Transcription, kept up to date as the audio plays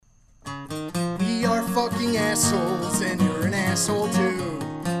fucking assholes, and you're an asshole too.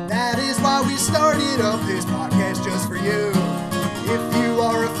 That is why we started up this podcast just for you. If you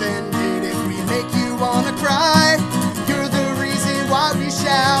are offended, if we make you wanna cry, you're the reason why we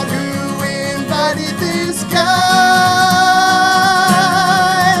shout, who invited this guy?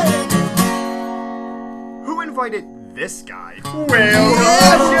 Who invited this guy? Well,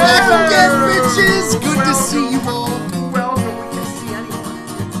 back again, bitches! Good to see you all. Well, we can see anyone.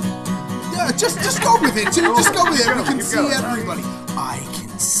 Yeah, just go with it, dude. Just go with it. We can Keep see going. everybody. I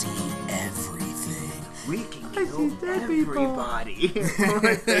can see everything. We can kill everybody. One of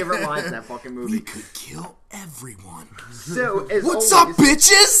my favorite lines in that fucking movie. We could kill everyone. So, as What's always, up,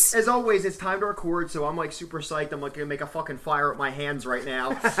 bitches? As always, it's time to record, so I'm like super psyched. I'm like gonna make a fucking fire with my hands right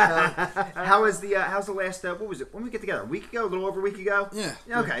now. How's the last? What was it? When we get together? A week ago? A little over a week ago? Yeah.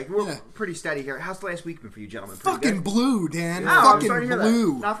 Okay, we're Yeah. pretty steady here. How's the last week been for you, gentlemen? Pretty Fucking good? blue, Dan. Oh, I'm Fucking sorry to hear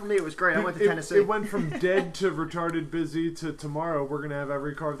blue. that. Not for me. It was great. I went to Tennessee. It went from dead to retarded busy to tomorrow. We're gonna have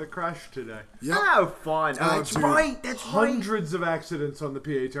every car that crashed today. Yep. Oh, fun! Oh, that's dude. right. That's right. Hundreds of accidents on the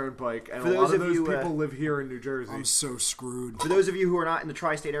PA Turnpike, and For a those lot of of those you, people live here in New Jersey. I'm so screwed. For those of you who are not in the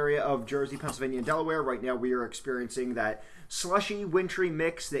tri-state area of Jersey, Pennsylvania, and Delaware, right now we are experiencing that slushy, wintry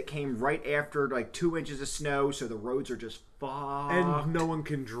mix that came right after like 2 inches of snow, so the roads are just fucked. And no one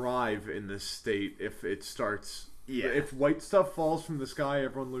can drive in this state if it starts. Yeah. If white stuff falls from the sky,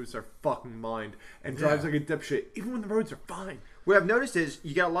 everyone loses their fucking mind and drives like a dipshit, even when the roads are fine. What I've noticed is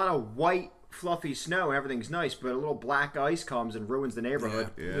you got a lot of white, fluffy snow and everything's nice, but a little black ice comes and ruins the neighborhood.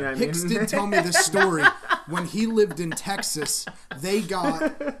 Yeah. You know what I mean? Hicks did tell me this story. When he lived in Texas, they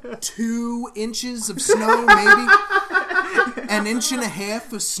got 2 inches of snow, maybe an inch and a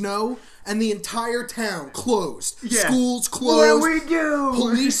half of snow, and the entire town closed. Yeah. Schools What closed. do we do?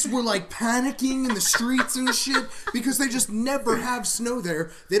 Police were like panicking in the streets and shit because they just never have snow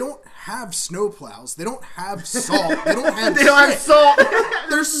there. They don't have snow plows. They don't have salt. They don't have They don't have shit. salt.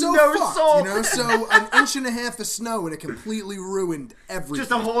 They're so no fucked, salt. you know? So an inch and a half of snow and it completely ruined everything.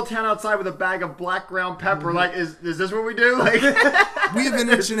 Just a whole town outside with a bag of black ground pepper. Like, is this what we do? Like, We have an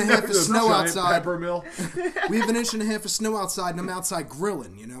inch and a half of Those snow giant outside. Pepper mill. We have an inch and a half of snow outside, and I'm outside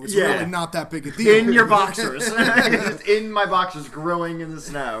grilling. You know, it's Yeah. really not that big a deal. in your boxers. Just in my boxers, grilling in the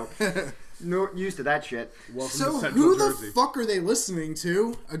snow. No, used to that shit. Welcome So to Central who Jersey. the fuck are they listening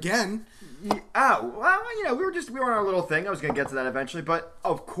to? Again, Oh, well, you know, we were on our little thing. I was going to get to that eventually, but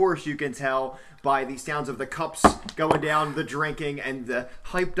of course you can tell by the sounds of the cups going down, the drinking, and the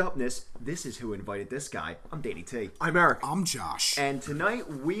hyped upness. This is who invited this guy. I'm Danny T. I'm Eric. I'm Josh. And tonight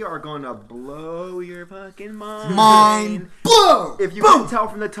we are going to blow your fucking mind. Mind blow. If you can tell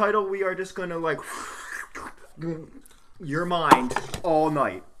from the title, we are just going to like your mind all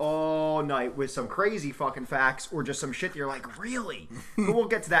night with some crazy fucking facts or just some shit that you're like, really? But we'll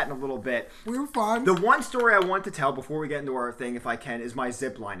get to that in a little bit. We were fine. The one story I want to tell before we get into our thing, if I can, is my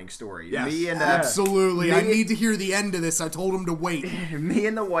zip lining story. Yes. Me and Absolutely. I need to hear the end of this. I told him to wait. me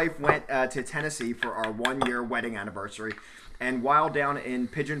and the wife went to Tennessee for our 1-year wedding anniversary, and while down in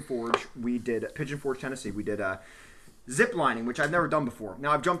Pigeon Forge, Tennessee, we did zip lining, which I've never done before.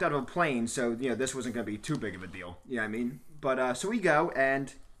 Now I've jumped out of a plane, so you know this wasn't going to be too big of a deal. You know what I mean? But so we go,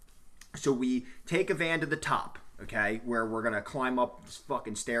 and so we take a van to the top. Okay, where we're gonna climb up this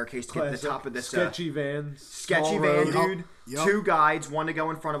fucking staircase to get to the top of this sketchy van. sketchy small van, road. dude. Yup. 2 guides, one to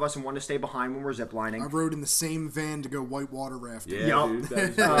go in front of us and one to stay behind when we're ziplining. I rode in the same van to go whitewater rafting. Yeah, Yup. dude.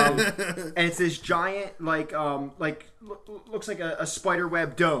 That is And it's this giant, looks like a spider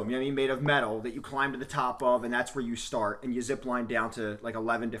web dome, you know what I mean, made of metal that you climb to the top of, and that's where you start, and you zip line down to like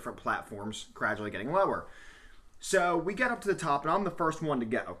 11 different platforms, gradually getting lower. So we get up to the top, and I'm the first one to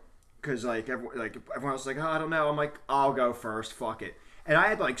go. Because, everyone else was like, oh, I don't know. I'm like, I'll go first. Fuck it. And I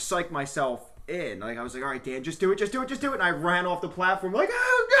had to, psych myself in. Like, I was like, all right, Dan, just do it. And I ran off the platform like,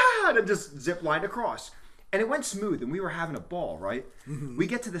 oh, God, and just zip lined across. And it went smooth, and we were having a ball, right? Mm-hmm. We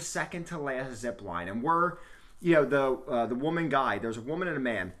get to the second to last zip line, and we're, the woman guide. There's a woman and a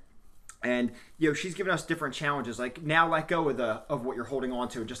man. And, she's giving us different challenges. Like, now let go of what you're holding on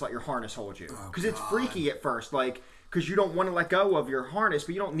to and just let your harness hold you. Because it's freaky at first. Like, because you don't want to let go of your harness,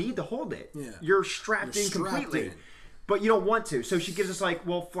 but you don't need to hold it. Yeah. You're strapped in completely. in. But you don't want to. So she gives us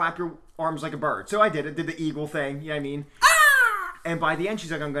flap your arms like a bird. So I did it. Did the eagle thing. You know what I mean? Ah! And by the end,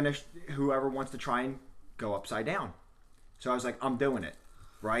 she's like, I'm going to, whoever wants to try and go upside down. So I was like, I'm doing it.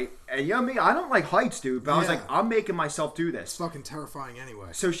 Right? And you know me, I don't like heights, dude. But I was like, I'm making myself do this. It's fucking terrifying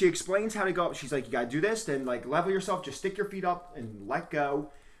anyway. So she explains how to go up. She's like, you got to do this. Then level yourself. Just stick your feet up and let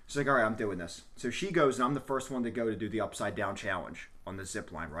go. She's like, all right, I'm doing this. So she goes, and I'm the first one to go to do the upside down challenge on the zip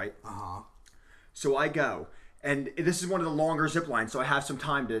line, right? Uh-huh. So I go, And this is one of the longer zip lines, so I have some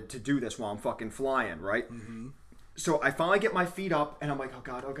time to do this while I'm fucking flying, right? So I finally get my feet up, and I'm like, oh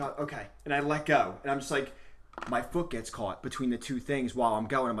God, okay. And I let go. And I'm just like, my foot gets caught between the two things while I'm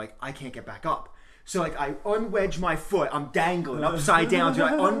going. I'm like, I can't get back up. So like I unwedge my foot. I'm dangling upside down. So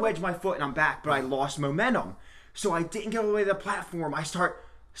I unwedge my foot, and I'm back, but I lost momentum. So I didn't get all the way to the platform. I start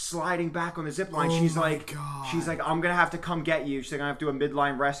sliding back on the zip line. She's like, I'm gonna have to come get you. She's like, I'm gonna have to do a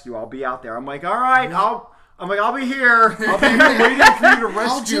midline rescue. I'll be out there. I'm like, all right, I'll be here. I'll be here waiting for you to rescue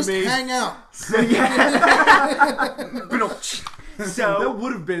I'll just me. hang out. So, yeah. So that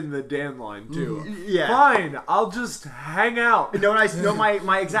would have been the Dan line too. Yeah. Fine, I'll just hang out.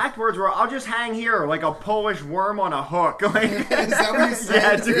 My exact words were, I'll just hang here like a Polish worm on a hook. Like, Is that what you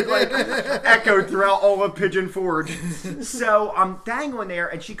said? yeah, dude, like echoed throughout all of Pigeon Forge. So I'm dangling there,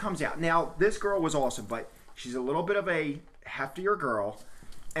 and she comes out. Now, this girl was awesome, but she's a little bit of a heftier girl,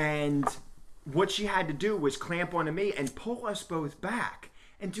 and what she had to do was clamp onto me and pull us both back.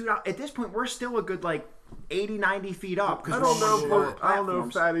 And dude, at this point, we're still a good like 80, 90 feet up. I don't know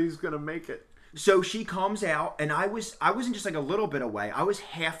if Fatty's gonna make it. So she comes out, and I wasn't just like a little bit away. I was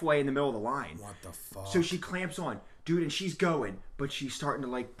halfway in the middle of the line. What the fuck? So she clamps on, dude, and she's going, but she's starting to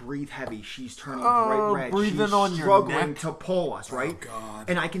like breathe heavy. She's turning bright red. Breathing she's on your struggling neck. to pull us, right? Oh, God.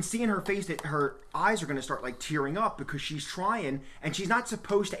 And I can see in her face that her eyes are going to start like tearing up because she's trying, and she's not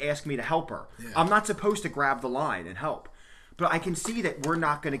supposed to ask me to help her. Yeah. I'm not supposed to grab the line and help. But I can see that we're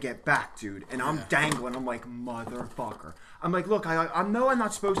not going to get back, dude. And I'm dangling. I'm like, motherfucker. I'm like, look, I know I'm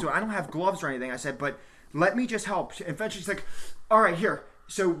not supposed to. I don't have gloves or anything. I said, but let me just help. And eventually she's like, all right, here.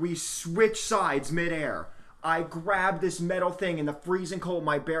 So we switch sides midair. I grab this metal thing in the freezing cold,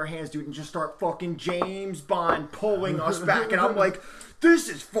 my bare hands, dude, and just start fucking James Bond pulling us back. And I'm like, this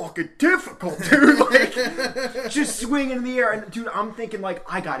is fucking difficult, dude. Like, just swinging in the air. And, dude, I'm thinking, like,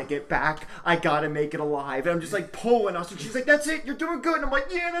 I gotta get back. I gotta make it alive. And I'm just, like, pulling us. And she's like, that's it. You're doing good. And I'm like,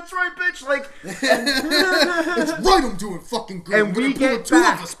 yeah, that's right, bitch. Like, it's right, I'm doing fucking good. And we get two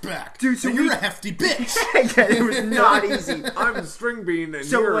back. of us back. Dude, so you're a hefty bitch. Yeah, it was not easy. I'm a string bean, and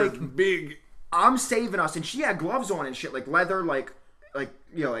So, you're like, big. I'm saving us, and she had gloves on and shit, like leather, like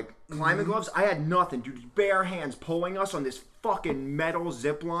climbing gloves. I had nothing, dude. Bare hands pulling us on this fucking metal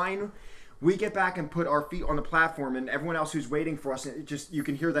zip line. We get back and put our feet on the platform, and everyone else who's waiting for us, and you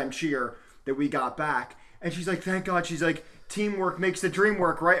can hear them cheer that we got back. And she's like, thank God. She's like, teamwork makes the dream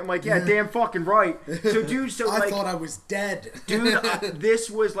work, right? I'm like, yeah, damn fucking right. So, dude, I thought I was dead. Dude, this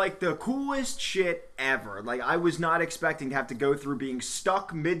was like the coolest shit ever. Like, I was not expecting to have to go through being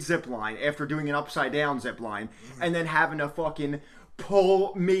stuck mid-zip line after doing an upside-down zip line and then having to fucking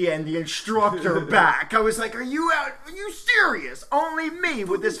pull me and the instructor back. I was like, are you serious? Only me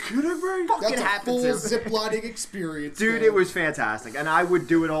with this fucking That's a happen full to. ziplining experience. Dude, man. it was fantastic. And I would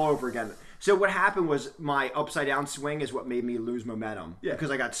do it all over again. So what happened was my upside down swing is what made me lose momentum. Yeah.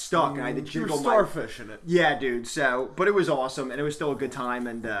 Because I got stuck and I had to You were jiggle starfishing it. Yeah, dude. So, but it was awesome and it was still a good time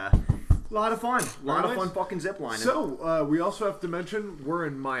and a lot of fun. A lot of fun fucking ziplining. So, we also have to mention we're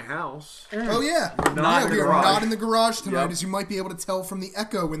in my house. Oh, yeah. in the We are garage. not in the garage tonight, Yep. as you might be able to tell from the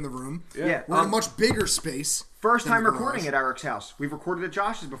echo in the room. Yeah. We're in a much bigger space. First than time the garage. recording at Eric's house. We've recorded at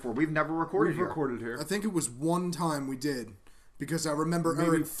Josh's before. We've never recorded We've here. recorded here. I think it was one time we did. Because I remember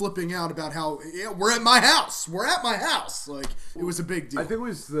Eric flipping out about how, we're at my house. We're at my house. Like, it was a big deal. I think it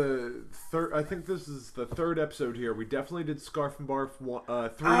was the third. I think this is the third episode here. We definitely did Scarf and Barf 3.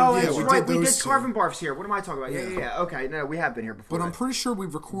 Oh, Yeah, that's we right. did We did those two. Scarf and Barfs here. What am I talking about? Yeah. Okay, no, we have been here before. But I'm pretty sure we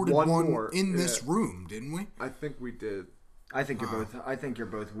recorded One one more, in this room, didn't we? I think we did. I think you're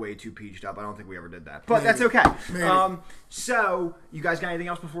both way too peached up. I don't think we ever did that. But that's Maybe. okay. Maybe. So, you guys got anything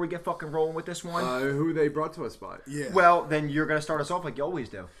else before we get fucking rolling with this one? Who they brought to us by. Yeah. Well, then you're going to start us off like you always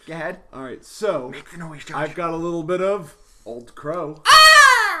do. Go ahead. All right, so Make the noise, Josh. I've got a little bit of Old Crow.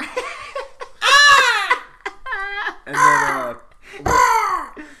 And then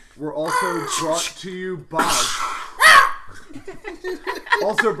we're also brought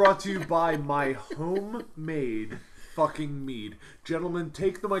to you by my homemade fucking mead. Gentlemen,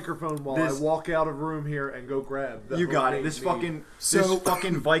 take the microphone while I walk out of room here and go grab the You got it. homemade This mead.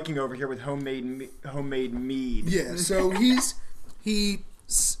 fucking Viking over here with homemade mead. Yeah, so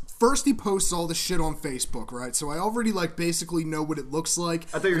first he posts all the shit on Facebook, right? So I already basically know what it looks like.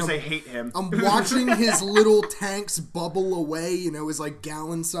 I thought you were going to say hate him. I'm watching his little tanks bubble away, his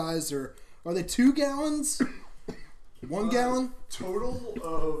gallon size, or are they 2 gallons? 1 gallon? Total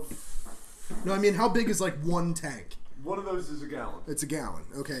of No, I mean how big is 1 tank? one of those is a gallon. It's a gallon,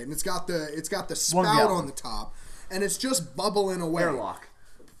 okay, and it's got the 1 spout gallon. on the top, and it's just bubbling away. Airlock.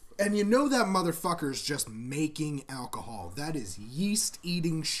 And you know that motherfucker's just making alcohol. That is yeast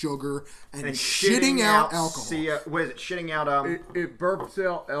eating sugar and shitting out alcohol. What is it? Shitting out It burps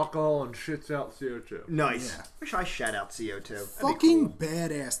out alcohol and shits out CO2. Nice. Yeah. Wish I shat out CO2. Fucking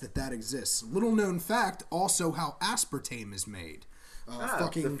badass that exists. Little known fact, also how aspartame is made.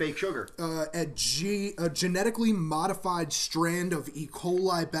 The fake sugar. A genetically modified strand of E.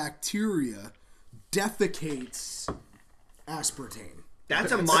 coli bacteria defecates aspartame.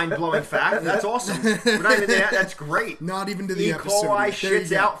 That's a mind-blowing fact. That's awesome. We're not even there. That's great. Not even to the E. episode. coli There you shits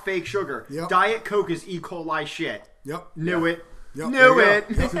go. out fake sugar. Yep. Diet Coke is E. coli shit. Yep. Knew it. Yep. Knew There it.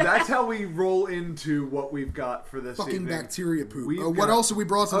 you go. So that's how we roll into what we've got for this Fucking evening. bacteria poop. We've What got- else have we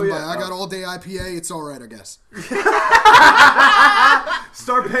brought to them yeah, by? I got all day IPA. It's all right, I guess.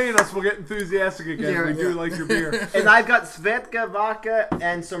 Start paying us, we'll get enthusiastic again. Yeah, we do yeah. like your beer. And I've got Svedka vodka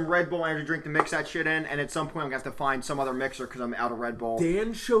and some Red Bull energy drink to mix that shit in. And at some point, I'm going to have to find some other mixer because I'm out of Red Bull.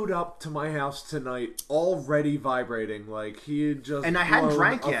 Dan showed up to my house tonight already vibrating. Like, he had just And I hadn't blown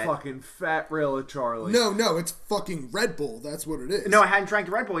drank a yet. fucking fat rail at Charlie. No, it's fucking Red Bull. That's what it is. No, I hadn't drank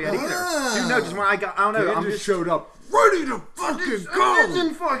the Red Bull yet either. Dude, no, just when I don't know. Dan I'm just showed up ready to fucking I'm go!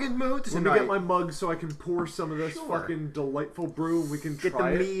 in fucking mood Let me tonight. get my mug so I can pour some of this fucking delightful brew and we can Get the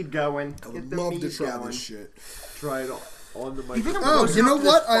try it. mead going. I Get would the love mead to try going. this shit. Try it on the think microphone. I'm Oh, close you know enough to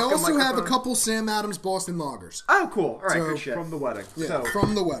what? this I fucking also have a microphone? couple Sam Adams Boston Lagers. Oh, cool. All right, So, good shit. From the wedding. Yeah, So,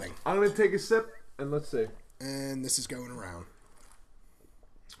 from the wedding. I'm going to take a sip and let's see. And this is going around.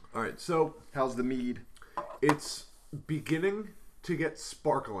 All right, so How's the mead? it's beginning to get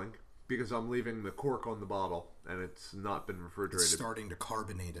sparkling because I'm leaving the cork on the bottle and it's not been refrigerated. It's starting to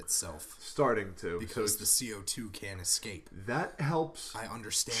carbonate itself Starting to. because so the CO2 can't escape. that helps I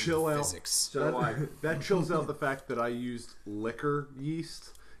understand chill the out. physics. So do I. That chills out the fact that I used liquor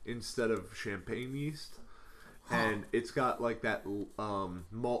yeast instead of champagne yeast. And it's got like that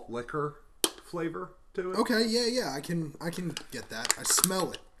malt liquor flavor to it. Okay, yeah, I can get that. I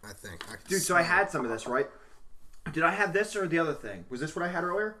smell it, I think. Dude, so I had some of this, right? Did I have this or the other thing? Was this what I had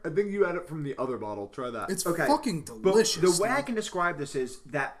earlier? I think you had it from the other bottle. Try that. It's Okay. fucking But delicious. the way I dude. can describe this is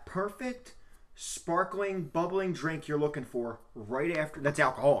that perfect, sparkling, bubbling drink you're looking for right after, that's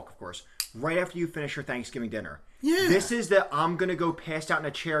alcoholic, of course, right after you finish your Thanksgiving dinner. Yeah. This is the I'm going to go passed out in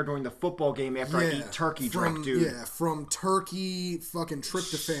a chair during the football game after I eat turkey drink, dude. Yeah, from turkey, fucking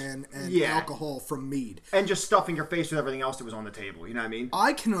tryptophan, and Yeah. alcohol from mead. And just stuffing your face with everything else that was on the table, you know what I mean?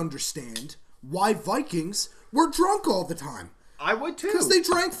 I can understand why Vikings were drunk all the time. I would too. Because they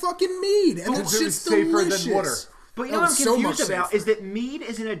drank fucking mead, and that Because it was shit's safer than delicious. water. But you know Oh, what I'm so confused much about safer. is that mead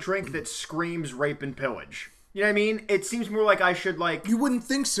isn't a drink that screams rape and pillage. You know what I mean? It seems more like I should like... You wouldn't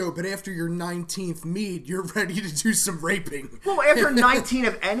think so, but after your 19th mead, you're ready to do some raping. Well, after 19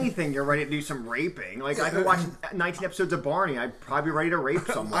 of anything, you're ready to do some raping. Like, I could watch 19 episodes of Barney. I'd probably be ready to rape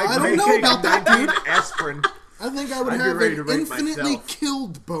someone. I don't know about that, dude. Aspirin. I think I would I'd be have ready to an rape infinitely myself.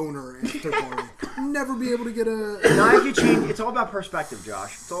 killed boner after Barney. Never be able to get a... Now, if you change, it's all about perspective,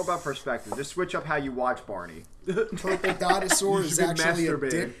 Josh. It's all about perspective. Just switch up how you watch Barney. Purple dinosaur You is should be actually a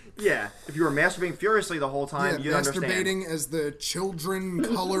masturbating. dick. Yeah, if you were masturbating furiously the whole time, Yeah, you'd understand. masturbating as the children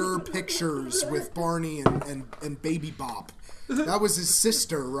color pictures with Barney and Baby Bop. That was his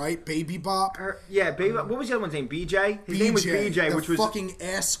sister, right? Baby Bop? Yeah, baby. What was the other one's name? BJ? His name was BJ, the which was... fucking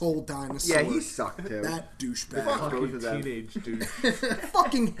asshole dinosaur. Yeah, he sucked, too. That douchebag. Fuck. Fucking Both of them. teenage dude.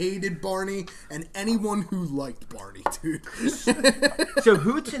 Fucking hated Barney and anyone who liked Barney, dude. So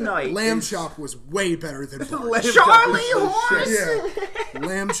who tonight Lamb is... Chop was way better than Barney. Charlie Horse! Yeah.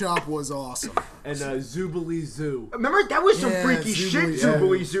 Lamb Chop was awesome. And Zoobilee Zoo. Remember, that was some Yeah, freaky Zoobly shit, Zoo.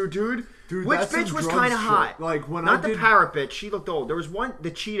 Zoobly Zoo, dude. Dude, Which that's bitch some was drug kind of shit. hot? Like, when Not I the did- parrot bitch. She looked old. There was one,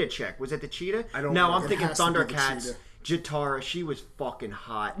 the cheetah chick. Was it the cheetah? I don't No, know. I'm It thinking has to be the Thundercats. cheetah. Jatara, she was fucking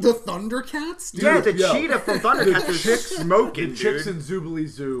hot. The Thundercats? Dude, Yeah, the yo. cheetah from Thundercats was smoking, Chicks dude. in Zoobilee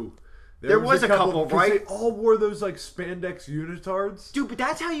Zoo. There was a couple, 'cause right? They all wore those like spandex unitards. Dude, but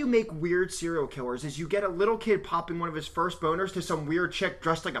that's how you make weird serial killers, is you get a little kid popping one of his first boners to some weird chick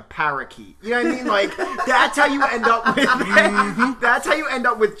dressed like a parakeet. You know what I mean? Like, that's how you end up with that's how you end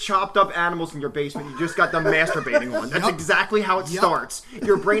up with chopped up animals in your basement you just got them masturbating on. That's Yup. exactly how it Yup. starts.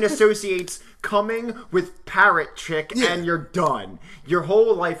 Your brain associates coming with parrot chick Yeah. and you're done. Your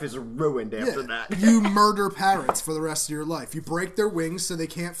whole life is ruined after that. You murder parrots for the rest of your life. You break their wings so they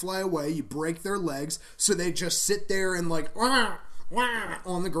can't fly away. You break their legs so they just sit there and like wah, wah,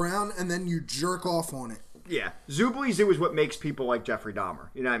 on the ground, and then you jerk off on it. Yeah. Zoobly Zoo is what makes people like Jeffrey Dahmer.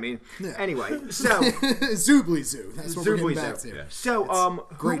 You know what I mean? Yeah. Anyway, so Zoobly Zoo. That's what we're Zoobly getting back Zoo. to. So,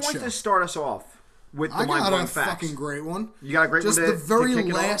 who great wants show. to start us off? with the I got mind-blowing a facts. fucking great one. You got a great Just one to the very kick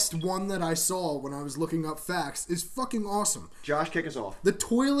it off? last one that I saw when I was looking up facts is fucking awesome. Josh, kick us off. The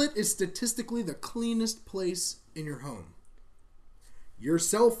toilet is statistically the cleanest place in your home. Your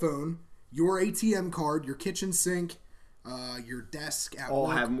cell phone, your ATM card, your kitchen sink, your desk at All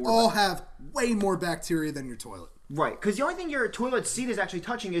work, have more all have way more bacteria than your toilet. Right, because the only thing your toilet seat is actually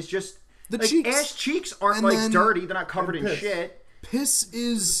touching is just The like, cheeks. ass cheeks aren't And like then- dirty; they're not covered in piss. shit. Piss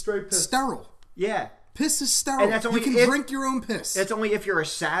is Straight piss. sterile. Yeah, Piss is sterile. And that's only you can if- drink your own piss. it's only if you're a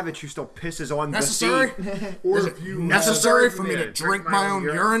savage who still pisses on necessary? the seat. Or Is if it you necessary have- for me Yeah, to drink my own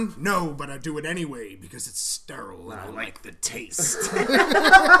urine? No, but I do it anyway because it's sterile and I like the taste.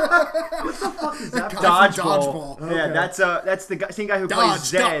 Dodgeball. Dodgeball. Yeah, that's the same guy who plays Dodge,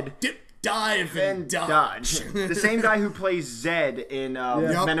 Zed. dip, dive, and Dodge. The same guy who plays Zed in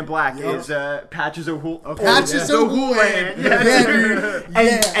Yup. Men in Black Yup. is Patches O'Houlihan. Patches O'Houlihan. Yeah, dude.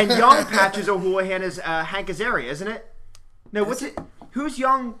 And young Patches O'Houlihan is Hank Azaria, isn't it? No, what's it? Who's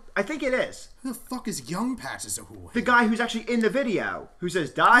young? I think it is. Who the fuck is young Patches O'Houlihan? The guy who's actually in the video, who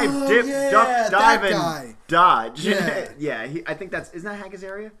says dive, Oh, dip, yeah, duck, that dive, and guy. dodge. Yeah. Yeah, I think isn't that Hank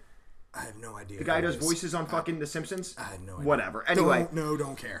Azaria? I have no idea. The guy who does voices on fucking The Simpsons? I have no idea. Whatever. Anyway.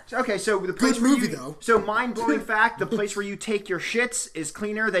 Don't care. Okay, so the place Good where movie, you, though. So mind-blowing fact, the place where you take your shits is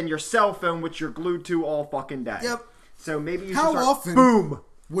cleaner than your cell phone, which you're glued to all fucking day. Yep. So maybe you How should start... often Boom!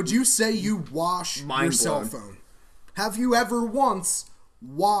 would you say you wash Mind your cell blown. phone? Have you ever once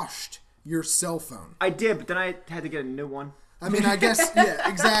washed your cell phone? I did, but then I had to get a new one. I mean, I guess, yeah,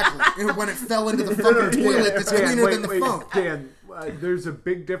 exactly. And when it fell into the fucking toilet, it's cleaner than the phone. Dan, there's a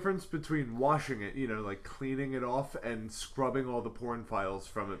big difference between washing it, like cleaning it off, and scrubbing all the porn files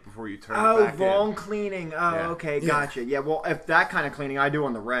from it before you turn it Oh, back long cleaning. Oh, Yeah. okay, Yeah. gotcha. Yeah, well, if that kind of cleaning I do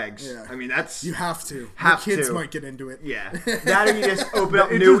on the regs, Yeah. I mean, that's... You have to. Have the kids to. might get into it. Yeah. That or you just open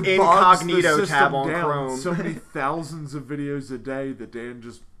up in. new It just bogs the incognito system tab on down. Chrome. So many thousands of videos a day that Dan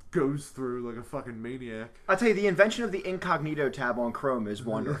just goes through like a fucking maniac. I'll tell you, the invention of the incognito tab on Chrome is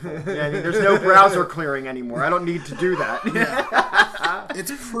wonderful. Yeah, I mean, there's no browser clearing anymore. I don't need to do that.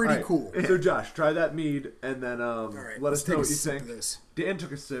 It's pretty cool. So Josh, try that mead and then right, let let's us know take what a you sip think. of this. Dan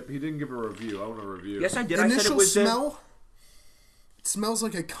took a sip. He didn't give a review. I want a review. Yes, I did. I said it Initial was... smell, it smells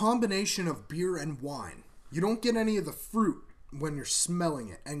like a combination of beer and wine. You don't get any of the fruit when you're smelling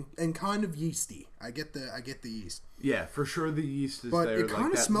it, and kind of yeasty. I get the yeast, Yeah, for sure the yeast is but there. it kind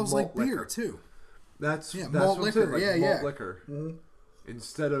of that smells like malt beer liquor. too. That's malt what I'm liquor, saying, like yeah, malt yeah. liquor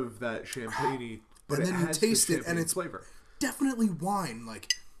instead of that champagne-y. But And it then you has the taste it, and champagne it's flavor. definitely wine.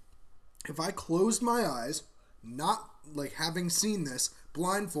 Like, if I closed my eyes, not like having seen this,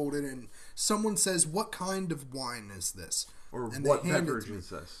 blindfolded, and someone says, "What kind of wine is this?" Or and what they hand it beverage to me. is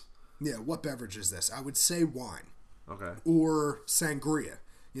this? Yeah, what beverage is this? I would say wine Okay. or sangria.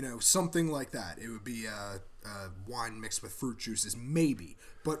 Something like that. It would be wine mixed with fruit juices, maybe.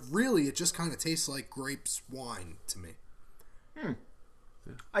 But really, it just kind of tastes like grapes wine to me.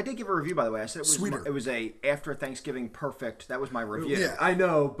 I did give a review, by the way. I said it was Sweeter. it was a after Thanksgiving perfect. That was my review. Yeah. I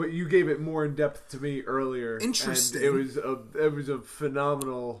know, but you gave it more in depth to me earlier. Interesting. And it was a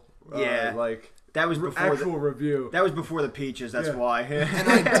phenomenal Yeah. That was before actual review. That was before the peaches. That's Yeah. why. An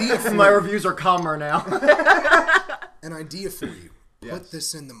idea for My you. reviews are calmer now. An idea for you. Yes. Put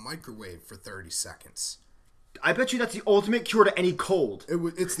this in the microwave for 30 seconds. I bet you that's the ultimate cure to any cold.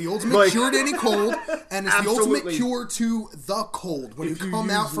 It's the ultimate Like- cure to any cold, and it's the ultimate Absolutely. cure to the cold. When you If you come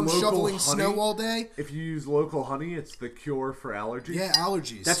out use from local shoveling honey- snow all day, If you use local honey, it's the cure for allergies. yeah,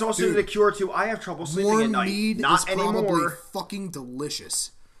 allergies. That's also Dude, the cure to I have trouble sleeping at warm night. mead Not is probably anymore. fucking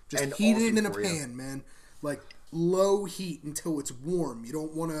delicious. Just And heat it awesome in a for you. pan, man. Like low heat until it's warm. You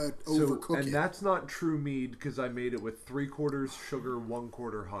don't want to overcook and it. that's not true mead because I made it with 3/4 sugar,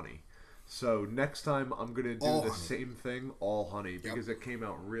 1/4 honey. So next time I'm gonna do All the honey. same thing, all honey, because it came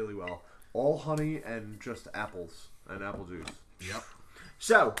out really well. All honey and just apples and apple juice. Yep.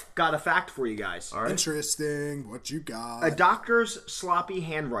 So, got a fact for you guys. All right. Interesting. What you got? A doctor's sloppy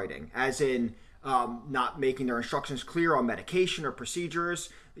handwriting, as in not making their instructions clear on medication or procedures,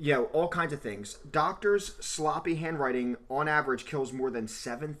 all kinds of things. Doctors' sloppy handwriting, on average, kills more than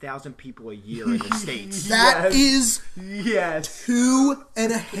 7,000 people a year in the States. That is Yes.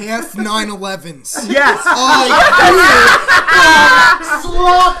 2.5 9/11s. Yes!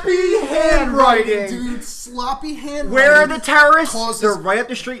 Sloppy handwriting! Dude, sloppy handwriting. Where are the terrorists? Causes- They're right up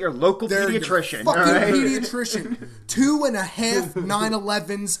the street, your local They're your pediatrician. fucking all right? pediatrician. 2.5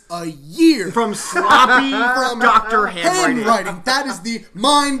 9/11s a year. From sloppy doctor handwriting. handwriting. That is the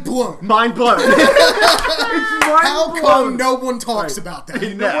mind blown. Mind blown. How come no one talks about that?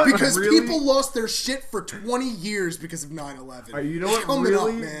 You know what Because really- people lost their shit for 20 years because of 9/11. You know what Coming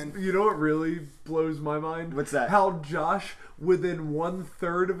really? up, man. You know what really blows my mind. What's that? How Josh, within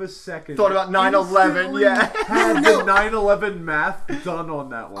 1/3 of a second, Thought about 9/11, instantly yeah. had the 9/11 math done on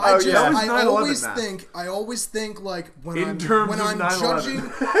that one. Oh, I always think like when In I'm terms when of I'm 9/11. judging,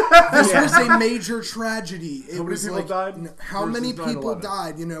 this was a major tragedy. It How many was people like died how many versus people 9/11?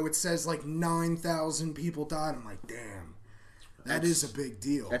 died? You know, it says like 9,000 people died. I'm like, damn, that is a big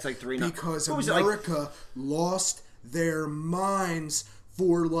deal. That's like 3 because what was it, like- America lost their minds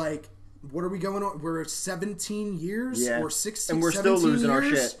for like. What are we going on? We're 17 years Yeah. or 16, And we're still 17 losing our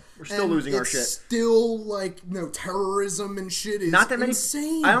years, shit. We're still and losing our it's shit. Still like terrorism and shit is Not that many.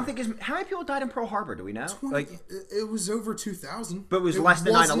 insane. I don't think how many people died in Pearl Harbor? Do we know? Like, It was over 2,000. But it was less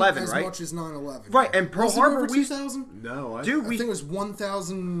than 9/11, as right? much as 9/11. right, and Pearl Was it Harbor, over we 2,000? No, dude, I we think it was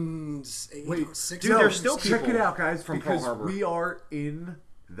 1,006. Dude, there's still check people it out, guys, from Pearl because Harbor. we are in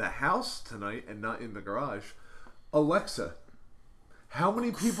the house tonight and not in the garage. Alexa, how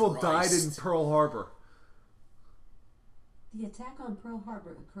many people died in Christ. Pearl Harbor? The attack on Pearl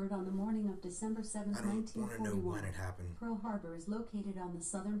Harbor occurred on the morning of December 7, I don't want to know 1941. when it happened. Pearl Harbor is located on the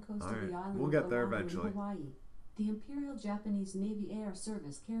southern coast All of the right, island we'll of get there Oahu eventually. in Hawaii. The Imperial Japanese Navy Air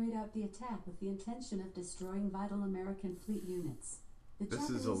Service carried out the attack with the intention of destroying vital American fleet units. The This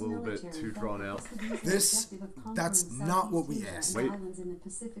is Japanese a little bit military too felt drawn it out. was to use the This- objective of conquering that's not what we Southeast Asia asked. and Wait. islands in the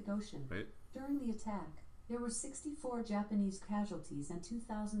Pacific Ocean. Wait. During the attack, there were 64 Japanese casualties and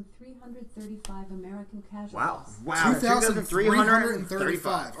 2,335 American casualties. Wow. wow,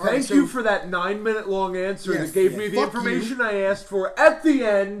 2,335. All right, Thank so you for that 9-minute long answer Yes, that gave yeah. me the Fuck information I asked for at the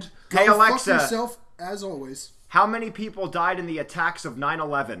end. Hey go fuck Alexa, yourself, as always. how many people died in the attacks of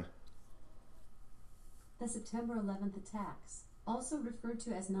 9/11? The September 11th attacks, also referred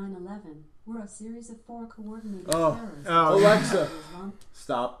to as 9/11, were a series of 4 coordinated terrorist Alexa, attacks.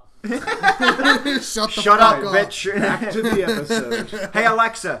 stop. Shut the Shut fuck up, up. bitch. Back to the episode. Hey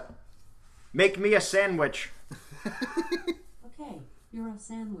Alexa, make me a sandwich. Okay, you're a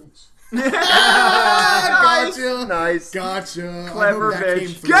sandwich. Gotcha. Nice. Gotcha. Clever I hope that came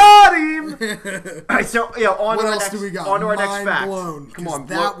bitch. through. Got him! Alright, so, yeah, on What to our else next, do we got? on to our next Mind fact. blown. Come 'cause on,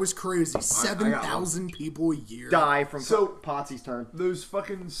 that blow- was crazy. one. 7,000 people a year. die from So- Potsy's turn. Those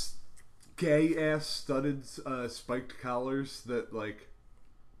fucking gay-ass studded spiked collars that, like,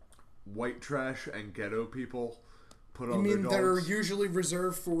 white trash and ghetto people put You on mean their that are dogs. usually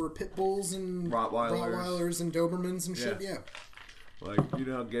reserved for pit bulls and Rottweilers. and Dobermans and shit? Yeah. Yeah. Like, you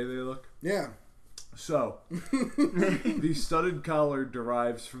know how gay they look? Yeah. So, the studded collar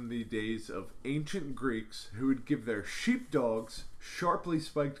derives from the days of ancient Greeks who would give their sheepdogs sharply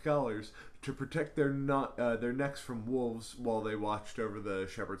spiked collars to protect their necks from wolves while they watched over the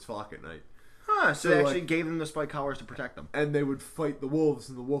shepherd's flock at night. Huh, so they like- actually gave them the spike collars to protect them. And they would fight the wolves,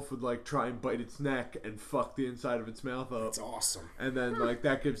 and the wolf would, like, try and bite its neck and fuck the inside of its mouth up. That's awesome. And then, like,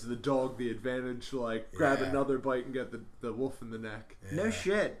 that gives the dog the advantage to, like, grab Yeah. another bite and get the wolf in the neck. No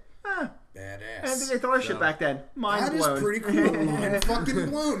shit. Huh. I Badass. didn't think they thought of shit back then. Mind That is blown. pretty cool. Mind fucking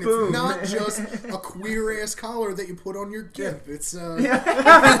blown. Boom. It's not just a queer ass collar that you put on your gimp. It's it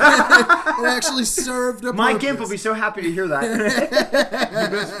actually served a My purpose. gimp will be so happy to hear that.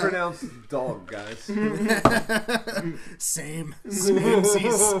 You mispronounced dog, guys. Same.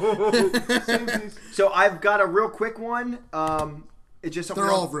 Samesies. So I've got a real quick one. It's just something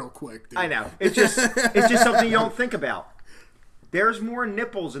They're all else- real quick, dude. I know. It's just something you don't think about. There's more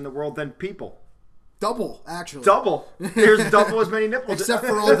nipples in the world than people. Double, actually. Double. There's double as many nipples. Except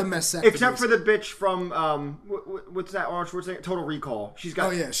for all the mastectomies. Except for the bitch from what's that Arnold Schwarzenegger? Total Recall. She's got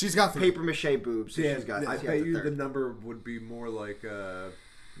Oh, yeah. She's got 3. paper mache boobs. So she's got. I got bet you third. the number would be more like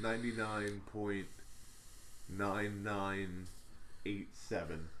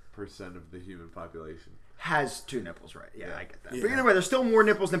 99.9987% of the human population. Has 2 nipples, right? Yeah, I get that. Yeah. But either way, there's still more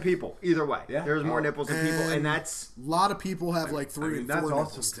nipples than people. Either way, Yeah. there's more Oh. nipples than people, and And that's a lot of people have like 3 and 4 that's nipples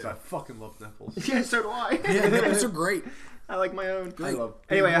awesome still. because I fucking love nipples. yeah. So do I. Yeah, nipples are great. I like my own. I love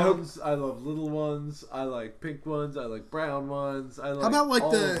big Anyway, I hope. ones. I love little ones. I like pink ones. I like brown ones. I like How about like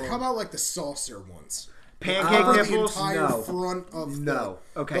all of them. how about like the saucer ones? Pancake Cover nipples? The entire No. front of No.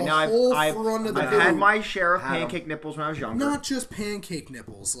 Okay, the now whole I've front of the had boob. my share of Had 'em. pancake nipples when I was younger. Not just pancake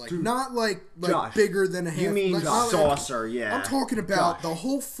nipples, like not like Josh, bigger than a half. you mean like, not like- saucer? Yeah. I'm talking about Josh. the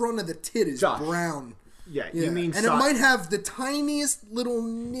whole front of the tit is Josh. brown. Yeah, Yeah. you mean and it might have the tiniest little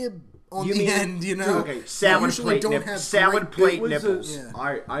nib on You the mean- end, you know. Okay, They salad usually plate don't nip- have salad great plate big- was nipples. Yeah.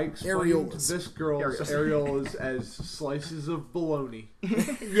 I explained Areolas. this girl's areolas as slices of bologna.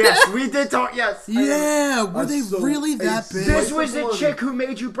 Yes, we did talk. Yes. Yeah, were they so- really a that big? This was the bologna. chick who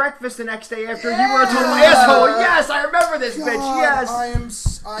made you breakfast the next day after you were a total asshole. Yes, I remember this bitch. God, Yes. I am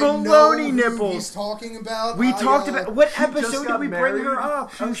I Baloney know who nipples. he's talking about. We talked about what She just episode got did we bring married. her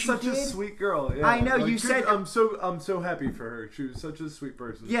up? She was such a did? sweet girl. Yeah. I know, you good- said- I'm so happy for her. She was such a sweet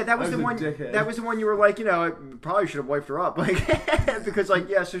person. Yeah, that was I the a one. dickhead. That was the one you were like, I probably should have wiped her up, like because like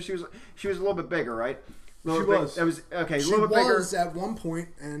so she was a little bit bigger, right? She was. It was okay, a She little bit bigger. was at one point,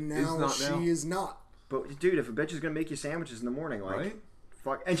 and now not she now. is not. But dude, if a bitch is gonna make you sandwiches in the morning, like Right?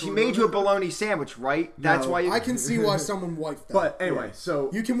 fuck, and she made you a bologna sandwich, right? That's No, why you. I can see why someone wiped that. But anyway,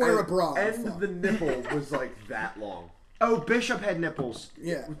 so You can wear a bra, and fuck. the nipple was like that long. Oh, Bishop had nipples,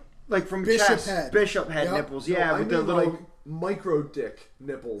 yeah. like from Bishop chest. had. Bishop had Yep. nipples, No, yeah, I with mean the little. like micro dick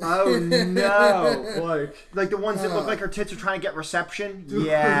nipples. Oh no! like The ones that look like her tits are trying to get reception.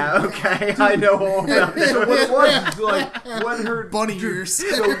 Yeah, okay, I know all about so that. what it was is like when her Bunny ears.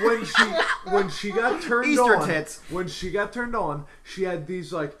 So when she got turned Easter on, tits. when she got turned on, she had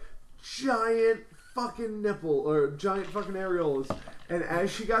these like giant fucking nipple or giant fucking areolas. And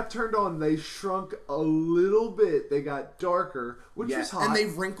as she got turned on, they shrunk a little bit. They got darker, which Yeah. is hot. And they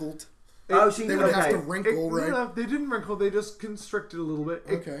wrinkled. Oh, see, They would have okay. to wrinkle, right? No, they didn't wrinkle. They just constricted a little bit.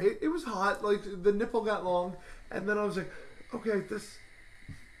 Okay. It was hot. Like the nipple got long, and then I was like, okay, this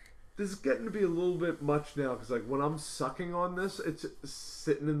is getting to be a little bit much now because like when I'm sucking on this, it's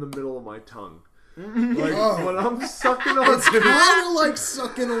sitting in the middle of my tongue. Like when I'm sucking on It's kind of like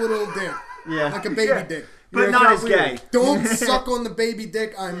sucking a little dick. Yeah. Like a baby Yeah. dick. But Yeah, not got as weird. gay. Don't suck on the baby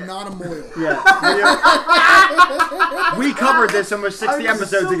dick. I'm not a moil. Yeah. We covered this almost 60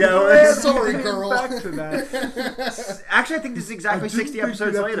 episodes so ago. glad Sorry, we came girl. Back to that. Actually, I think this is exactly 60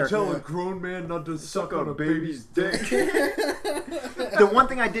 episodes later. Tell a grown man not to suck on a baby's dick. The one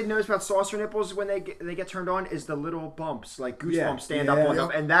thing I did notice about saucer nipples when they get turned on is the little bumps, like goosebumps Yeah. stand up on Yeah.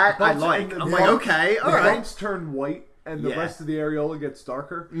 them, and that I Bumps like. and I'm the like, bumps- okay, all the right. bumps turn white, and the Yeah. rest of the areola gets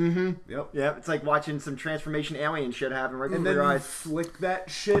darker. Mm-hmm. Yep. Yeah, it's like watching some transformation alien shit happen right And before then your you eyes. flick that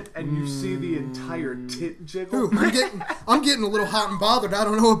shit, and you see the entire tit jiggle. Ooh, I'm getting a little hot and bothered. I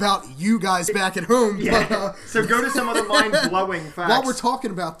don't know about you guys back at home, but So go to some other mind-blowing facts. while we're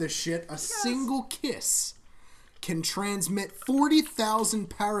talking about this shit, a single kiss can transmit 40,000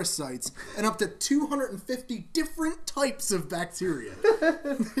 parasites and up to 250 different types of bacteria.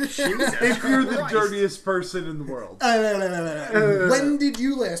 If you're the dirtiest person in the world. When did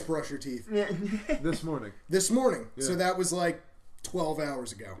you last brush your teeth? This morning. This morning. So that was like 12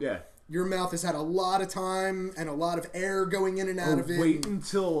 hours ago. Yeah. Your mouth has had a lot of time and a lot of air going in and out of it. Wait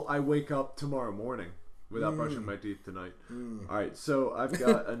until I wake up tomorrow morning without brushing my teeth tonight. Alright, so I've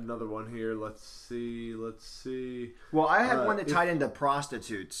got another one here. Let's see. Well, I had one that if- tied into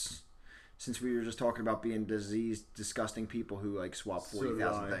prostitutes, since we were just talking about being diseased, disgusting people who like swap So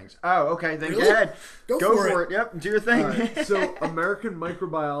 40,000 do I. things. Oh, okay, then Really? go ahead. Go for it. Yep, do your thing. Alright, so American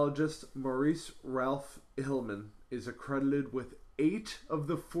microbiologist Maurice Ralph Hillman is accredited with 8 of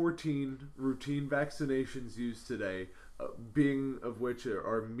the 14 routine vaccinations used today, being of which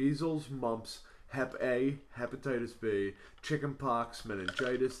are measles, mumps, Hep A, hepatitis B, chickenpox,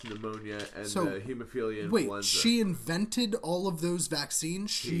 meningitis, pneumonia, and So, hemophilia Wait, influenza. she invented all of those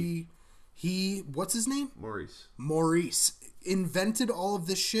vaccines? He, what's his name? Maurice. Maurice. Invented all of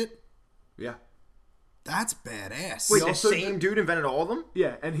this shit? Yeah. That's badass. Wait, the also same dude invented all of them?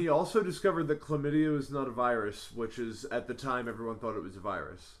 Yeah, and he also discovered that chlamydia was not a virus, which is, at the time, everyone thought it was a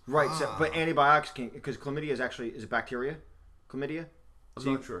virus. Right, so, but antibiotics can, because chlamydia is actually, is it bacteria? Chlamydia? I'm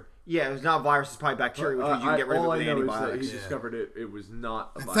not sure. Yeah, it's not a virus, it's probably bacteria, which means you can get rid of it all with I know is that antibiotics. he discovered it was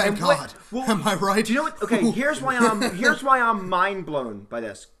not a virus. Thank what- God. Am I right? Do you know what? Okay, here's why I'm mind blown by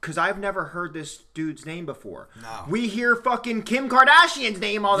this, because I've never heard this dude's name before. No. We hear fucking Kim Kardashian's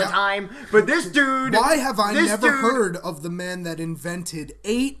name all the Yeah. time, but this dude. Why have I this never dude- heard of the man that invented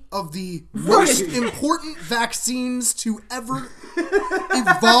 8 of the most important vaccines to ever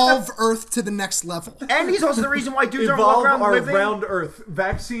evolve Earth to the next level? And he's also the reason why dudes aren't walking Evolve around our living. round Earth.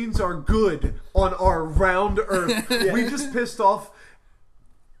 Vaccines are good on our round Earth. We just pissed off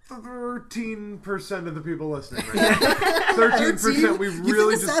 13% of the people listening right now. 13%. We You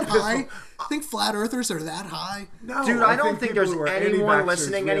really think it's just that pissed high? off. Think flat earthers are that high? No, Dude, I don't think people there's who are anyone anti-vaxxers,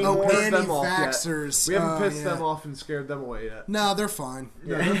 listening we haven't anymore. pissed them off yet. Anti-vaxxers. We haven't Oh, pissed yeah. them off and scared them away yet. No, they're fine.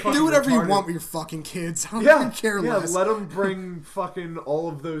 Yeah, they're fucking Do whatever you retarded. want with your fucking kids. I don't Yeah, even care yeah. less. Let them bring fucking all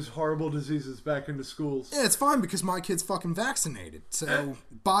of those horrible diseases back into schools. Yeah, it's fine because my kid's fucking vaccinated, so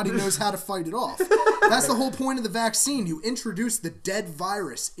body knows how to fight it off. That's the whole point of the vaccine. You introduce the dead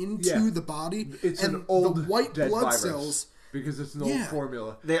virus into Yeah. the body, It's and an old the white dead blood virus cells. because it's an old Yeah.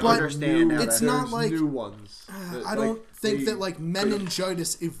 formula. They But understand how it's to. not There's like- new ones. I don't think that like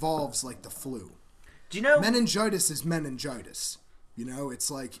meningitis evolves like the flu. Do you know? Meningitis is meningitis. You know,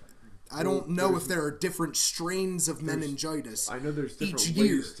 it's like I don't know if there are different strains of meningitis. I know there's different each ways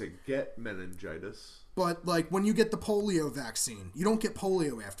year. to get meningitis. But, like, when you get the polio vaccine, you don't get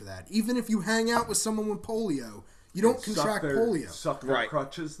polio after that. Even if you hang out with someone with polio, you don't contract polio. Suck their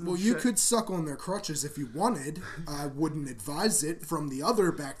crutches and Well, shit. you could suck on their crutches if you wanted. I wouldn't advise it from the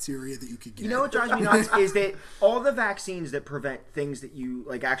other bacteria that you could get. You know what drives me nuts is that all the vaccines that prevent things that you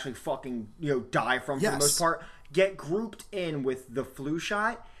like actually fucking die from for the most part get grouped in with the flu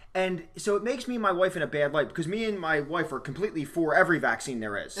shot. And so it makes me and my wife in a bad light because me and my wife are completely for every vaccine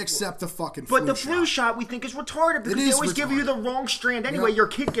there is. Except the fucking flu shot. But the flu shot we think is retarded because they always give you the wrong strand anyway. Yep. Your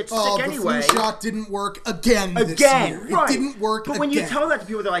kid gets sick anyway. The flu shot didn't work again this year. Right. It didn't work But when you tell that to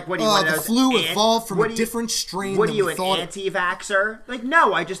people, they're like, what do you want to know? The flu evolved from a different strain What than are you, we an thought. anti-vaxxer? Like,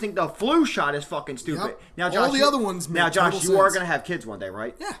 no, I just think the flu shot is fucking stupid. Yep. Now, Josh, all the other ones make Now, Josh, total you are sense. going to have kids one day,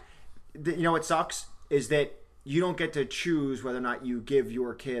 right? Yeah. You know what sucks? Is that you don't get to choose whether or not you give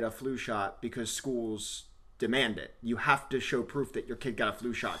your kid a flu shot because schools demand it. You have to show proof that your kid got a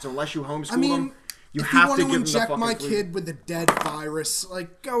flu shot. So unless you homeschool them, you have to give them the fucking inject my flu. kid with a dead virus,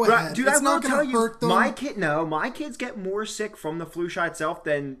 like, go ahead. Dude, it's I will not tell going to you, hurt them. my kids get more sick from the flu shot itself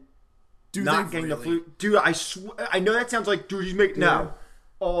than Do not they getting really? the flu. Dude, I know that sounds like, dude, he's making no.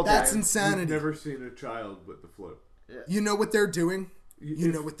 All That's day. insanity. I've never seen a child with the flu. You know what they're doing?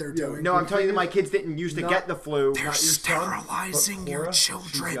 You know what they're doing. No, I'm telling you, my kids didn't used to get the flu. They're Not your son, sterilizing but your Cora,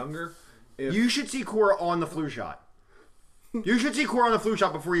 children. She's younger. You should see Cora on the flu shot. You should see Cora on the flu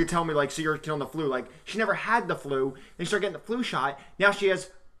shot before you tell me, like, see your kid on the flu. Like, she never had the flu. They start getting the flu shot. Now she has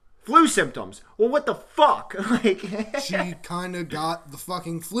flu symptoms. Well, what the fuck? Like, She kind of got the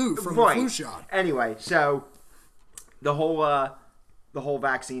fucking flu from right. the flu shot. Anyway, so the whole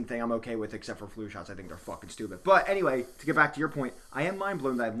vaccine thing I'm okay with, except for flu shots. I think they're fucking stupid. But anyway, to get back to your point, I am mind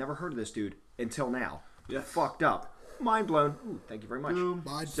blown that I've never heard of this dude until now. Yeah. Fucked up. Mind blown. Ooh, thank you very much.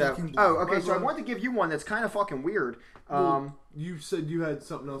 Mind So, fucking blown. oh, okay. Mind So I blown. wanted to give you one that's kind of fucking weird. You said you had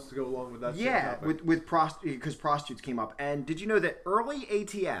something else to go along with that. same Yeah, topic. with because prostitutes came up. And did you know that early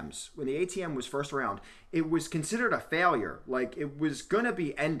ATMs, when the ATM was first around, it was considered a failure. Like, it was gonna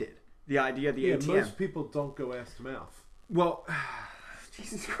be ended. The idea of the yeah, ATM. most people don't go ass to mouth. Well,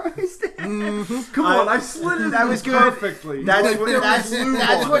 Jesus Christ. Come on, I slid it That in was good. perfectly. That's Like, there was lube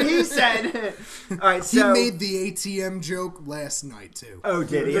that's on what it. he said. All right, He so made the ATM joke last night, too. oh,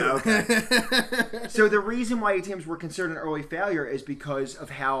 did he? Okay. So the reason why ATMs were considered an early failure is because of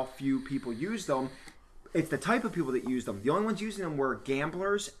how few people use them. It's the type of people that use them. The only ones using them were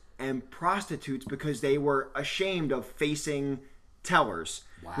gamblers and prostitutes because they were ashamed of facing tellers.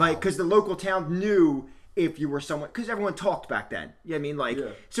 Wow. Like, because the local town knew if you were someone, because everyone talked back then. Yeah, I mean, like, Yeah.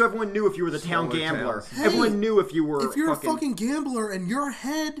 so everyone knew if you were the town Smaller gambler. towns. Hey, Everyone knew if you were. If you're a fucking gambler and you're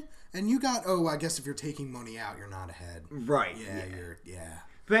ahead and you got, I guess if you're taking money out, you're not ahead. right. Yeah.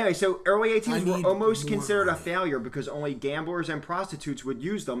 But anyway, so early ATMs I were need almost more considered a money. failure because only gamblers and prostitutes would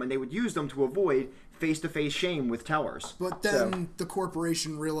use them, and they would use them to avoid face-to-face shame with tellers. But then the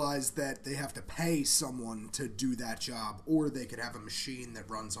corporation realized that they have to pay someone to do that job, or they could have a machine that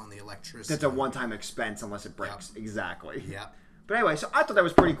runs on the electricity. That's a one-time expense unless it breaks. Exactly. Yeah. But anyway, so I thought that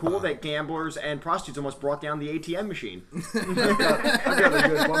was pretty cool that gamblers and prostitutes almost brought down the ATM machine. I got a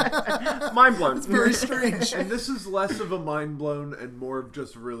good one. Mind blown. Very strange. And this is less of a mind blown and more of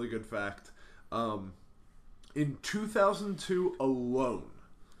just a really good fact. In 2002 alone,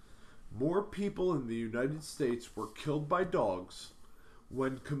 more people in the United States were killed by dogs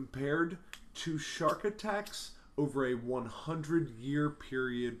when compared to shark attacks over a 100-year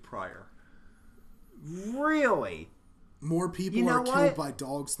period prior. Really? More people You know are what? killed by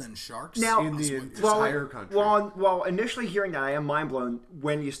dogs than sharks. Now- In the That's what- entire country. Well, initially hearing that, I am mind blown.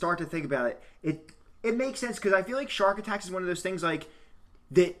 When you start to think about it, it makes sense because I feel like shark attacks is one of those things like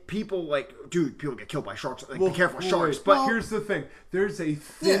that people like. Dude, people get killed by sharks. Like, be careful with sharks. wait, But here's the thing: there's a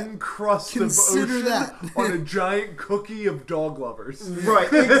thin crust of consider ocean that. on a giant cookie of dog lovers.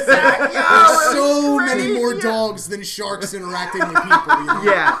 right, exactly. There's so many more dogs than sharks interacting with people. You know?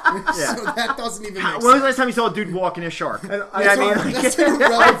 Yeah, So that doesn't even make When was sense. the last time you saw a dude walking a shark? And I mean, That's an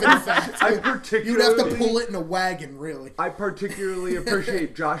irrelevant fact. I You'd have to particularly pull it in a wagon, really. I particularly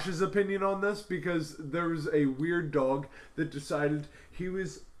appreciate Josh's opinion on this because there was a weird dog that decided he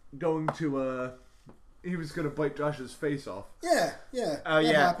was going to bite Josh's face off. Yeah. Oh, that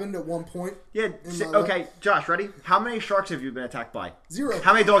yeah. happened at one point. yeah. in so- my life. okay, Josh, ready? How many sharks have you been attacked by? 0.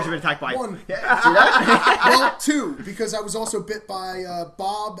 How many dogs have you been attacked by? 1. Yeah, see that? Well, 2, because I was also bit by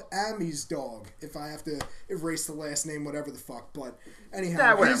Bob Amy's dog. If I have to erase the last name, whatever the fuck. But anyhow, Nah,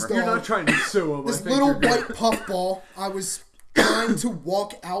 his whatever. dog, You're not trying to sue him. this I think little you're good. white puffball, I was trying to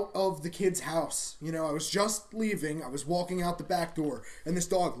walk out of the kid's house. You know, I was just leaving. I was walking out the back door, and this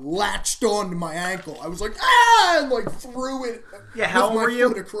dog latched onto my ankle. I was like, ah! And like threw it Yeah, how old with were my you?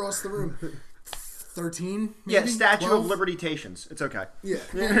 foot across the room. 13, Yeah, maybe? Statue 12? of Liberty-tations. It's okay. Yeah.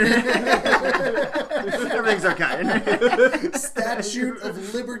 Everything's okay. Statute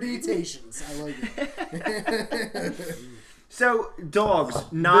of Liberty-tations. I like it. So, dogs,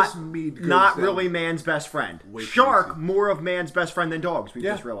 not This mead goes not down really man's best friend. way too Shark, easy. more of man's best friend than dogs, we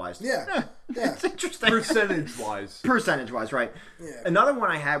Yeah. just realized. Yeah. Yeah. It's interesting. Percentage-wise. Percentage-wise, right. Yeah. Another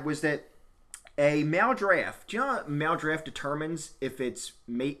one I had was that a male giraffe, do you know how a male giraffe determines if its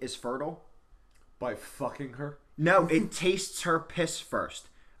mate is fertile? By fucking her. No, it tastes her piss first.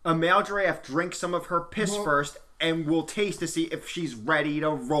 A male giraffe drinks some of her piss Well- first and will taste to see if she's ready to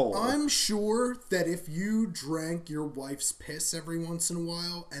roll. I'm sure that if you drank your wife's piss every once in a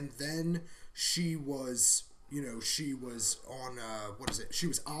while, and then she was, you know, she was on, she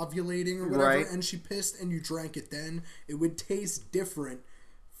was ovulating or whatever, Right. and she pissed, and you drank it then, it would taste different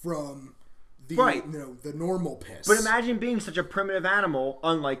from the, Right. you know, the normal piss. But imagine being such a primitive animal,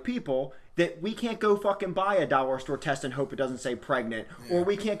 unlike people, that we can't go fucking buy a dollar store test and hope it doesn't say pregnant, or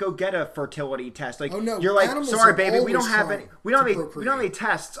we can't go get a fertility test. Like, Oh, no, you're like, animals sorry, are baby, we don't always have any, trying we don't to have any, we don't have any procreate.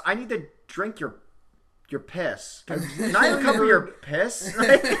 tests. I need to drink your piss. Can I cover your piss?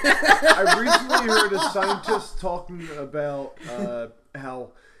 Like, I recently heard a scientist talking about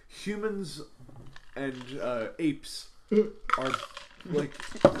how humans and apes are like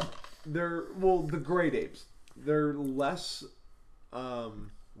the great apes. They're less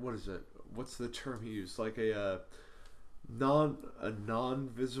what is it? What's the term he used? Like a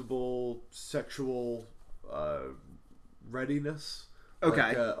non-visible sexual readiness. Okay.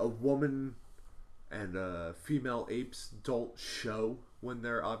 Like a woman and female apes don't show when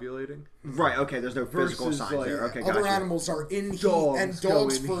they're ovulating. right, okay, there's no physical Versus, signs like, there. Okay, Other gotcha. animals are in heat, Dogs and go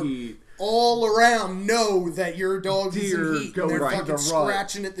dogs in for heat. all around know that your dog is Deer in heat, go and they're right. fucking to the rut.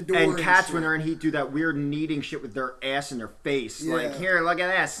 scratching at the door. And cats, shit. when they're in heat, do that weird kneading shit with their ass in their face. Yeah. Like, here, look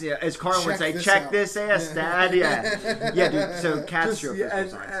at this. Yeah, as Carl would Check say, this check out." this ass, Yeah. Dad. Yeah. Yeah, dude. So cats Just, show yeah,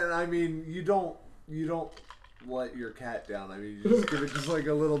 physical and, signs. and I mean, you don't let your cat down. I mean, you just give it just like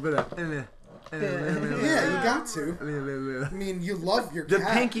a little bit of. Yeah, you got to. I mean, you love your The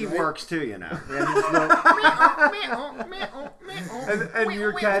cat. pinky right? works too, you know. And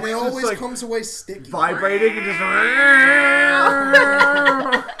your cat And it just always like comes away sticky. vibrating and just.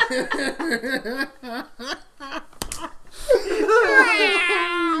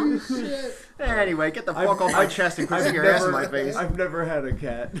 Anyway, get the fuck off my chest and quit your ass in my face. I've never had a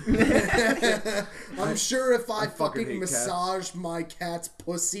cat. I'm sure if I fucking fucking hate cats. massaged my cat's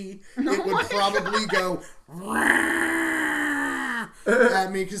pussy, it would probably go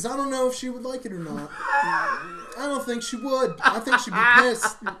at me, because I don't know if she would like it or not. I don't think she would. I think she'd be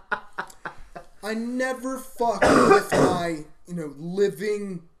pissed. I never fuck with my,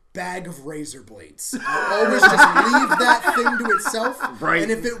 living bag of razor blades. I always just leave that thing to itself. Right. And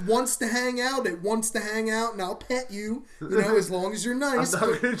if it wants to hang out, it wants to hang out, and I'll pet you, as long as you're nice.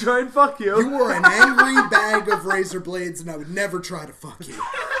 I'm But gonna try and fuck you. you are an angry bag of razor blades, and I would never try to fuck you.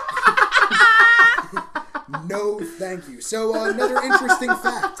 No, thank you. So, another interesting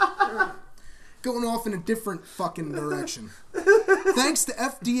fact. Going off in a different fucking direction. Thanks to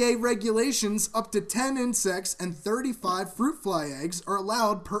FDA regulations, up to 10 insects and 35 fruit fly eggs are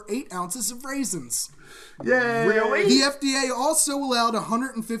allowed per 8 ounces of raisins. Yay! Really? The FDA also allowed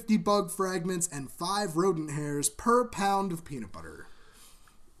 150 bug fragments and 5 rodent hairs per pound of peanut butter.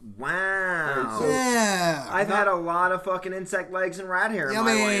 Wow. Yeah. I've had a lot of fucking insect legs and rat hair in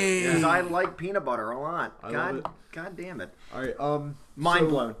my Yummy. life because I like peanut butter a lot. love it. God damn it. All right. Mind so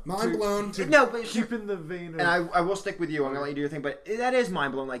blown. Mind blown. No, but Keep in the vein of. and I will stick with you. I'm gonna let you do your thing, but that is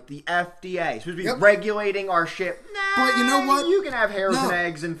mind blowing. Like the FDA supposed to be Yep. regulating our shit. Nah, But you know what? You can have hairs No. and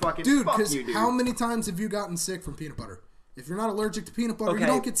eggs and fucking Dude, fuck because you, dude. how many times have you gotten sick from peanut butter? If you're not allergic to peanut butter, Okay. you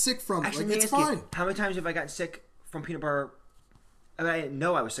don't get sick from it. Actually, Like, let me it's ask you, fine. how many times have I gotten sick from peanut butter? I mean, I didn't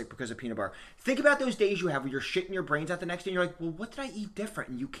know I was sick because of peanut butter. Think about those days you have where you're shitting your brains out the next day and you're like, well, what did I eat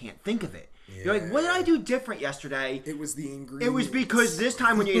different? And you can't think of it. You're like, what did I do different yesterday? It was the ingredient. It was because this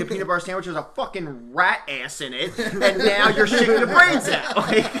time when you ate a peanut butter sandwich, there was a fucking rat ass in it, and now you're shitting your brains out.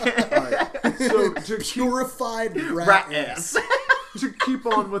 Like, so to keep, purified rat ass. to keep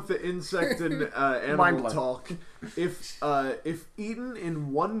on with the insect and Mind animal blown. talk, if eaten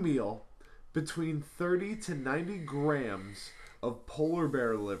in one meal, between 30 to 90 grams of polar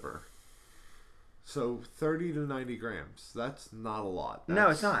bear liver. So 30 to 90 grams. That's not a lot. No,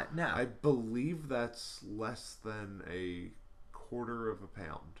 That's- it's not. No. I believe that's less than a quarter of a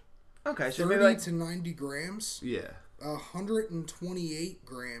pound. Okay, so 30 maybe like to 90 grams? Yeah. 128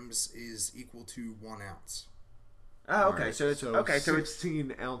 grams is equal to 1 ounce. Oh, okay. Alright, So it's okay. So it's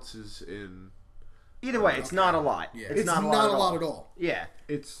 16 ounces in. either way. It's Okay. not a lot. Yeah. It's not a not lot at all. Yeah.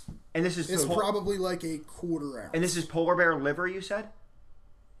 It's And this is It's probably like a quarter ounce. and this is polar bear liver. You said.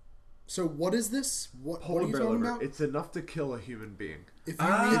 So what is this? What are polar you bear talking liver. about? It's enough to kill a human being. If you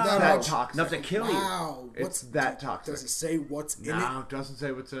eat that that much, toxic. Enough to kill you. wow, It's that toxic. Does it say what's in it? No, it doesn't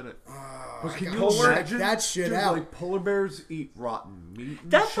say what's in it. But I can you gotta check imagine that shit dude, out. Like polar bears eat rotten meat.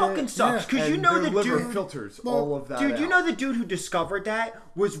 And That shit, fucking sucks. Because and you know their the liver dude. filters Well, all of that. Dude, you out. know the dude who discovered that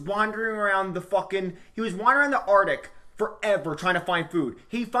was wandering around the fucking. He was wandering the Arctic forever trying to find food.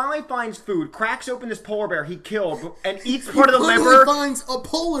 He finally finds food, cracks open this polar bear he killed, and eats part of the Literally liver. finds a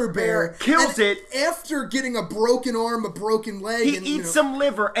polar bear, Kills and it. after getting a broken arm, a broken leg. He and, eats some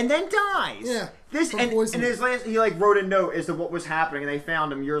liver and then dies. Yeah, This from and poisoning. his last, he like wrote a note as to what was happening, and they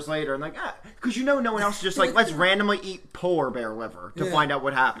found him years later. And like, because no one else is just like, let's randomly eat polar bear liver to Yeah. find out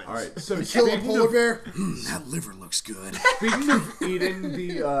what happens. All right, so Kill a speaking polar of, bear. That liver looks good. speaking of eating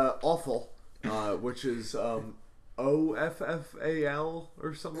the offal, which is OFFAL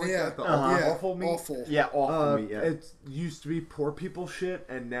or something like Yeah. that. The Yeah. offal meat. Awful. Yeah, awful meat. Yeah. It used to be poor people shit,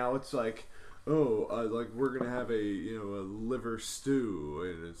 and now it's like, like we're gonna have a liver stew,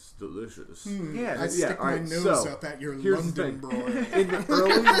 and it's delicious. Yeah, I stick my alright, nose so, up at your here's the London broil.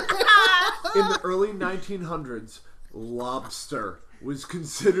 In the early 1900s, lobster was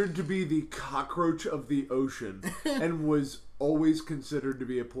considered to be the cockroach of the ocean, and was always considered to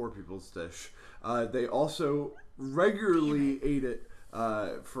be a poor people's dish. They also regularly ate it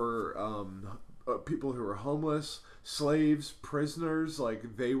for people who were homeless, slaves, prisoners.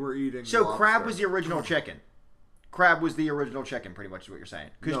 Like they were eating. So lobster. crab was the original chicken. Crab was the original chicken, pretty much is what you're saying.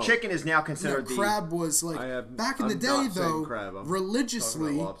 Because No. chicken is now No, considered the. crab was like back in the I'm day not saying though. crab, I'm Religiously,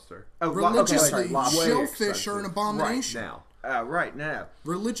 talking about lobster. Oh, religiously, okay, lobster. shellfish are an Expensive. abomination. Right now. Right now.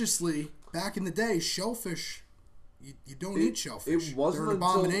 Religiously, back in the day, shellfish. You don't eat shellfish. It wasn't They're an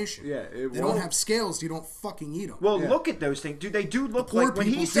until- abomination. yeah, it they don't was- have scales. You don't fucking eat them. Well, Yeah. look at those things. Dude, they do look poor like when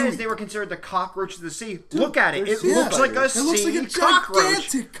he people do says eat they were them. considered the cockroach of the sea. Look at it. they're It sea looks like a spiders. it looks like a sea cockroach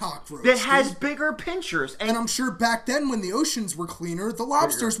gigantic cockroach that has dude. bigger pinchers. And I'm sure back then, when the oceans were cleaner, the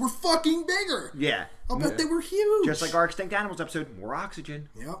lobsters were fucking bigger. Yeah. I'll bet they were huge. Just like our extinct animals episode, more oxygen.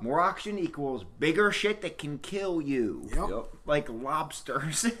 Yep. More oxygen equals bigger shit that can kill you. Yep. Yep. Like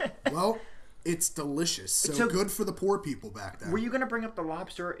lobsters. Well, it's delicious. So, So- good for the poor people back then. Were you going to bring up the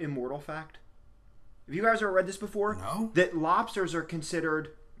lobster immortal fact? Have you guys ever read this before? No. That lobsters are considered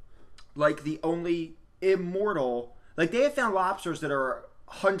like the only immortal. Like they have found lobsters that are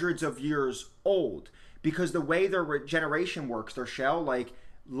hundreds of years old because the way their regeneration works, their shell, like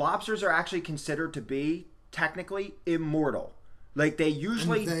lobsters are actually considered to be technically immortal. Like they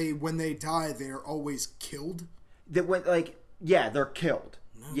usually And when they die, they are always killed. that went they're killed.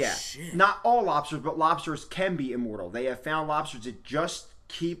 Yeah, shit. not all lobsters, but lobsters can be immortal. They have found lobsters that just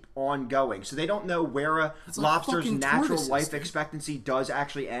keep on going, so they don't know where a like lobster's fucking natural tortoises, life dude. expectancy does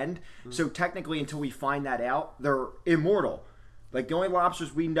actually end. So technically, until we find that out, they're immortal. Like the only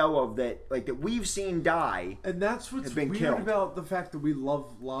lobsters we know of that we've seen die. And that's what's Has been weird killed. about the fact that we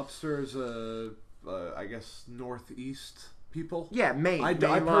love lobster as I guess, northeast people. Yeah, Maine. I Maine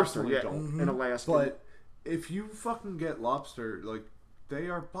personally lobster, yeah, don't. in Alaska. But if you fucking get lobster, like, they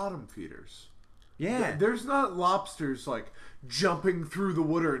are bottom feeders. yeah, There's not lobsters, like, jumping through the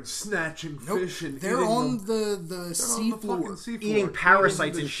water and snatching Nope. fish and They're eating on them. the They're sea on the floor. fucking sea floor, eating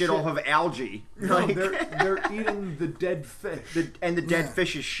parasites the and shit off of algae. No, Like, they're eating the dead fish. and the dead Yeah.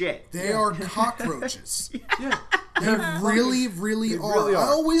 fish's shit. They are cockroaches. Yeah. They really, really They are. really I are.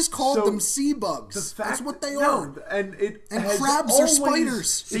 always called So, them sea bugs. The fact That's what they no, are. And it And has crabs are always-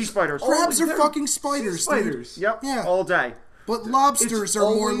 spiders. Sea spiders. Crabs are they're fucking spiders, sea spiders. dude. Yep. Yeah. All day. But lobsters It's are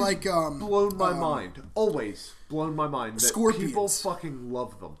more always like blown my mind. Always blown my mind that Scorpions. people fucking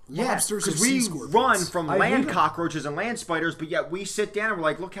love them. Lobsters are because sea we scorpions. run from I hate land 'em. cockroaches and land spiders, but yet we sit down and we're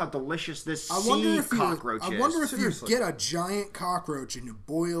like, look how delicious this I wonder sea if cockroach you, is. I wonder if you Seriously. get a giant cockroach and you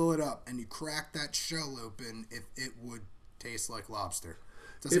boil it up and you crack that shell open, if it would taste like lobster.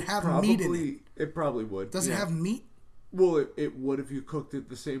 Does it have meat in it? It probably would. Does it have meat? Well, it would if you cooked it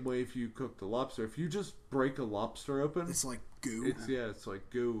the same way if you cooked a lobster. If you just break a lobster open, It's like goo. it's like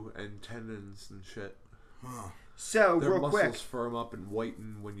goo and tendons and shit. So, Their real muscles quick, firm up and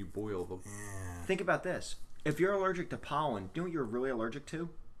whiten when you boil them. think about this. If you're allergic to pollen, do you know what you're really allergic to?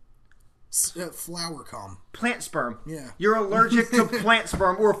 Flower cum. Plant sperm. Yeah. You're allergic to plant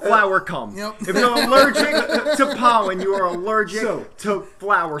sperm or flower cum. Yep. If you're allergic to pollen, you are allergic So, to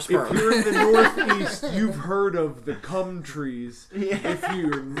flower sperm. If you're in the Northeast, you've heard of the cum trees. Yeah. If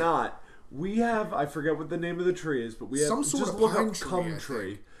you're not, we have, I forget what the name of the tree is, but we have Some sort just of look pine up tree, cum I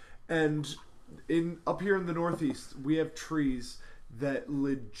tree, think. and up here in the Northeast, we have trees that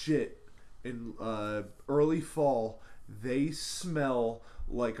legit in early fall they smell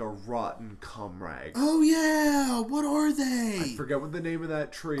like a rotten cum rag. Oh yeah, what are they? I forget what the name of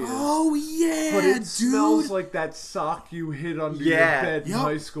that tree is. Oh yeah, but it dude. smells like that sock you hid under your Yeah. bed in Yup.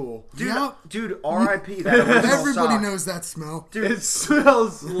 high school. Dude, R.I.P. That original Everybody sock. knows that smell. Dude, It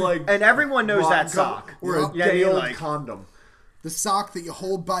smells like and everyone knows rotten that cum sock. or Yup. a Yeah, I mean, day old like- condom. The sock that you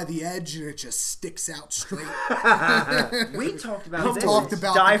hold by the edge and it just sticks out straight. We talked about this. talked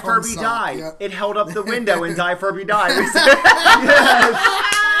about Die the cum Furby sock, Die. yeah. It held up the window and Die Furby Die. We said,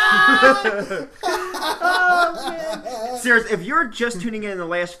 Seriously, if you're just tuning in the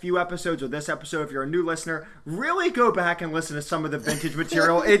last few episodes or this episode, if you're a new listener, really go back and listen to some of the vintage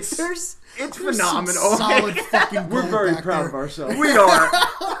material. It's There's phenomenal. Some solid fucking We're gold very back proud there. of ourselves. We are.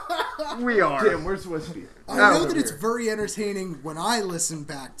 We are. Damn, where's whiskey? I know over that it's here. very entertaining when I listen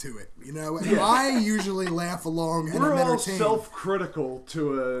back to it, you know, and I usually laugh along and We're I'm all entertained. self-critical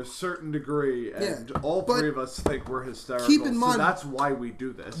to a certain degree, and Yeah, all but three of us think we're hysterical. keep in mind- so that's why we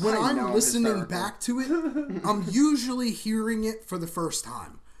do this. When I know I'm I'm listening hysterical. back to it, I'm usually hearing it for the first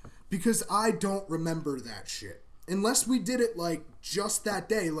time because I don't remember that shit. Unless we did it like just that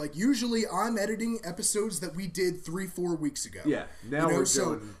day. Like usually I'm editing episodes that we did 3-4 weeks ago. Yeah, now we're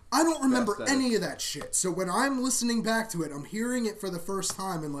so doing I don't remember fast any of that shit. So when I'm listening back to it, I'm hearing it for the first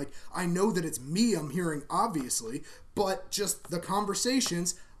time and like I know that it's me I'm hearing obviously, but just the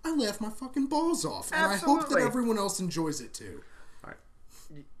conversations, I laugh my fucking balls off. And I hope that Absolutely. everyone else enjoys it too.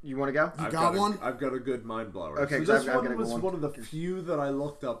 You want to go? You got one? I've got a good mind blower. Okay, so 'cause this I've got one a good was one. one of the few that I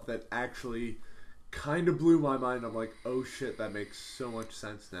looked up that actually kind of blew my mind. I'm like, oh shit, that makes so much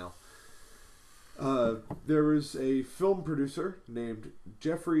sense now. There was a film producer named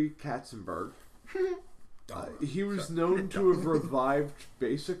Jeffrey Katzenberg. He was known to have revived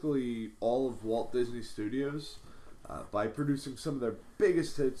basically all of Walt Disney Studios by producing some of their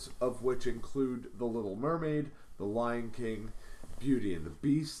biggest hits, of which include The Little Mermaid, The Lion King, Beauty and the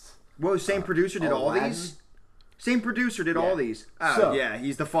Beast. Whoa, same producer did all Aladdin. these? Same producer did Yeah. all these. Oh, So- yeah,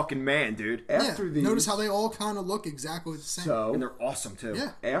 he's the fucking man, dude. After Yeah, these, notice how they all kind of look exactly the same. so And they're awesome, too.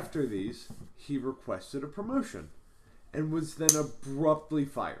 Yeah. after these, he requested a promotion and was then abruptly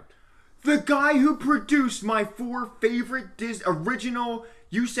fired. The guy who produced my 4 favorite original.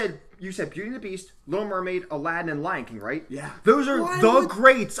 You said Beauty and the Beast, Little Mermaid, Aladdin, and Lion King, right? Yeah. Those are Why the would-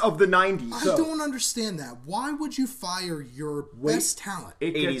 greats of the 90s. I don't understand that. Why would you fire your best talent?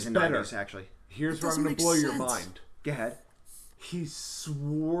 It 80s gets and better. 90s, actually. Here's It where I'm doesn't going to make blow your sense. mind. Go ahead. He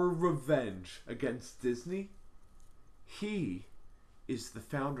swore revenge against Disney. He is the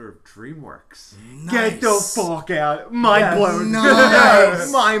founder of DreamWorks. Get the Nice. fuck out. Mind blown.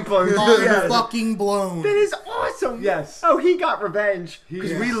 Nice. Mind blown. Mind Yes. fucking blown. That is awesome. Yes. Oh, he got revenge. He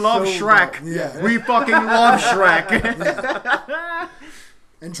Because is we love so Shrek. bad. Yeah. We fucking love Shrek.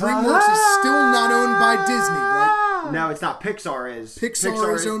 And DreamWorks is still not owned by Disney, right? No, it's not. Pixar is.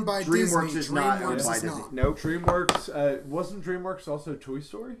 Pixar is owned by DreamWorks Disney. is not owned DreamWorks by is Disney. not. Nope. DreamWorks, wasn't DreamWorks also Toy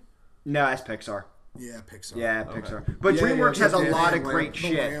Story? No, that's Pixar. Yeah, Pixar. Yeah, Pixar. But Yeah, DreamWorks yeah, has a the lot of lamp. great The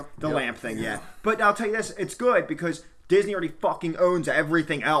shit. lamp. The Yep. lamp thing, yeah. But I'll tell you this, it's good because Disney already fucking owns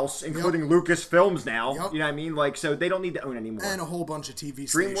everything else, including Lucasfilms now. Yep. You know what I mean? Like, so they don't need to own anymore. And a whole bunch of TV DreamWorks,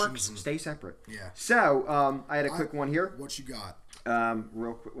 stations. and- stay separate. Yeah. So, I had a quick one here. What you got?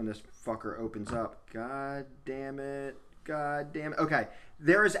 Real quick when this fucker opens up. God damn it. God damn it. Okay.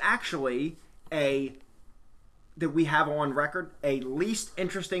 There is actually that we have on record, a least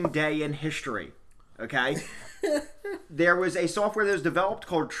interesting day in history. Okay? There was a software that was developed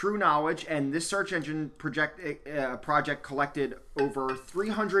called True Knowledge, and this search engine project collected over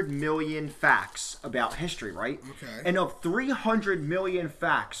 300 million facts about history, right? Okay. And of 300 million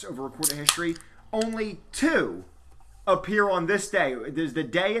facts over recorded history, only 2 appear on this day. There's the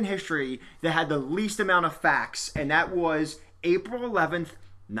day in history that had the least amount of facts, and that was April 11th,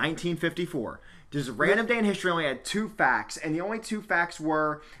 1954. Just a random day in history only had 2 facts, and the only 2 facts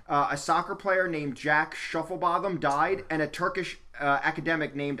were a soccer player named Jack Shufflebotham died, and a Turkish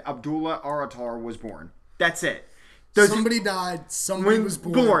academic named Abdullah Aratar was born. That's it. Somebody died. Somebody When was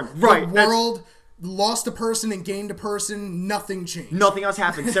born. born, right, The that's- world lost a person and gained a person. Nothing changed. Nothing else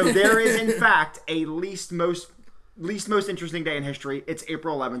happened. So there is, in fact, a least most interesting day in history. It's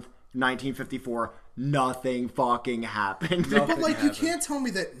April 11th, 1954. Nothing fucking happened. But like, you can't tell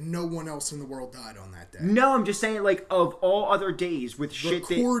me that no one else in the world died on that day. No, I'm just saying, like, of all other days with shit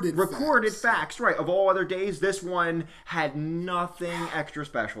Recorded that recorded facts. facts, right? Of all other days, this one had nothing extra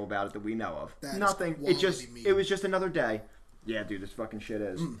special about it that we know of. That is Nothing. quality media. It was just another day. Yeah, dude, this fucking shit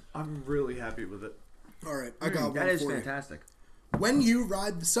is. I'm really happy with it. All right, I got one That is for fantastic. you. When you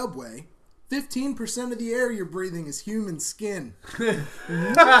ride the subway, 15% of the air you're breathing is human skin. Isn't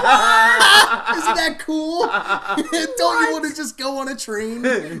that cool? Don't you want to just go on a train?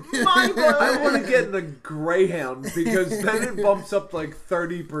 I want to get in the Greyhound because then it bumps up like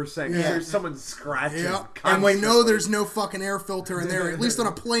 30% because there's someone scratching. Yep. And we know there's no fucking air filter in there. At least on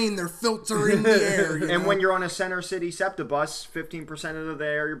a plane, they're filtering the air. You And know? when you're on a Center City SEPTA bus, 15% of the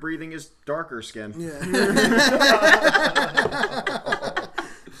air you're breathing is darker skin.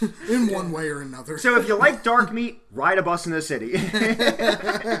 in one way or another. So if you like dark meat, ride a bus in the city.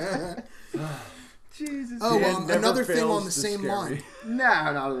 Jesus. Oh, Dan another never thing fails on the to same scare line. me. No,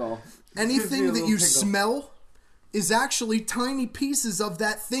 not at all. Gives me a Anything that little you tingle. smell is actually tiny pieces of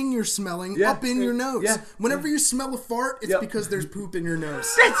that thing you're smelling Yeah. up in your nose. Yeah. Whenever you smell a fart, it's Yep. because there's poop in your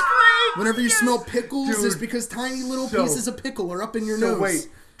nose. That's great! Whenever you smell pickles, Dude, it's because tiny little so- pieces of pickle are up in your So nose. wait,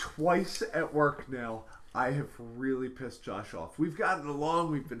 twice at work now, I have really pissed Josh off. We've gotten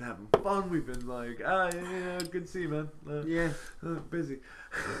along, we've been having fun, we've been like, yeah, good to see you, man. Busy.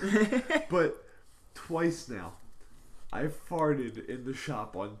 But twice now, I've farted in the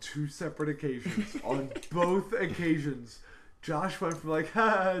shop on 2 separate occasions. On both occasions, Josh went from like,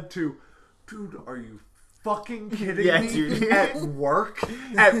 to, dude, are you fucking kidding Yeah, me? dude. At work?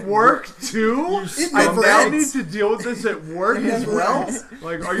 At work too? It I never now ends. need to deal with this at work as never well? ends.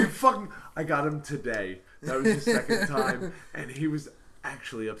 Like, are you fucking... I got him today. That was the second time. And he was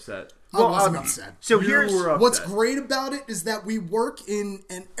actually upset. I wasn't upset. So You here's were upset. What's great about it is that we work in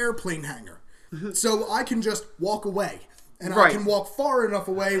an airplane hangar. So I can just walk away. And I Right. can walk far enough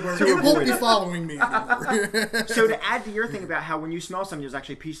away where To it won't avoid be it. following me anymore. So to add to your thing about how when you smell something, there's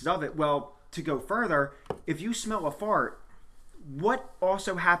actually pieces of it. Well, to go further, if you smell a fart, what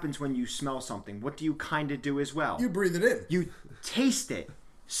also happens when you smell something? What do you kind of do as well? You breathe it in. You taste it.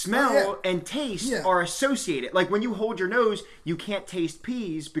 Smell Oh, yeah. and taste Yeah. are associated. Like when you hold your nose, you can't taste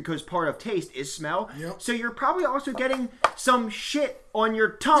peas because part of taste is smell. Yep. So you're probably also getting some shit on your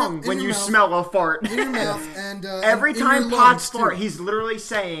tongue Yep, in when your you mouth. smell a fart. In your mouth and Every in time your Potts lungs, too. fart, he's literally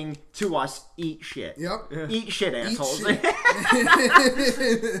saying to us, "Eat shit." Yep. Eat shit, Eat assholes. shit.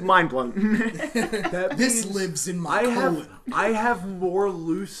 Mind blown. That This means lives in my colon. I have more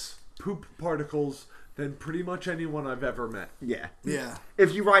loose poop particles than pretty much anyone I've ever met. Yeah. Yeah.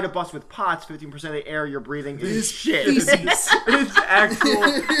 If you ride a bus with Potts, 15% of the air you're breathing is Is shit. feces. It's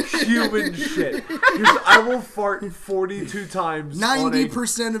actual human shit. 'Cause I will fart 42 times.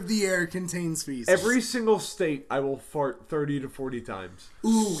 90% of the air contains feces. Every single state, I will fart 30 to 40 times.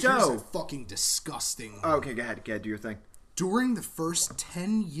 Ooh, here's So- a fucking disgusting one. Okay, go ahead. Do your thing. During the first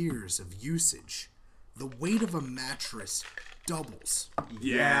 10 years of usage, the weight of a mattress doubles.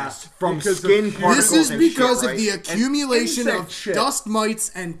 Yes. From Because of skin this particles This is and because shit, of the right? accumulation insect of shit. dust mites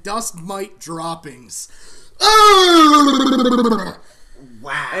and dust mite droppings.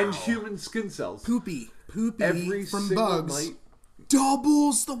 Wow. And human skin cells. Poopy Every from single bugs night.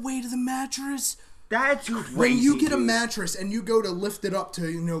 doubles the weight of the mattress. That's crazy. When you get a dude. mattress and you go to lift it up to,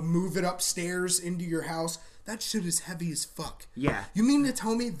 move it upstairs into your house, that shit is heavy as fuck. Yeah. You mean to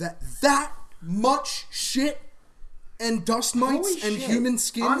tell me that much shit and dust mites Holy and shit. human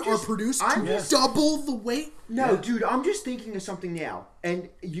skin I'm are just- produced I'm to just- double the weight? No, dude, I'm just thinking of something now. And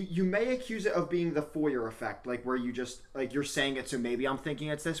you may accuse it of being the Fourier effect, like where you just, like you're saying it, so maybe I'm thinking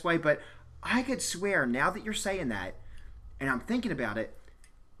it's this way, but I could swear, now that you're saying that, and I'm thinking about it,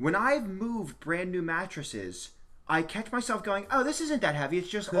 when I've moved brand new mattresses, I catch myself going, oh, this isn't that heavy, it's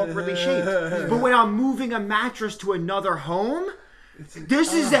just awkwardly shaped. But when I'm moving a mattress to another home,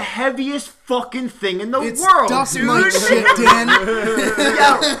 this is the heaviest fucking thing in the It's world, dust dude. mite shit, Dan.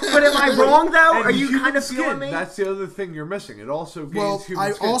 Yo, but am I wrong though? And Are you human kind of skin, feeling me? That's the other thing you're missing. It also gains Well, human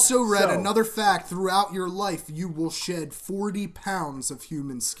I skin. also read So, another fact. Throughout your life, you will shed 40 pounds of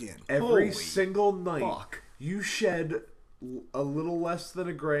human skin. Every Holy single night, fuck. you shed a little less than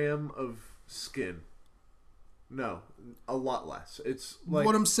a gram of skin. No, a lot less. It's like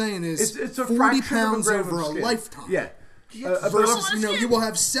What I'm saying is it's a 40 fraction of pounds gram over of a skin. lifetime. Yeah. Versus, you will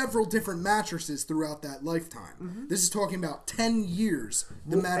have several different mattresses throughout that lifetime. This is talking about 10 years.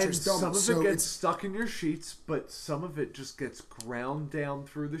 The mattress and some doubles. of it So gets it's stuck in your sheets, but some of it just gets ground down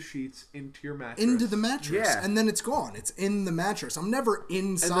through the sheets into your mattress. into the mattress, Yeah. and then it's gone. It's in the mattress. I'm never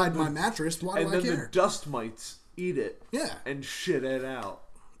inside my mattress. Why and do I then the care? dust mites eat it. Yeah. And shit it out.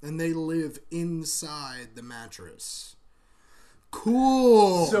 And they live inside the mattress.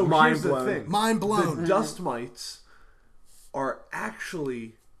 Cool. So Mind here's the blown. thing. Mind blown. The dust mites are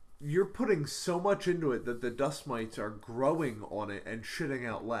actually, you're putting so much into it that the dust mites are growing on it and shitting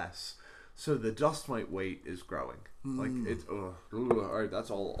out less. so the dust mite weight is growing. Like it's all right.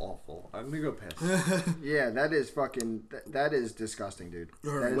 That's all awful. I'm gonna go piss. Yeah, that is fucking. That is disgusting, dude.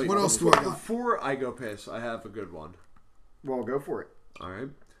 All right, That is what fucking else do I got? Before I go piss, I have a good one. Well, go for it. All right.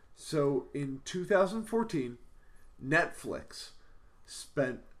 So in 2014, Netflix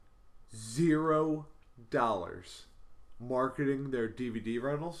spent $0 marketing their DVD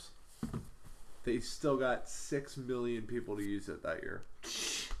rentals. They still got 6 million people to use it that year.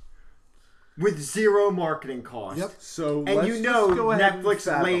 With zero marketing cost. Yep. So And let's you just know go ahead and Netflix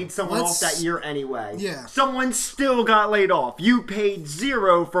fathom. laid someone off Let's- that year anyway. Yeah. Someone still got laid off. You paid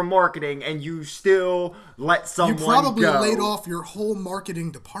zero for marketing and you still let You someone probably go. laid off your whole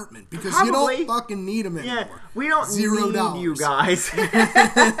marketing department because you Probably. don't fucking need them anymore. Yeah, we don't $0. need you guys.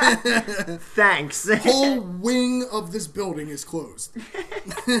 Thanks. Whole wing of this building is closed.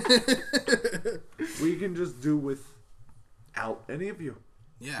 We can just do without any of you.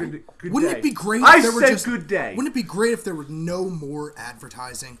 Yeah. Good Wouldn't day. it be great I if there were said just good day. Wouldn't it be great if there were no more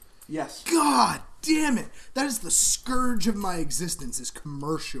advertising? Yes. God damn it. That is the scourge of my existence is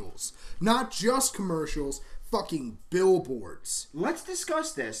commercials. Not just commercials, fucking billboards. Let's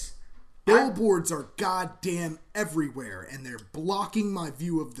discuss this. Billboards are goddamn everywhere, and they're blocking my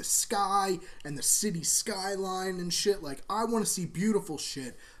view of the sky and the city skyline and shit. Like, I want to see beautiful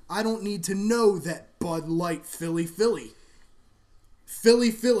shit. I don't need to know that Bud Light Philly Philly.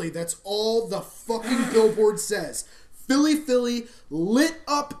 Philly Philly, that's all the fucking billboard says. Philly Philly lit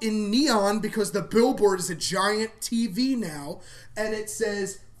up in neon because the billboard is a giant TV now, and it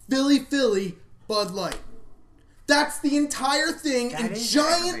says Philly Philly Bud Light. That's the entire thing That in is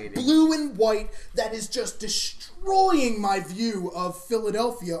giant aggravating. blue and white that is just destroying my view of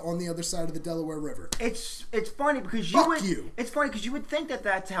Philadelphia on the other side of the Delaware River. It's funny because Fuck you. It's funny because you would think that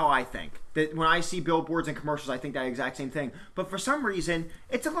that's how I think. That when I see billboards and commercials, I think that exact same thing. But for some reason,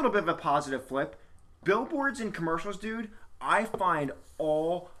 it's a little bit of a positive flip. Billboards and commercials, dude, I find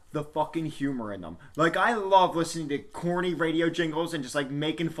all the fucking humor in them. Like, I love listening to corny radio jingles and just like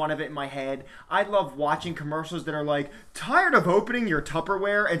making fun of it in my head. I love watching commercials that are like, tired of opening your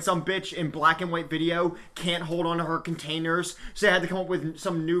Tupperware, and some bitch in black and white video can't hold on to her containers, so they had to come up with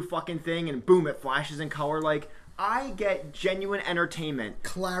some new fucking thing, and boom, it flashes in color. Like, I get genuine entertainment.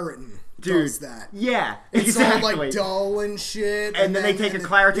 Claritin Dude, does that. Yeah, It's exactly. all like dull and shit. And then they take a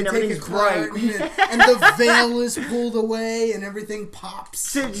Claritin and everything's bright. And the veil is pulled away and everything pops.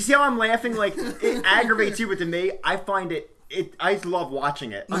 So, do you see how I'm laughing? Like, it aggravates you, but to me, I find I love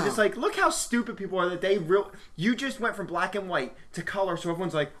watching it. I'm No. just like, look how stupid people are that you just went from black and white to color, so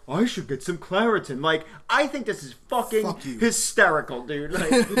everyone's like, I should get some Claritin. Like, I think this is fucking Fuck you. hysterical, dude. Like,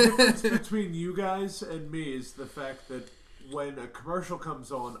 The difference between you guys and me is the fact that when a commercial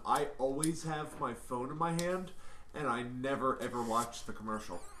comes on, I always have my phone in my hand, and I never ever watch the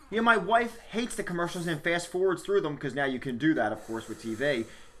commercial. yeah, my wife hates the commercials and fast forwards through them because now you can do that, of course, with TV.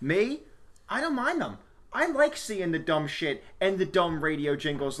 Me, I don't mind them. I like seeing the dumb shit and the dumb radio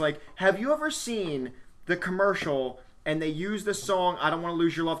jingles. Like, have you ever seen the commercial and they use the song "I Don't Want to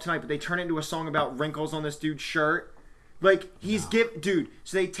Lose Your Love Tonight," but they turn it into a song about wrinkles on this dude's shirt? Like, dude.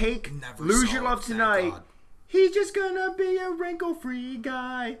 So they take Never "Lose saw Your it, Love thank Tonight." God. He's just gonna be a wrinkle-free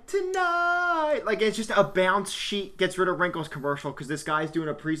guy tonight. Like, it's just a bounce sheet gets rid of wrinkles commercial because this guy's doing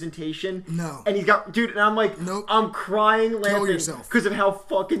a presentation. No. And he's got, dude, and I'm like, Nope. I'm crying laughing yourself. because of how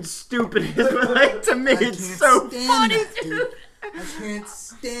fucking stupid it is. But like, to me, I it's can't so stand funny, that, dude. I can't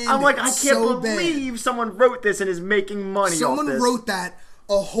stand I'm like, it. I It's can't so bad. believe someone wrote this and is making money Someone off this. wrote that.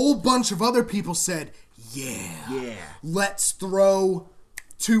 A whole bunch of other people said, yeah. Let's throw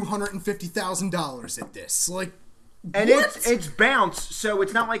 $250,000 at this. Like, And what? it's bounce, so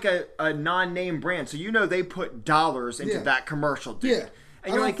it's not like a non-name brand. So you know they put dollars into Yeah. that commercial, dude. Yeah. And I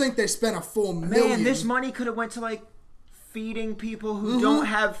you're don't like, think they spent a full million. man, this money could have went to like feeding people who Mm-hmm. don't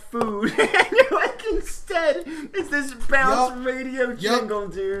have food. And you're like, instead, it's this bounce Yup. radio jingle,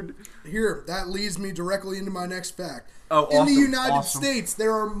 dude. Here, that leads me directly into my next fact. Oh, In the awesome, United awesome. States,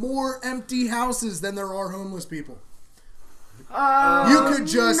 there are more empty houses than there are homeless people. Oh, You could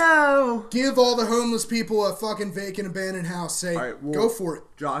just no. give all the homeless people a fucking vacant abandoned house. Say, All right, well, go for it.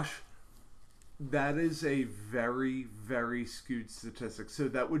 Josh. That is a very, very skewed statistic. So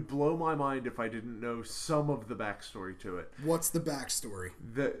that would blow my mind if I didn't know some of the backstory to it. What's the backstory?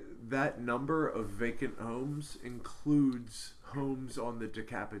 That number of vacant homes includes homes on the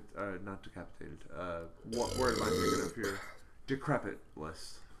not decapitated. What word am I thinking of here? Decrepit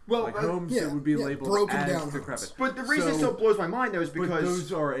list. Well, like homes that would be labeled broken as down decrepit. homes. But the reason it still blows my mind, though, is But because...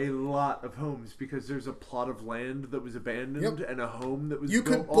 those are a lot of homes because there's a plot of land that was abandoned and a home that was You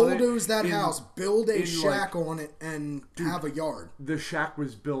built could on it bulldoze that house, build a in, shack like, on it, and have a yard. The shack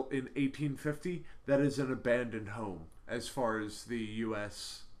was built in 1850. That is an abandoned home as far as the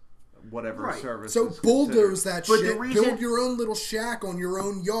U.S. whatever Right. service. So is bulldoze considered. that But the shit, reason- build your own little shack on your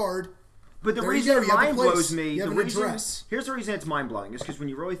own yard. But the There you reason go, it you have a mind place. blows me, You have the an reason address. here's the reason it's mind blowing is because when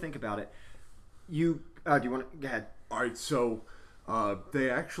you really think about it, do you want to go ahead? All right, so they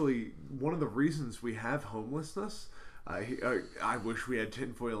actually one of the reasons we have homelessness. I wish we had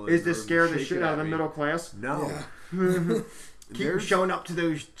tinfoil. in Is the to room scare to the shake shit it out at of the me. middle class? No, Yeah. Keep showing up to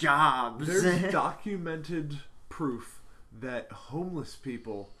those jobs. there's documented proof that homeless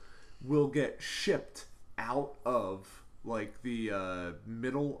people will get shipped out of like the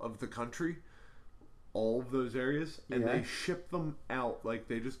middle of the country, all of those areas, and Yeah. they ship them out like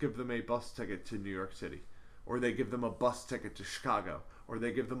they just give them a bus ticket to New York City, or they give them a bus ticket to Chicago, or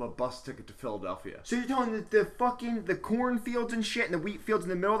they give them a bus ticket to Philadelphia. So you're telling me that the cornfields and shit and the wheat fields in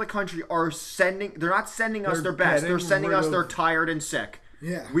the middle of the country are they're not sending us They're their best. They're getting sending rid us of- their tired and sick.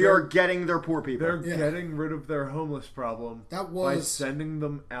 Yeah. We are getting their poor people. They're Yeah. getting rid of their homeless problem That by was- sending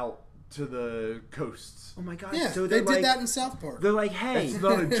them out to the coasts. Oh my god. Yeah, so they they're did that in South Park. They're like, hey. It's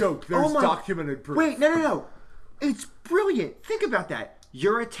not a joke. There's Oh my- documented proof. Wait, no. It's brilliant. Think about that.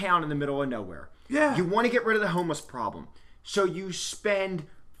 You're a town in the middle of nowhere. Yeah. You want to get rid of the homeless problem. So you spend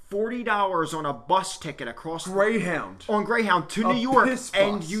 $40 on a bus ticket across Greyhound. on Greyhound to A New York, piss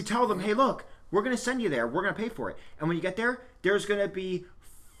and bus. you tell them, hey, look, we're going to send you there. We're going to pay for it. And when you get there, there's going to be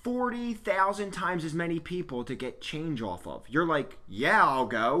 40,000 times as many people to get change off of. You're like, yeah, I'll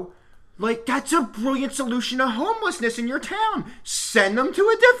go. Like, that's a brilliant solution to homelessness in your town. Send them to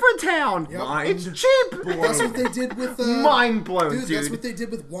a different town. Mind It's cheap. That's what they did with Mind blown, dude. That's dude. what they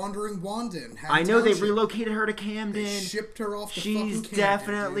did with Wandering Wanda. In I know they Township. relocated her to Camden. They shipped her off to She's fucking Camden,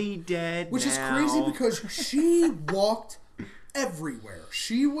 definitely dude. dead Which is now. crazy because she walked everywhere.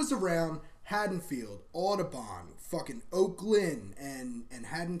 She was around Haddonfield, Audubon, fucking Oak Lynn, and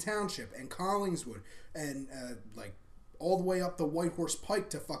Haddon Township, and Collingswood, and like all the way up the White Horse Pike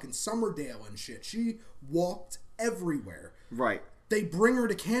to fucking Summerdale and shit. She walked everywhere. Right. They bring her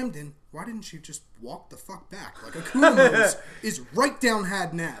to Camden. Why didn't she just walk the fuck back? Like Akuma's is right down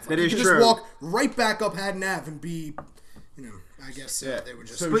Haddon Ave. That You is could true. Just walk right back up Haddon Ave and be, you know, I guess they were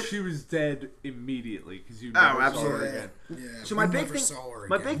just. So she was dead immediately because you never saw her absolutely. again. yeah, So we my big never thing, saw her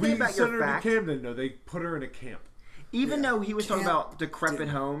my again. big We thing about sent your her fact, to Camden. No, they put her in a camp. even though he was talking Camp about decrepit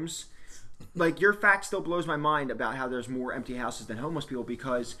homes, like your fact still blows my mind about how there's more empty houses than homeless people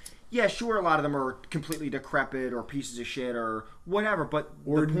because, yeah, sure, a lot of them are completely decrepit or pieces of shit or whatever, but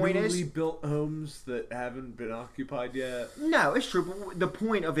Or the point newly is, built homes that haven't been occupied yet. no, it's true, but the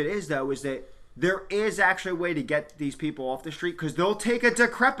point of it is, though, is that there is actually a way to get these people off the street because they'll take a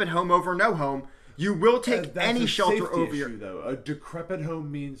decrepit home over no home. You will take That's any a shelter safety over issue, your... though. A decrepit home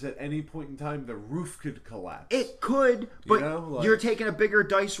means at any point in time the roof could collapse. It could, but know, like- you're taking a bigger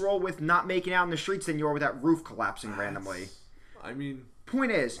dice roll with not making out in the streets than you are with that roof collapsing randomly. I mean,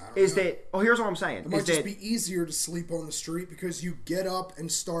 Point is know. that here's what I'm saying It might is just that be easier to sleep on the street because you get up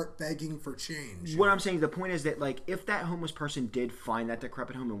and start begging for change. what I'm saying. The point is that like if that homeless person did find that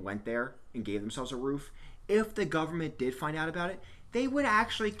decrepit home and went there and gave themselves a roof, if the government did find out about it, they would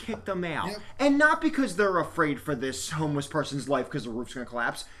actually kick them out, Yep. and not because they're afraid for this homeless person's life because the roof's going to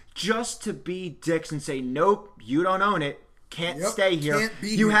collapse, just to be dicks and say, nope, you don't own it. Can't Yep, stay here. can't be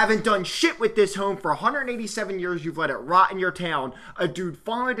You here." haven't done shit with this home for 187 years. You've let it rot in your town. A dude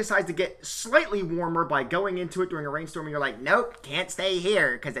finally decides to get slightly warmer by going into it during a rainstorm, and you're like, nope, can't stay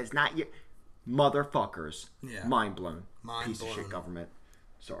here because it's not your... Motherfuckers. Yeah. Mind blown. Mind Piece of blown. shit government.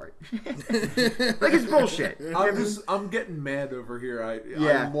 Sorry. Like, it's bullshit. I'm getting mad over here. I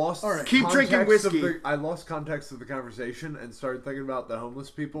Yeah. lost. All right. Keep drinking context of whiskey. I lost context of the conversation and started thinking about the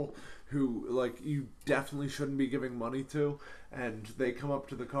homeless people who, like, you definitely shouldn't be giving money to, and they come up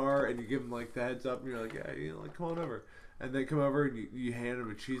to the car and you give them like the heads up, and you're like, yeah, you know, like, come on over, and they come over and you hand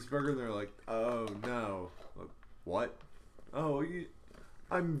them a cheeseburger, and they're like, oh no, like, what? Oh,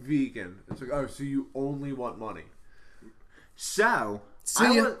 I'm vegan. It's like, oh, so you only want money? So,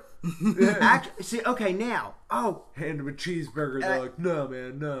 See ya. see, okay, now. Oh, Hand them a cheeseburger. They're like, no,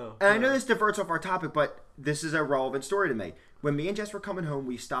 man, no. and I know this diverts off our topic, but this is a relevant story to me. When me and Jess were coming home,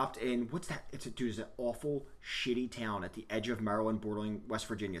 we stopped in what's that? It's an awful, shitty town at the edge of Maryland, bordering West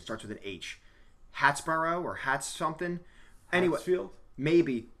Virginia. It starts with an H, Hattsboro or Hats something. Anyway, Hatfield?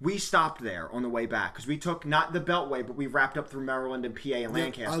 maybe. We stopped there on the way back because we took not the Beltway, but we wrapped up through Maryland and PA and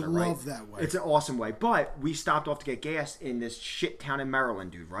Lancaster. I love that way. It's an awesome way. But we stopped off to get gas in this shit town in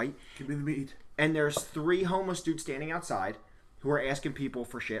Maryland, dude, right? Give me the meat. And there's 3 homeless dudes standing outside who are asking people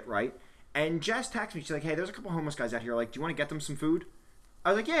for shit, right? And Jess texts me. She's like, hey, there's a couple homeless guys out here. Like, do you want to get them some food? I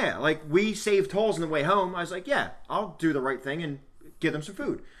was like, yeah. Like, we saved tolls on the way home. I was like, yeah, I'll do the right thing and give them some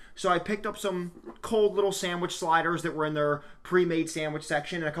food. So I picked up some cold little sandwich sliders that were in their pre-made sandwich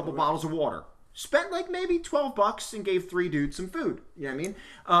section and a couple bottles of water. Spent like maybe $12 and gave 3 dudes some food. You know what I mean?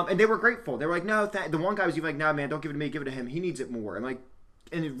 And they were grateful. They were like, no, the one guy was even like, nah, man, don't give it to me, give it to him. He needs it more.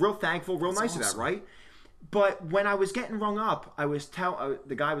 And real thankful, real nice of that, right? But when I was getting rung up, I was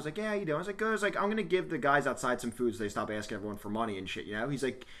the guy was like, yeah, how you doing? I was like, good. I was like, I'm gonna give the guys outside some food so they stop asking everyone for money and shit. You know? He's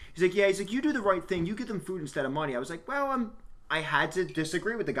like, yeah. He's like, you do the right thing. You give them food instead of money. I was like, well, I had to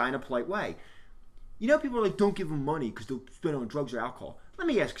disagree with the guy in a polite way. You know, people are like, don't give them money because they'll spend on drugs or alcohol. Let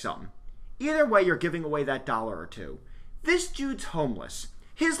me ask something. Either way, you're giving away that $1 or $2. This dude's homeless.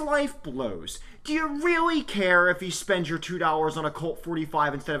 His life blows. Do you really care if he spends your $2 on a Colt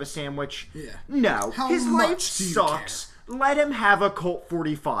 45 instead of a sandwich? Yeah. No. How His much life do you sucks. Let him have a Colt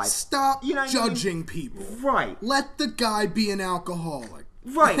 45. Stop You know what I mean? judging people. Right. Let the guy be an alcoholic.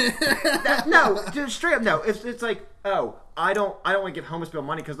 Right. No, just straight up no. It's like, oh, I don't want to give homeless people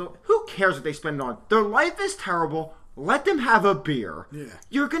money because who cares what they spend it on? Their life is terrible. Let them have a beer. Yeah.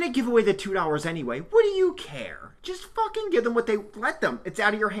 You're going to give away the $2 anyway. What do you care? Just fucking give them what they... Let them. It's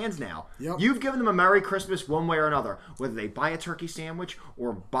out of your hands now. Yep. You've given them a Merry Christmas one way or another. Whether they buy a turkey sandwich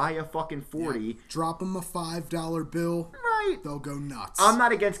or buy a fucking 40. Yeah. Drop them a $5 bill. Right. They'll go nuts. I'm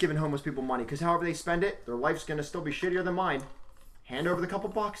not against giving homeless people money because however they spend it, their life's going to still be shittier than mine. Hand over the couple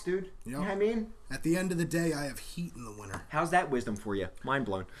bucks, dude. Yep. You know what I mean? At the end of the day, I have heat in the winter. How's that wisdom for you? Mind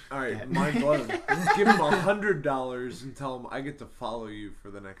blown. All right, mind blown. Give him $100 and tell him I get to follow you for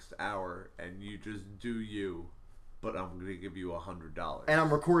the next hour, and you just do you. But I'm gonna give you $100. And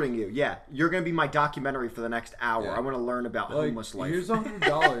I'm recording you. Yeah, you're gonna be my documentary for the next hour. Yeah. I want to learn about homeless life. Here's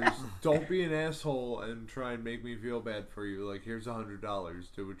 $100. Don't be an asshole and try and make me feel bad for you. Like, here's $100.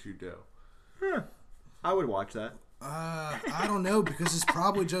 Do what you do. I would watch that. I don't know, because it's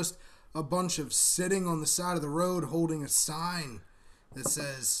probably just a bunch of sitting on the side of the road holding a sign that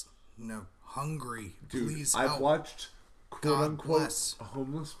says, hungry, Dude, please help. I've watched God quote-unquote bless.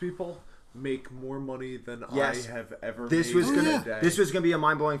 homeless people make more money than Yes. I have ever This made was in gonna. a day. This was gonna be a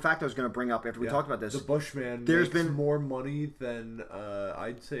mind blowing fact I was gonna bring up after we talked about this. The Bushman There's makes been more money than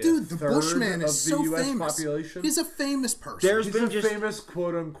I'd say Dude, a the third Bushman of is the so U.S. famous. population. He's a famous person. There's He's been a just famous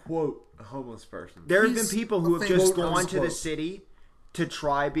quote-unquote homeless person. there's He's been people who a have just famous gone to the quote. city to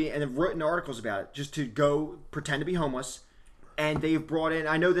try and have written articles about it, just to go pretend to be homeless. And they've brought in,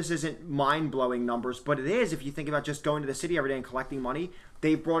 I know this isn't mind-blowing numbers, but it is if you think about just going to the city every day and collecting money.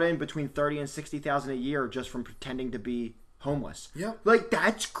 They've brought in between $30,000 and $60,000 a year just from pretending to be homeless. Yep. Like,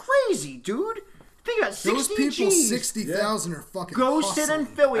 that's crazy, dude. Think about 60 Those people, G's. 60,000 are fucking Go hustling. sit in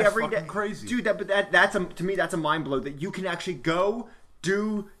Philly That's every day. fucking crazy. Dude, to me, that's a mind blow that you can actually go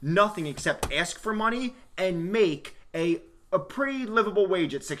do nothing except ask for money and make a pretty livable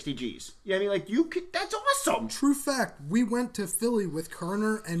wage at 60 G's. You know what I mean? Like, you could, that's awesome. True fact, we went to Philly with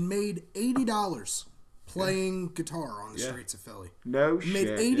Kerner and made $80 playing guitar on the streets of Philly. No We made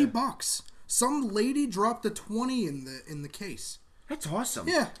shit. $80. Some lady dropped a 20 in the case. That's awesome.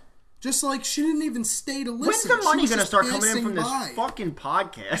 Yeah. Just like she didn't even stay to listen. When's the She money was going to just start coming in passing from this by. fucking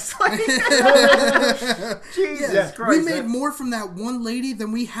podcast? Jesus Yeah, Christ. we made more from that one lady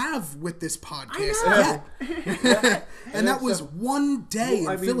than we have with this podcast. I yet. And that was one day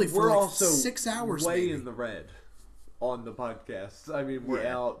in Philly for we're like also 6 hours. way maybe. in the red on the podcast. I mean, we're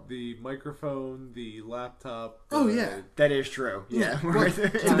Yeah. out the microphone, the laptop. Oh, yeah. That is true. Yeah. Well, to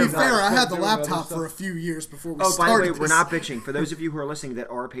be I'm fair, I not had the doing other laptop stuff. for a few years before we Oh, by the started way, we're this. not bitching. For those of you who are listening that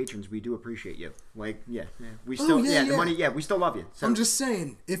are patrons, we do appreciate you. Like, we still, yeah, the yeah. money, we still love you. So, I'm just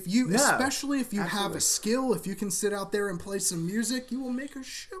saying, if you, No, especially if you have absolutely. a skill, if you can sit out there and play some music, you will make a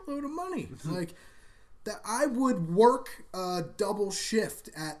shitload of money. Like that, I would work a double shift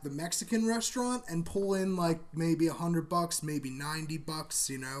at the Mexican restaurant and pull in like maybe $100, maybe $90.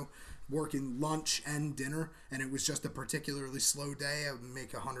 You know, working lunch and dinner, and it was just a particularly slow day. I would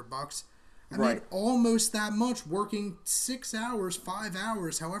make $100. I made Right. almost that much working 6 hours, 5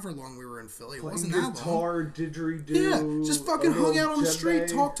 hours, however long we were in Philly. It wasn't that long. guitar, didgeridoo. Yeah, just fucking a hung little out on the street,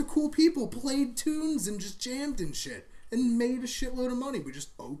 djembe. talked to cool people, played tunes, and just jammed and shit. And made a shitload of money. We just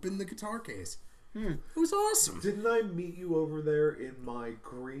opened the guitar case. It was awesome. Didn't I meet you over there in my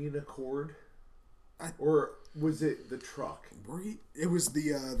green Accord? I- Or was it the truck? It was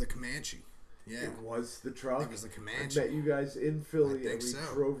the Comanche. Yeah. It was the truck. It was the Comanche. I met you guys in Philly, I think and we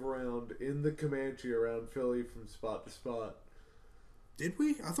so. drove around in the Comanche around Philly from spot to spot. Did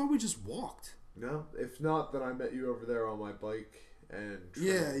we? I thought we just walked. No, if not, then I met you over there on my bike and.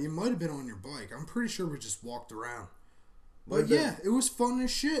 Yeah, you might have been on your bike. I'm pretty sure we just walked around. But Might have yeah, it was fun as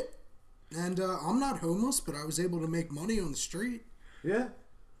shit. And I'm not homeless, but I was able to make money on the street. Yeah.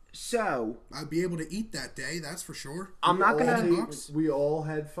 So I'd be able to eat that day, that's for sure. I'm not We all gonna. bucks. We all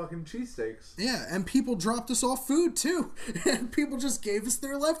had fucking cheesesteaks. Yeah, and people dropped us off food too. And people just gave us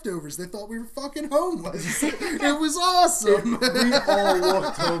their leftovers. They thought we were fucking homeless. It was awesome. We all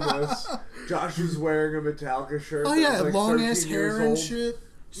looked homeless. Josh was wearing a Metallica shirt. Oh that yeah, was like long 13 ass hair years and old. shit.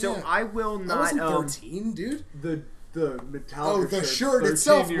 So Yeah. I will I not. wasn't 13, dude. The Metallica Oh, the shirt's shirt 13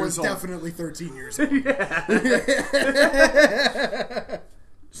 itself years was old. definitely 13 years old.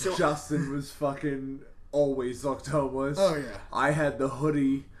 So Justin was fucking always looked homeless. Oh, yeah. I had the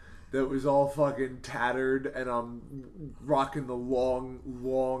hoodie that was all fucking tattered, and I'm rocking the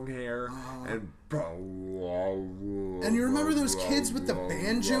long hair. And And you remember those kids with the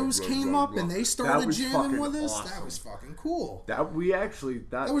banjos came up and they That started was jamming fucking with us? That awesome. was fucking cool. that we actually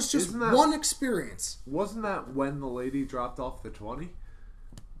That was just isn't that- one experience. Wasn't that when the lady dropped off the 20?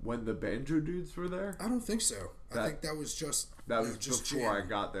 When the banjo dudes were there? I don't think so. I That- think that was just That was just before I jamming.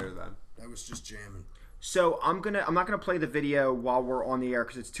 got there then. That was just jamming. So I'm not gonna play the video while we're on the air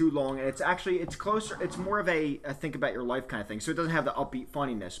because it's too long, and it's closer. It's more of a think about your life kind of thing. So it doesn't have the upbeat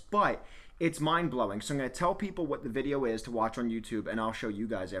funniness, but it's mind blowing. So I'm gonna tell people what the video is to watch on YouTube, and I'll show you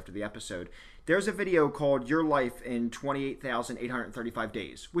guys after the episode. There's a video called "Your Life in 28,835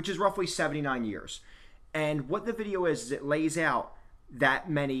 Days," which is roughly 79 years. And what the video is it lays out that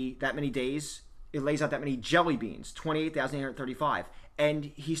many days. It lays out that many jelly beans, 28,835. And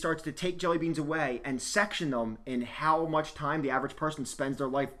he starts to take jelly beans away and section them in how much time the average person spends their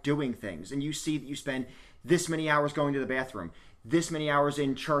life doing things. And you see that you spend this many hours going to the bathroom, this many hours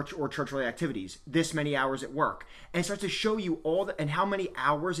in church or church-related activities, this many hours at work. And it starts to show you and how many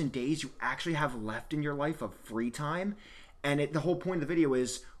hours and days you actually have left in your life of free time. And the whole point of the video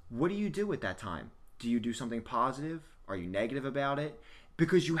is, what do you do with that time? Do you do something positive? Are you negative about it?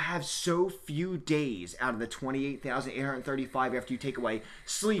 Because you have so few days out of the 28,835 after you take away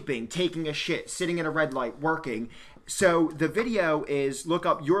sleeping, taking a shit, sitting at a red light, working. So the video is look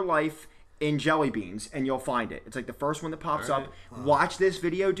up "Your Life in Jelly Beans" and you'll find it. It's like the first one that pops up. Watch this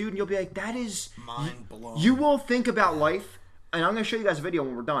video, dude, and you'll be like, that is... Mind blown. You will think about life, and I'm going to show you guys a video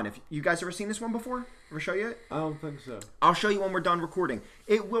when we're done. If you guys ever seen this one before? Ever show you it? I don't think so. I'll show you when we're done recording.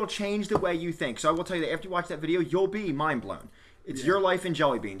 It will change the way you think. So I will tell you that after you watch that video, you'll be mind blown. It's Your Life in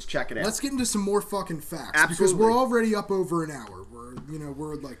Jelly Beans. Check it out. Let's get into some more fucking facts. Absolutely. Because we're already up over an hour.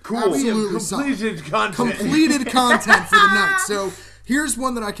 We're like Cool. absolutely solid. Completed content. Completed content for the night. So here's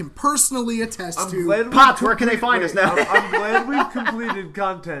one that I can personally attest I'm to. glad Pots, where can they find us now? I'm glad we've completed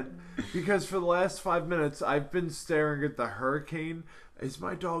content because for the last 5 minutes I've been staring at the hurricane. Is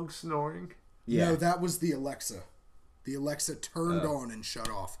my dog snoring? No, that was the Alexa. The Alexa turned on and shut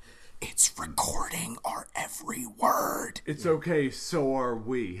off. It's recording our every word. It's okay, so are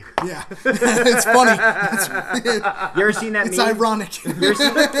we. Yeah, it's funny. You ever seen that It's meme? ironic.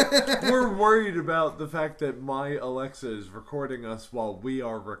 We're worried about the fact that my Alexa is recording us while we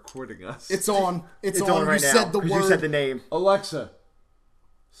are recording us. It's on. It's It's on. on right you now. said the 'cause word. You said the name. Alexa,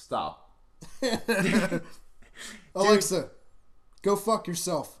 stop. Alexa, go fuck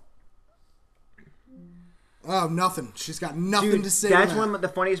yourself. Oh, nothing. She's got nothing Dude, to say. that's to that. one of the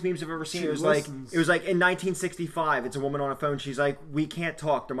funniest memes I've ever seen. She It was listens. like in 1965. It's a woman on a phone. She's like, "We can't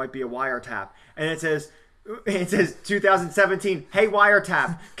talk. There might be a wiretap." And it says 2017. Hey,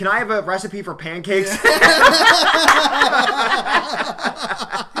 wiretap. Can I have a recipe for pancakes?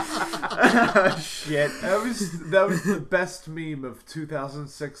 Oh, shit. That was the best meme of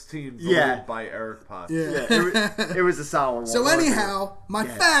 2016 voted Yeah. by Eric Potts. Yeah. It was a solid one. So anyhow, my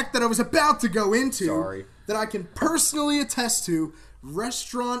fact that I was about to go into, Sorry. that I can personally attest to,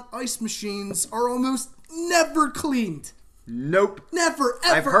 restaurant ice machines are almost never cleaned. Nope. Never,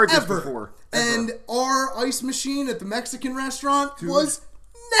 ever, I've heard this ever. before. And our ice machine at the Mexican restaurant was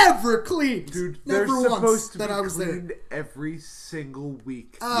never cleaned. Dude, never they're once supposed to that be I was there. cleaned every single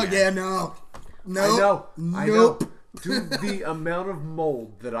week. Oh yeah, no. I know. Nope. Dude, the amount of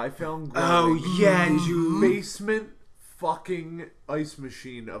mold that I found growing Oh, yeah, in the dude. basement fucking ice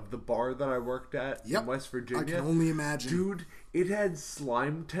machine of the bar that I worked at Yep. in West Virginia. I can only imagine. Dude, it had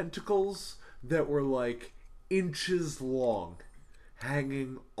slime tentacles that were like inches long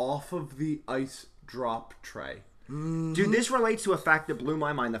hanging off of the ice drop tray. Dude, this relates to a fact that blew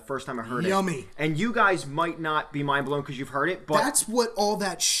my mind the first time I heard it. Yummy. And you guys might not be mind blown because you've heard it, but That's what all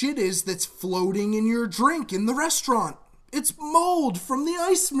that shit is that's floating in your drink in the restaurant. It's mold from the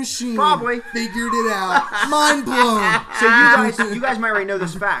ice machine. Probably. Figured it out. Mind blown. so you guys might already know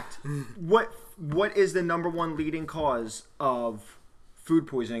this fact. What is the number one leading cause of food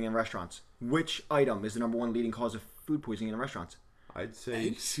poisoning in restaurants? Which item is the number one leading cause of food poisoning in restaurants? I'd say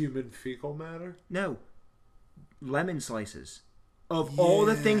human fecal matter. No. Lemon slices. Of all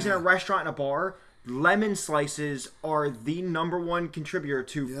the things in a restaurant and a bar, lemon slices are the number one contributor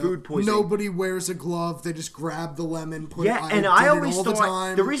to food poisoning. Nobody wears a glove. They just grab the lemon, put it. And I did it always all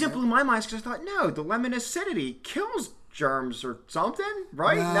thought the reason it time. blew my mind is because I thought, no, the lemon acidity kills germs or something,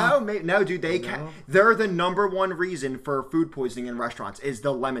 right? No. No, dude, they're the number one reason for food poisoning in restaurants is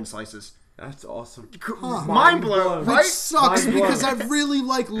the lemon slices. That's awesome. Mind blown, right? Which sucks Mind blown. because I really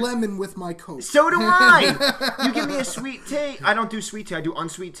like lemon with my Coke. So do I. You give me a sweet tea. I don't do sweet tea. I do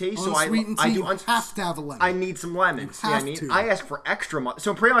unsweet tea. So Unsweetened tea, I do you have to have a lemon. I need some lemons. You have to. I ask for extra.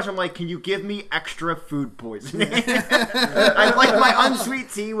 So pretty much, I'm like, can you give me extra food poisoning? I like my unsweet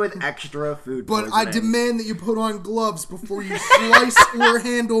tea with extra food But poisoning. I demand that you put on gloves before you slice or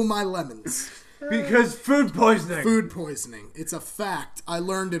handle my lemons. Because food poisoning. Food poisoning. It's a fact. I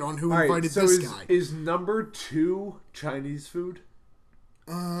learned it on Who All right, Invited so This Guy. is number 2 Chinese food?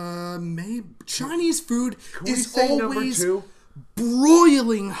 Maybe Chinese food Can we is say number always 2?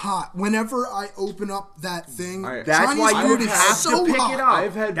 broiling hot. Whenever I open up that thing, All right. That's Chinese why you food is have so to pick hot. it up.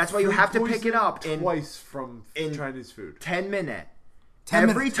 I've had That's why you food have to pick it poisoning up in twice from in- Chinese food. 10-minute. 10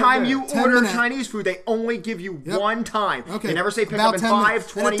 Every minutes. time 10 you minutes. order order 10 minute. Chinese food, they only give you Yep. one time. Okay. They never say pick About up in 10 5,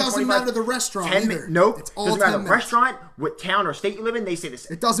 minutes. 20, And it doesn't 25. matter the restaurant 10 either. Nope. It's all doesn't matter 10 the minutes. restaurant, what town or state you live in, they say this.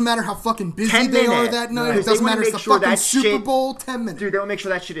 It doesn't matter how fucking busy 10 they are minute. that night. No. It doesn't They wanna matter. It's make the sure fucking that Super shit- Bowl 10 minutes. Dude, they will make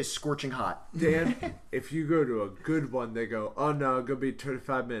sure that shit is scorching hot. Dan, if you go to a good one, they go, oh no, gonna be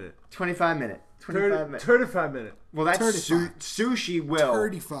 35 minutes. 25 minute. 25 minute. 35 minutes. Well, that's 35. sushi will.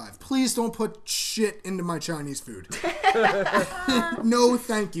 35. Please don't put shit into my Chinese food. No,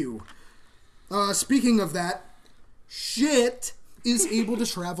 thank you. Speaking of that, shit is able to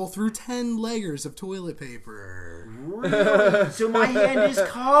travel through 10 layers of toilet paper. So my hand is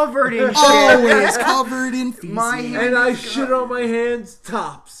covered in shit. Always covered in feces. My hand And I shit on my hands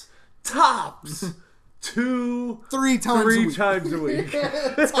tops. 3 times a Three week. times a week.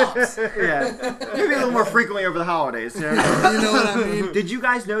 Tops. Yeah. Maybe a little more frequently over the holidays. You know? You know what I mean? Did you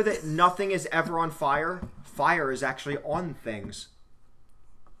guys know that nothing is ever on fire? Fire is actually on things.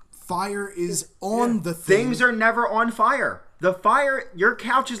 Fire is on the thing. Things are never on fire. The fire, your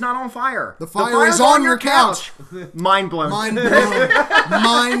couch is not on fire. The fire fire's is on your couch. Mind blown. Mind blown.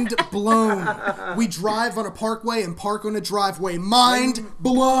 Mind blown. We drive on a parkway and park on a driveway. Mind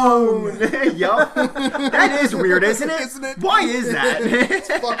blown. Yup. That is weird, isn't it? Isn't it? Why is that? It's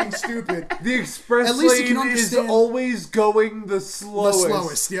fucking stupid. The express At least you can lane is understand- always going the The slowest.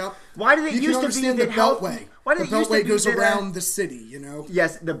 slowest, yep. Why did it You can used to be understand that the health- beltway. Why The did it used to beltway be goes that, around the city, you know?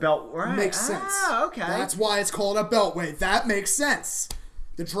 Yes, the belt. Right. Makes sense. Ah, okay. That's why it's called a beltway. That makes sense.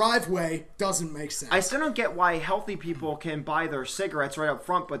 The driveway doesn't make sense. I still don't get why healthy people can buy their cigarettes right up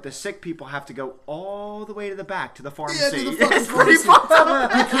front, but the sick people have to go all the way to the back to the pharmacy. Yeah, to the fucking It's pretty pharmacy. fucked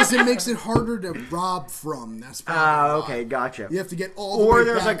up. Because it makes it harder to rob from. That's probably Ah, why. okay, gotcha. You have to get all the Or way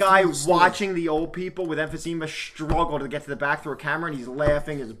there's a back guy through the store. watching the old people with emphysema struggle to get to the back through a camera, and he's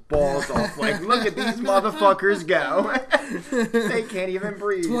laughing his balls off. Like, look at these motherfuckers go. They can't even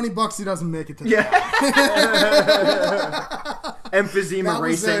breathe. $20 he doesn't make it to the Emphysema That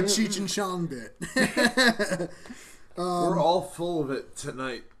was a racing. Cheech and Chong bit. We're all full of it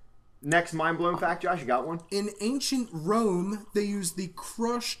tonight. Next mind blown fact, Josh, you got one? In ancient Rome, they used the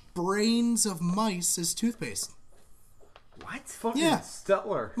crushed brains of mice as toothpaste. What? Fucking Yeah.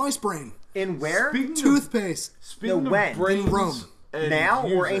 stellar. Mice brain. In where? Toothpaste. Speaking No, when? of brains, In Rome. and Now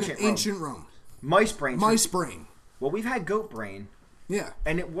or using- ancient Rome? Ancient Rome. Mice brain. Mice brain. Well, we've had goat brain, Yeah.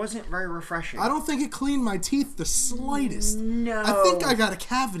 and it wasn't very refreshing. I don't think it cleaned my teeth the slightest. No. I think I got a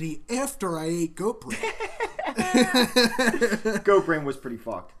cavity after I ate goat brain. Goat brain was pretty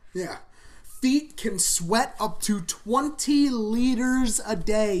fucked. Yeah. Feet can sweat up to 20 liters a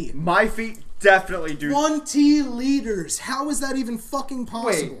day. My feet definitely do. 20 liters. How is that even fucking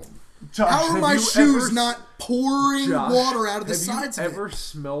possible? Josh, How are have my you shoes ever- not pouring Josh, water out of the have sides you of ever it?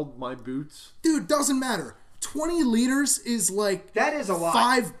 smelled my boots? Dude, doesn't matter. 20 liters is like That is a lot.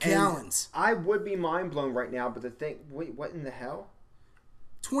 5 And gallons. I would be mind blown right now, but the thing. Wait, what in the hell?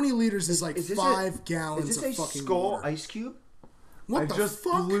 20 liters is like Is this 5 gallons Is of this a fucking skull water. ice cube? What I the just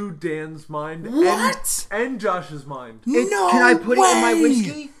fuck? blew Dan's mind. What? And Josh's mind. No Can I put it in my way!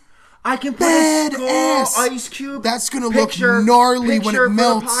 whiskey? I can put a skull Badass. ice cube. That's gonna look gnarly when picture it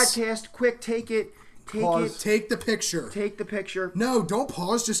melts. For the podcast, quick, take it. Pause. Take the picture. Take the picture. No, don't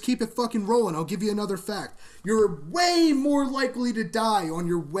pause. Just keep it fucking rolling. I'll give you another fact. You're way more likely to die on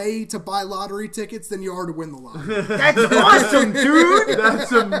your way to buy lottery tickets than you are to win the lottery. That's awesome, dude. That's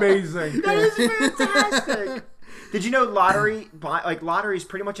amazing. That is fantastic. Did you know lottery is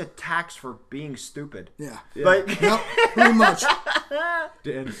pretty much a tax for being stupid? Yeah. Like, Yep, pretty much.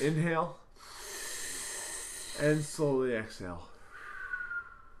 Dan, inhale. And slowly exhale.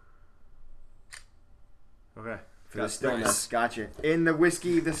 Okay. for the stillness. Gotcha. In the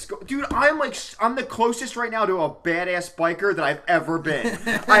whiskey, dude, I'm the closest right now to a badass biker that I've ever been.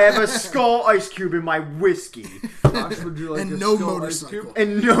 I have a skull ice cube in my whiskey. Josh, would you like And a no skull ice motorcycle. cube?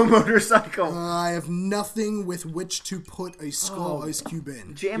 And no motorcycle. I have nothing with which to put a skull ice cube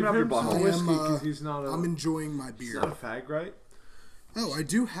in. Jam it Give up your him some butthole. whiskey because he's not a. I'm enjoying my he's beer. not a fag, right? Oh, I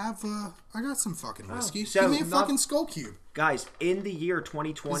do have. I got some fucking whiskey. so Give me a not- fucking skull cube. Guys, in the year Is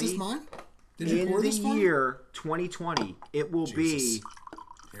 2020, this mine? Did you in pour the this for me? year 2020, it will Jesus. be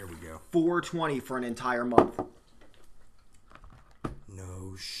There we go. 420 for an entire month.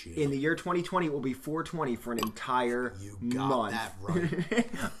 No shit. In the year 2020, it will be 420 for an entire You got month. that right.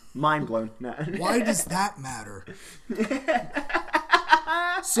 Mind blown. No. Why does that matter?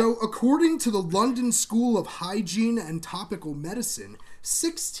 So, according to the London School of Hygiene and Topical Medicine,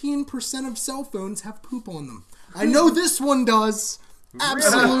 16% of cell phones have poop on them. I know this one does.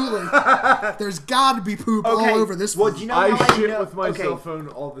 Absolutely. There's got to be poop all over this well, one. do you know I how shit know? with my Okay, cell phone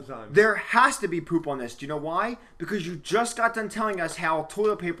all the time. there has to be poop on this. Do you know why? Because you just got done telling us how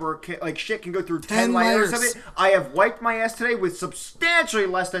toilet paper, shit can go through 10 layers of layers. it. I have wiped my ass today with substantially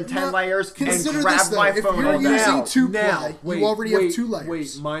less than 10 Now, layers and consider this, grabbed though. my If phone you're all using day. two ply, you already have 2 layers.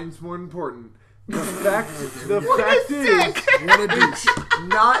 Wait, mine's more important. The fact is, What a douche.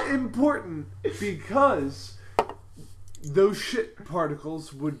 not important because those shit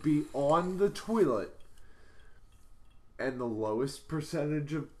particles would be on the toilet, and the lowest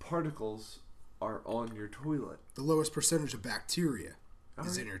percentage of particles are on your toilet. The lowest percentage of bacteria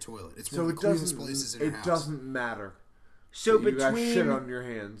is in your toilet. It's So one of it the cleanest doesn't. places in your It house. doesn't matter. So You got shit between on your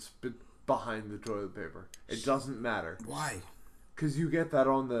hands behind the toilet paper. It doesn't matter. Why? Because you get that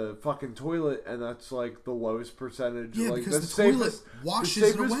on the fucking toilet, and that's like the lowest percentage. Yeah, like, because the toilet washes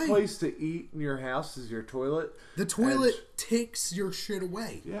it the safest away. place to eat in your house is your toilet. The toilet takes your shit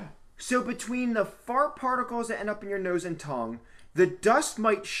away. Yeah. So between the fart particles that end up in your nose and tongue, the dust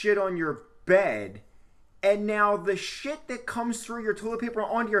might shit on your bed, and now the shit that comes through your toilet paper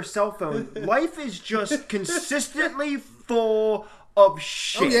onto your cell phone, life is just consistently full of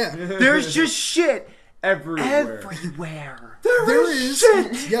shit. Oh, yeah. There's just shit Everywhere. everywhere. There is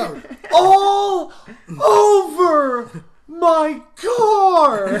shit. Yo, All over my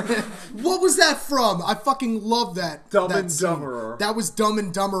car. what was that from? I fucking love that. Dumb that and scene. Dumberer. That was Dumb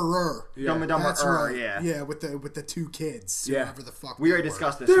and Dumberer. Dumb and Dumber. That's right. Yeah. Yeah, with the 2 kids. Yeah. Whoever the fuck We they already were.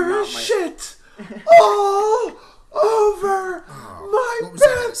 discussed this. There not is my- shit all over my What was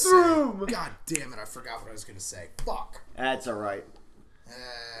I gonna say? bathroom. God damn it! I forgot what I was gonna say. Fuck. That's all right.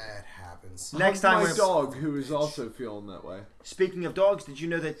 It happens. Next time, My we're- dog, who is also feeling that way. Speaking of dogs, did you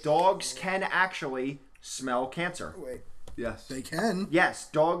know that dogs can actually smell cancer? Wait, Yes. they can. Yes,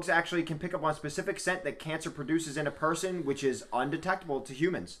 dogs actually can pick up on a specific scent that cancer produces in a person, which is undetectable to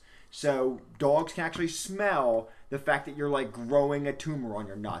humans. So dogs can actually smell the fact that you're like growing a tumor on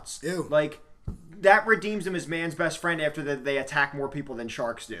your nuts. Ew. Like that redeems them as man's best friend after they attack more people than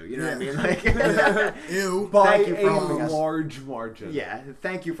sharks do. You know what I mean? Like, Ew. By Thank you for a helping us. large margin. yeah.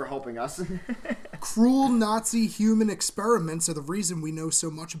 Thank you for helping us. Cruel Nazi human experiments are the reason we know so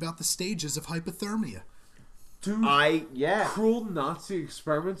much about the stages of hypothermia. Dude, Yeah. cruel Nazi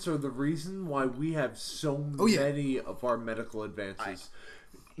experiments are the reason why we have so Oh, yeah. many of our medical advances.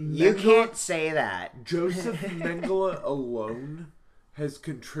 You can't say that. Joseph Mengele alone has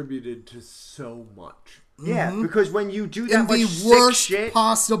contributed to so much. Yeah, because when you do that In much the sick worst shit,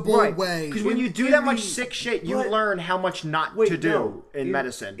 possible way. Because when you do In that much the- sick shit, you But- learn how much not to do in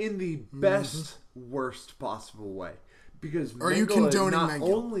medicine. In the best, worst possible way. Because Are you Mengele condoning not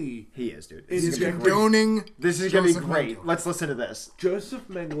Mengele? only He is, dude. Is This is gonna be great. Condoning. This is gonna be Joseph great. Mengele. Let's listen to this. Joseph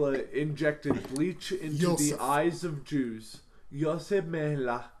Mengele injected bleach into Joseph. the eyes of Jews. Joseph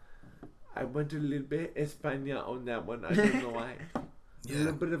Mengele. I went a little bit España on that one. I don't know why. A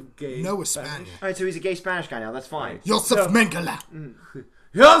little bit of gay. No Spanish. Spanish. All right, so he's a gay Spanish guy now. That's fine. Josef Mengele.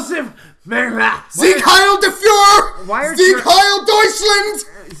 Joseph Mengele. Sieg Heil der Führer! Why are Sieg Ger- Heil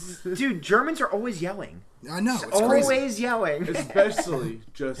Deutschland! Dude, Germans are always yelling. I know, it's crazy. Always yelling. Especially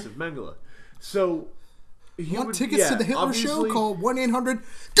Joseph Mengele. So Want tickets to the Hitler show? obviously- Call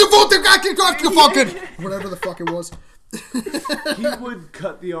 1-800-GEFUCKING, whatever the fuck it was. He would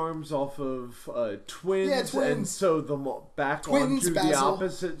cut the arms off of twins, Yeah, twins. and sew them back Twins, onto the Basil.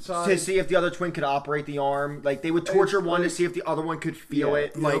 opposite side. To see if the other twin could operate the arm. Like, they would torture It's one to like- see if the other one could feel Yeah.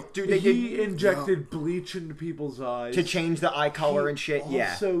 it. Like, dude, they he did injected bleach into people's eyes to change the eye color He and shit.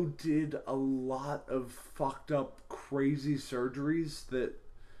 Yeah. also did a lot of fucked up, crazy surgeries that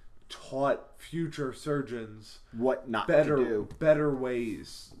taught future surgeons What not to better do. better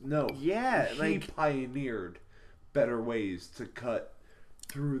ways. No, Yeah, he like- pioneered better ways to cut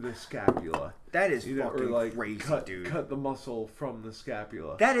through the scapula. That is You know, or fucking like crazy, cut dude. cut the muscle from the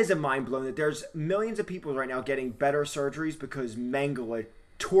scapula. That is a mind blown that there's millions of people right now getting better surgeries because Mengele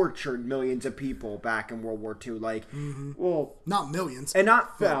tortured millions of people back in World War II. Like, well, Not millions. and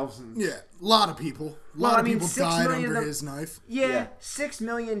not thousands. Yeah, a lot of people. A lot Well, I of mean, people 6 died million under of them- his knife. yeah, 6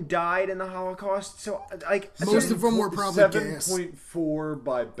 million died in the Holocaust. So, like, Most of them were probably gas. 7.4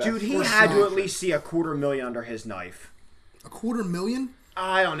 by best. dude, he for had to at science. least see 250,000 under his knife. 250,000?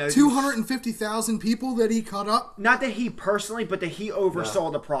 I don't know. 250,000 people that he cut up? Not that he personally, but that he oversaw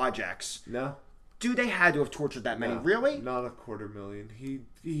the projects. No. Dude, they had to have tortured that many. No, Really? Not 250,000.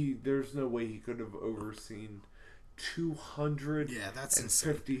 He there's no way he could have overseen 250,000 Yeah, that's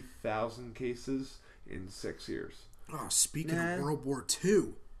insane. cases in 6 years. Oh, speaking Nah. of World War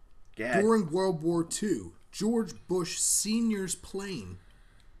II, Yeah. during World War II, George Bush Sr.'s plane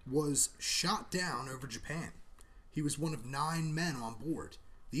was shot down over Japan. He was one of 9 men on board.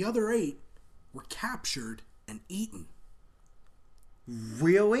 The other 8 were captured and eaten.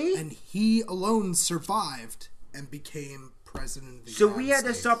 Really? And he alone survived and became president of the So United we had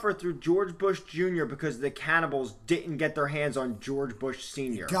to States. suffer through George Bush Jr. because the cannibals didn't get their hands on George Bush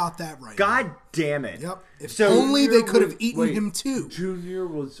Sr. Got that right. God damn it. Yep. If So only they could have Wait, eaten wait, him too. Junior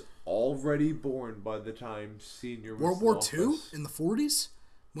was already born by the time Senior was World in War office. II in the 40s?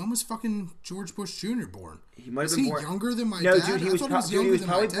 When was fucking George Bush Jr. born? He might have was been he born. younger than my No, dad? dude, he I was, thought he was than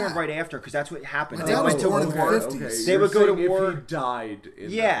probably my born dad. right after because that's what happened. My They dad went was to born in the war. 50s. They You're would go to saying war- if he died in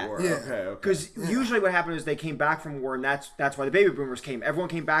Yeah. that war. Yeah. Okay. Because usually what happened is they came back from war, and that's why the baby boomers came. Everyone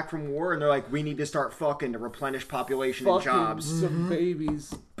came back from war, and they're like, we need to start fucking to replenish population and Fucking jobs. some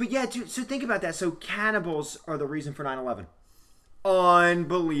babies. But yeah, dude, so think about that. So cannibals are the reason for 9/11.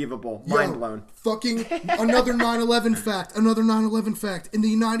 Unbelievable. Mind Yo, blown. Fucking another 9/11 fact. Another 9/11 fact. In the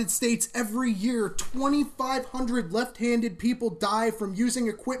United States, every year, 2,500 left-handed people die from using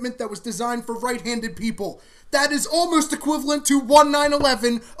equipment that was designed for right-handed people. That is almost equivalent to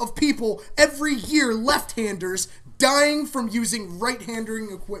 9/11 of people every year, left-handers, dying from using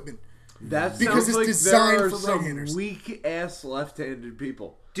right-handing equipment. That Because sounds it's like designed there are for some right-handers. weak-ass left-handed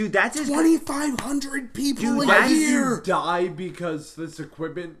people. Dude, that's as 2,500 people Dude, a that's- year. You die because this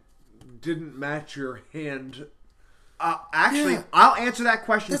equipment didn't match your hand. Actually, Yeah. I'll answer that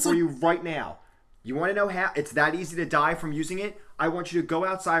question That's for like- you right now. You want to know how it's that easy to die from using it? I want you to go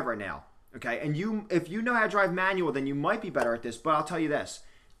outside right now, okay? And if you know how to drive manual, then you might be better at this. But I'll tell you this: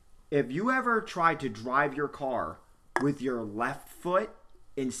 if you ever tried to drive your car with your left foot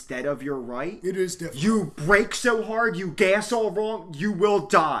instead of your right, It is difficult. you brake so hard, you gas all wrong, you will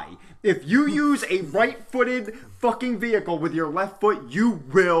die. If you use a right-footed fucking vehicle with your left foot, you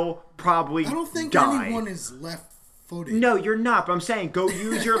will probably I don't think die. anyone is left-footed. No, you're not. But I'm saying, go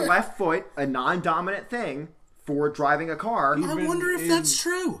use your left foot, a non-dominant thing, for driving a car. I Even wonder if in- that's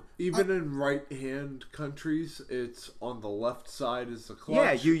true. Even in right-hand countries, it's on the left side is the clutch.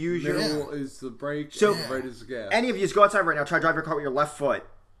 Yeah, you use your- middle is the brake, So- and right is the gas. Any of you just go outside right now, try to drive your car with your left foot.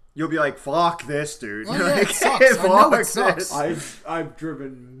 You'll be like, fuck this, dude. Oh, yeah, it Like, sucks. I know it fuck sucks. this. I've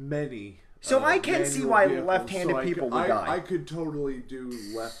driven many. So I can see manual why vehicles, left-handed I people could, would I, die. I could totally do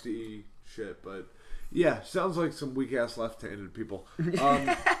lefty shit, but yeah, sounds like some weak ass left-handed people.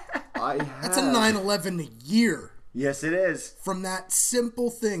 That's a 9/11 a year Yes, it is. from that simple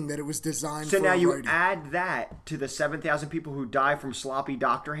thing that it was designed So for. now a you righty. add that to the 7,000 people who die from sloppy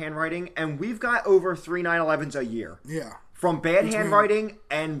doctor handwriting, and we've got over 3 9/11s a year. Yeah. From bad handwriting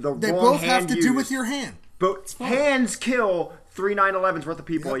and the They wrong both hand have to used. do with your hand. But hands kill 3 9/11s worth of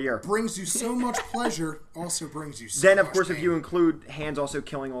people a year. Brings you so much pleasure, also brings you so Then, of much course, if pain. you include hands also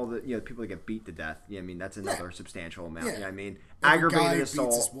killing all the people that get beat to death, I mean, that's another substantial amount. Yeah. Yeah, I mean, Every guy aggravated beats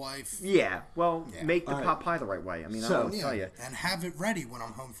assault. his wife. Yeah, well, Yeah. make the All right. pot pie the right way. I mean, I So- don't want to Yeah, tell you. and have it ready when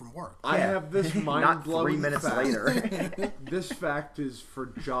I'm home from work. I Yeah. have this Not mind-blowing 3 minutes fact. later. This fact is for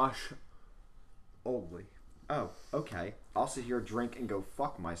Josh only. Oh, okay. I'll sit here, drink, and go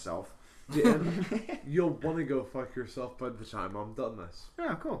fuck myself. Dan, you'll want to go fuck yourself by the time I'm done this.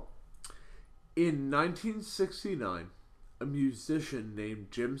 Yeah, cool. In 1969, a musician named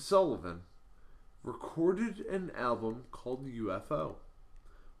Jim Sullivan recorded an album called UFO,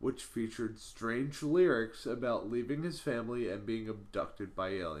 which featured strange lyrics about leaving his family and being abducted by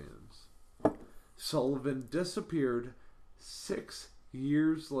aliens. Sullivan disappeared 6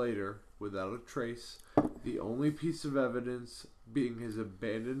 years later without a trace, the only piece of evidence being his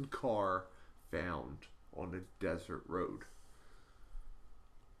abandoned car found on a desert road.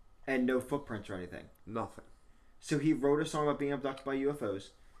 And no footprints or anything. Nothing. So he wrote a song about being abducted by UFOs,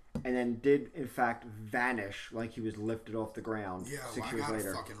 and then did, in fact, vanish like he was lifted off the ground Yeah, 6 well, years I gotta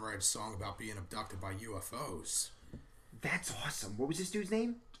later. fucking write a song about being abducted by UFOs. That's awesome. What was this dude's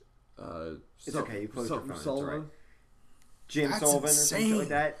name? It's Some- okay, you closed your something phone, it's Sullivan. alright. Jim That's Sullivan or something like insane.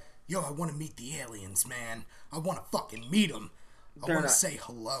 that? Yo, I want to meet the aliens, man. I want to fucking meet them. I They're want to not- say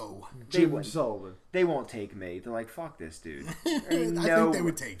hello. Jim Sullivan. They won't take me. They're like, fuck this dude. There ain't I no, think they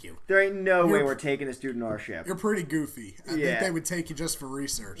would take you. there ain't no way You're- we're taking this dude in our ship. You're pretty goofy. I think Yeah. they would take you just for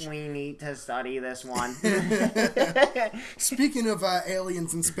research. We need to study this one. Speaking of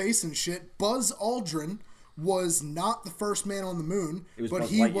aliens and space and shit, Buzz Aldrin was not the first man on the moon, It was but Buzz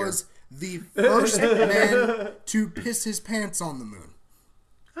he Lightyear. was the first man to piss his pants on the moon.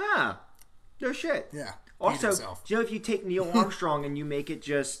 Ah, no shit. Yeah. Also, himself. do you know if you take Neil Armstrong and you make it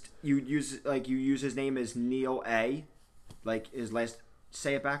just you use his name as Neil A, like his last,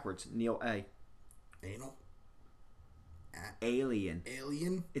 say it backwards, Neil A. Anal? Alien.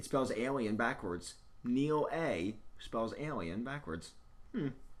 Alien? It spells alien backwards. Neil A spells alien backwards.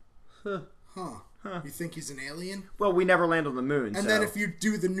 Huh. You think he's an alien? Well, we never land on the moon, And so then if you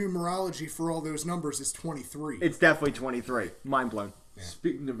do the numerology for all those numbers, it's 23. it's definitely 23. Mind blown.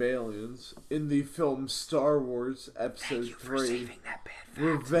 Speaking of aliens, in the film Star Wars Thank Episode you for 3, saving that bad fact.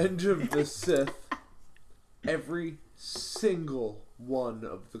 Revenge of the Sith, every single one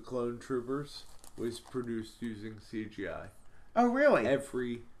of the clone troopers was produced using CGI. Oh, really?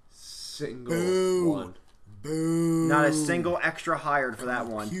 Every single Boo. one. Boo. Not a single extra hired for that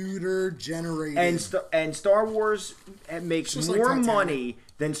one. Computer generated. And Star Wars makes just like more Titanic. money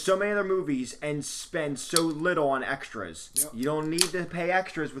than so many other movies and spends so little on extras. Yep. You don't need to pay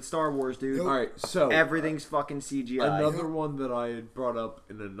extras with Star Wars, dude. Nope. Alright, so Everything's fucking CGI. another one that I had brought up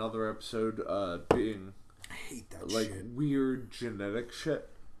in another episode being I hate that like shit. weird genetic shit.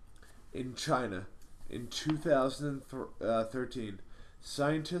 In China, in 2013,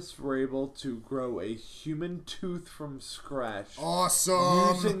 scientists were able to grow a human tooth from scratch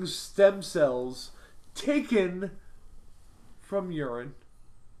Awesome. using stem cells taken from urine.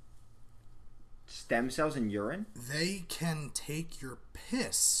 Stem cells in urine? They can take your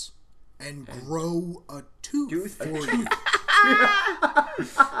piss and grow a tooth Tooth? for you.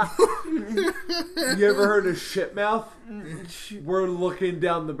 You ever heard of shit mouth? We're looking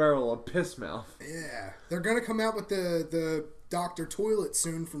down the barrel of piss mouth. Yeah. They're going to come out with the Dr. Toilet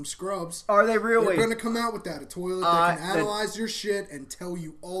soon from Scrubs. Are they They're really? going to come out with that. A toilet that can the- analyze your shit and tell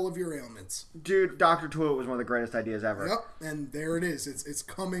you all of your ailments. Dude, Dr. Toilet was one of the greatest ideas ever. Yep. And there it is. It's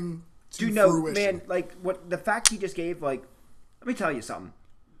coming to Dude, no, fruition. man, like, what the fact he just gave, like, let me tell you something.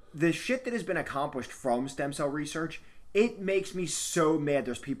 The shit that has been accomplished from stem cell research, it makes me so mad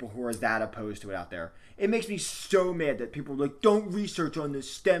there's people who are that opposed to it out there. It makes me so mad that people are like, don't research on the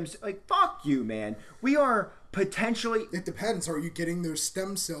stems. Like, fuck you, man. We are potentially... It depends. Are you getting those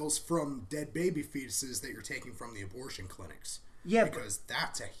stem cells from dead baby fetuses that you're taking from the abortion clinics? Yeah, but- because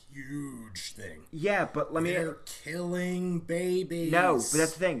that's a huge thing. Yeah, but let me... They're killing babies. No, but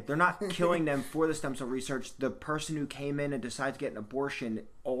that's the thing. They're not killing them for the stem cell research. The person who came in and decided to get an abortion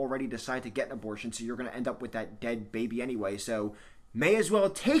already decided to get an abortion, so you're going to end up with that dead baby anyway. So may as well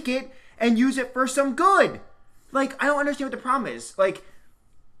take it and use it for some good. Like, I don't understand what the problem is. Like,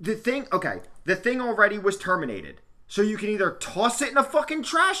 the thing already was terminated. So you can either toss it in a fucking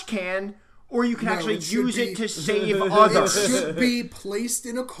trash can, or you can No, actually it should use be- it to save It others. should be placed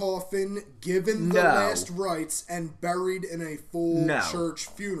in a coffin, given the No. last rites, and buried in a full No. church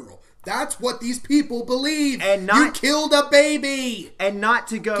funeral. That's what these people believe. And You not- killed a baby. And not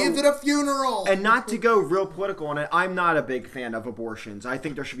to go... Give it a funeral. And not to go real political on it, I'm not a big fan of abortions. I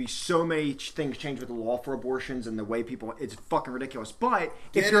think there should be so many things changed with the law for abortions and the way people... It's fucking ridiculous. But if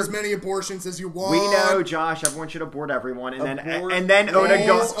Get you're... as many abortions as you want. We know, Josh, everyone should abort everyone. And Abort then own a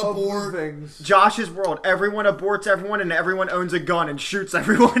all gun. of- abort. Things. Josh's world. Everyone aborts everyone and everyone owns a gun and shoots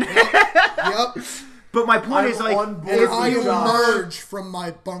everyone. Yep. But my point I'm is, like... on board And if I with you- Josh. emerge from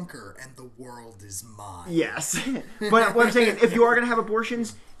my bunker, and the world is mine. Yes. But what I'm saying is, if you are going to have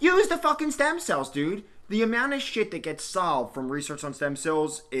abortions, use the fucking stem cells, dude. The amount of shit that gets solved from research on stem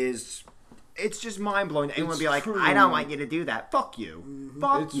cells is... It's just mind-blowing. Anyone would be like, truly- I don't want you to do that. Fuck you.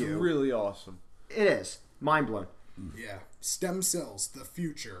 Fuck It's you. really awesome. It is. Mind-blown. Yeah. Stem cells, the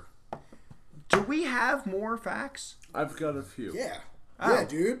future. Do we have more facts? I've got a few. Yeah. Oh. Yeah,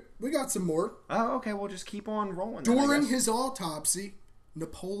 dude. We got some more. Oh, okay. We'll just keep on rolling. then, I During guess. his autopsy,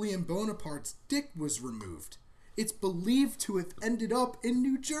 Napoleon Bonaparte's dick was removed. It's believed to have ended up in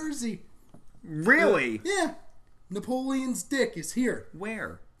New Jersey. Really? Yeah. Napoleon's dick is here.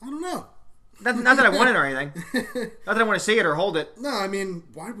 Where? I don't know. Not that I want it or anything. Not that I want to see it or hold it. No, I mean,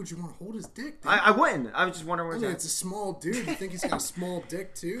 why would you want to hold his dick? Dude? I wouldn't. I was just wondering I what's mean, that. it's a small dude. You think he's got a small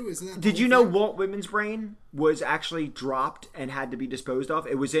dick too? Isn't that? the Did you whole know thing? Walt Whitman's brain was actually dropped and had to be disposed of?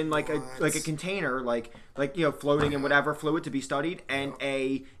 It was in like a container, like floating in whatever fluid to be studied, and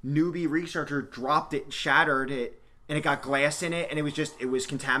a newbie researcher dropped it, shattered it, and it got glass in it, and it was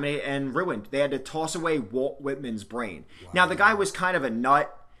contaminated and ruined. They had to toss away Walt Whitman's brain. Now the guy was kind of a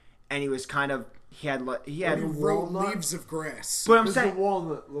nut, and he was kind of he had. He wrote Walnut? Leaves of Grass. But I'm Does saying. the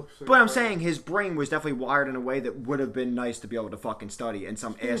walnut looks like But I'm that? saying his brain was definitely wired in a way that would have been nice to be able to fucking study, and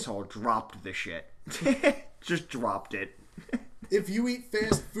some asshole dropped the shit. Just dropped it. If you eat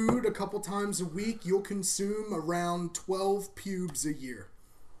fast food a couple times a week, you'll consume around 12 pubes a year.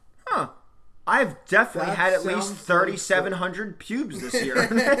 Huh. I've definitely That had at least sounds 3,700 pubes this year.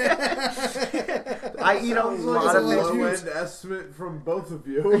 I eat a Sounds lot like of a fast low foods. end estimate from both of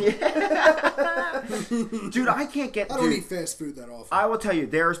you. Dude, I can't get... I don't dude, eat fast food that often. I will tell you,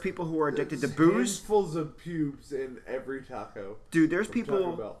 there's people who are addicted to booze. Handfuls of pubes in every taco. Dude, there's Taco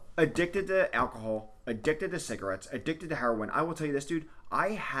people Bell. addicted to alcohol, addicted to cigarettes, addicted to heroin. I will tell you this, dude. I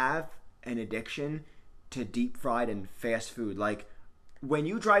have an addiction to deep fried and fast food. Like, when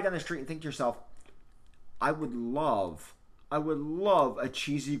you drive down the street and think to yourself, I would love a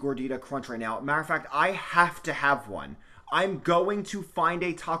cheesy gordita crunch right now. Matter of fact, I have to have one. I'm going to find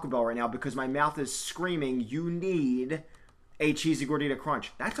a Taco Bell right now because my mouth is screaming, you need a cheesy gordita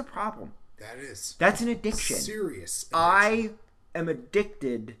crunch. That's a problem. That is That's an addiction. serious. addiction. I am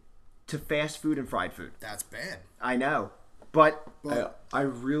addicted to fast food and fried food. That's bad. I know. But I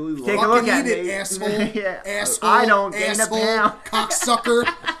really love. Take a look Fucking at eat me. it, asshole. Yeah. Asshole. I don't gain a asshole, pound. Cocksucker.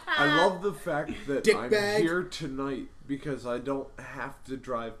 I love the fact that I'm Dickbag. here tonight because I don't have to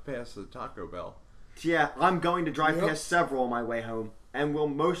drive past the Taco Bell. yeah, I'm going to drive Yep. past several on my way home, and we'll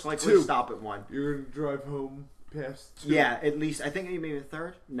most likely Two. stop at one. You're gonna drive home past 2. Yeah, at least I think maybe the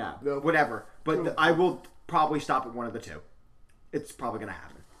third. No, No. whatever. But No. I will probably stop at one of the two. It's probably gonna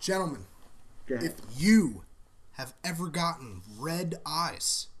happen. Gentlemen, Go ahead. if you have ever gotten red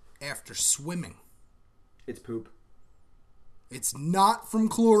eyes after swimming, It's poop. it's not from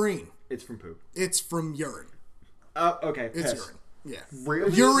chlorine. It's from poop. It's from urine. Oh, okay. It's piss. urine. Yeah.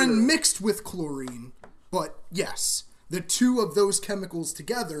 Really? Urine mixed with chlorine, but yes, the two of those chemicals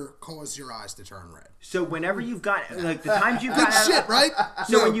together cause your eyes to turn red. So whenever you've got like the times you've Good got shit, right?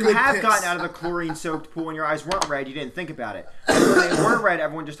 So No, when you good have piss. gotten out of the chlorine-soaked pool and your eyes weren't red, you didn't think about it. And when they were red,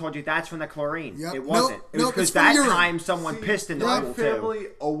 everyone just told you that's from the chlorine. Yep. It wasn't. Nope, It was nope, because it's from that urine. time someone pissed in the My pool too. family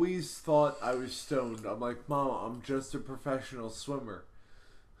always thought I was stoned. I'm like, Mom, I'm just a professional swimmer.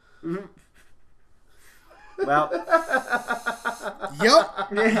 Well, Yep.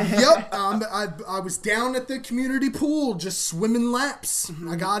 Yep. I was down at the community pool just swimming laps.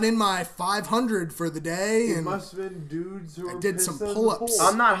 I got in my 500 for the day It and must have been dudes who were did pissed some in the pull-ups. pool.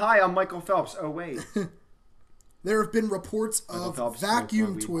 I'm not high. I'm Michael Phelps. Oh wait. there have been reports Michael of Phelps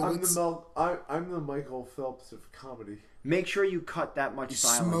vacuum smoked more weed. toilets. I'm the Michael Phelps of comedy. Make sure you cut that much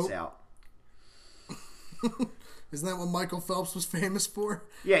silence smoke. out. Isn't that what Michael Phelps was famous for?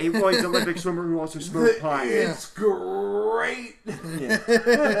 Yeah, he was an Olympic swimmer who also smoked pot. It's great.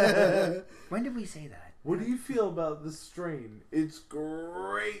 When did we say that? What do you feel about the strain? It's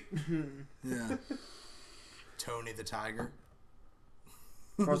great. Yeah. Tony the Tiger.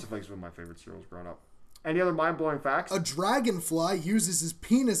 Frosted Flakes was one of my favorite cereals growing up. Any other mind-blowing facts? A dragonfly uses his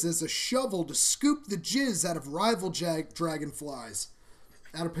penis as a shovel to scoop the jizz out of rival dragonflies,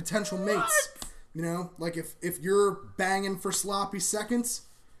 out of potential mates. You know, like if you're banging for sloppy seconds,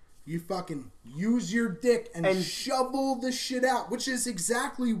 you fucking use your dick and shovel the shit out, which is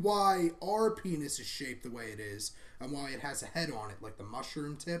exactly why our penis is shaped the way it is and why it has a head on it, like the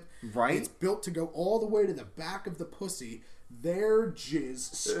mushroom tip. Right. It's built to go all the way to the back of the pussy. Their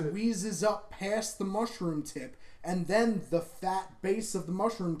jizz squeezes up past the mushroom tip, and then the fat base of the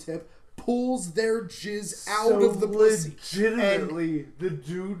mushroom tip pulls their jizz out of the pussy. Legitimately, the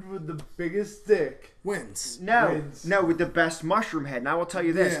dude with the biggest dick. Wins. No, Wins. no, with the best mushroom head. And I will tell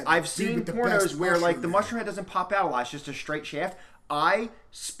you this: Yeah, I've dude seen with the pornos best where like mushroom the head. mushroom head doesn't pop out a lot; it's just a straight shaft. I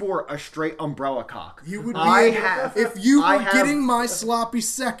sport a straight umbrella cock. You would be I able, have. if you I were have- getting my sloppy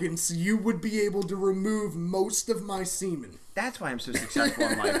seconds, you would be able to remove most of my semen. That's why I'm so successful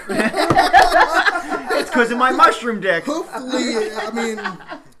in life. It's because of my mushroom dick. Hopefully, I mean,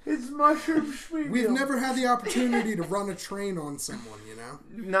 His mushroom schmeat We've meal. never had the opportunity to run a train on someone, you know?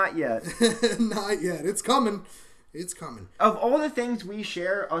 Not yet. Not yet. It's coming. It's coming. Of all the things we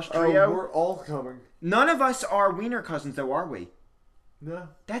share, us Oh, trio, we're all coming. none of us are wiener cousins, though, are we? No.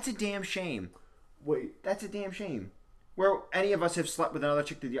 That's a damn shame. Wait. That's a damn shame. Where any of us have slept with another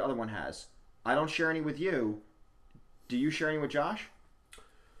chick that the other one has. I don't share any with you. Do you share any with Josh?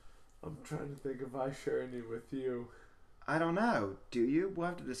 I'm trying to think if I share any with you. I don't know. Do you? We'll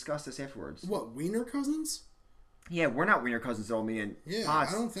have to discuss this afterwards. What, wiener cousins? Yeah, we're not wiener cousins at all, me and Yeah,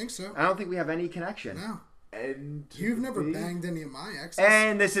 Potts. I don't think so. I don't think we have any connection. No. And You've never me? banged any of my exes.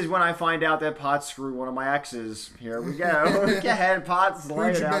 And this is when I find out that Potts screwed one of my exes. Here we go. Go ahead, Potts. Lay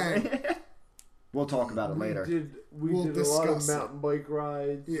Who'd it you out. bang? We'll talk about it later. We We'll did a lot of discuss it. mountain bike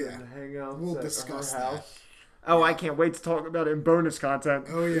rides Yeah. and hangouts We'll at discuss her that. house. Oh, I can't wait to talk about it in bonus content.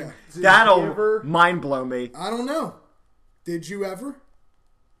 Oh, yeah. Did That'll you ever- mind blow me. I don't know. Did you ever?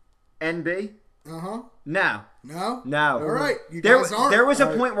 NB? Uh-huh. No. No? No. All right. You There, guys aren't. there was a All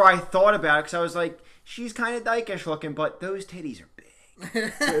right. point where I thought about it because I was like, she's kind of dykish looking, but those titties are big.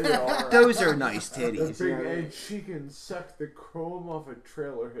 They are. Those are nice The titties. big, you know? and she can suck the chrome off a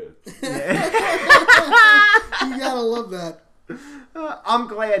trailer hitch. You gotta love that. I'm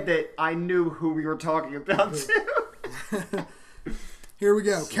glad that I knew who we were talking about too. Here we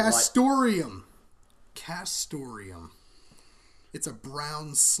go. Slut. Castorium. Castorium. It's a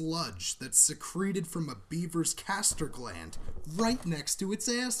brown sludge that's secreted from a beaver's castor gland right next to its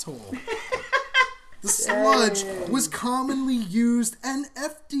asshole. The sludge was commonly used and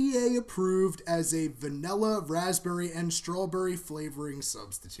FDA approved as a vanilla, raspberry, and strawberry flavoring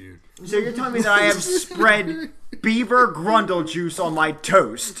substitute. So you're telling me that I have spread beaver grundle juice on my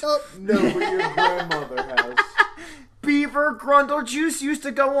toast? No, but your grandmother has. Beaver grundle juice used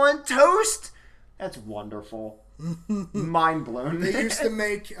to go on toast? That's wonderful. Mind blown. They used to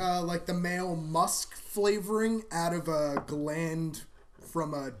make like the male musk flavoring out of a gland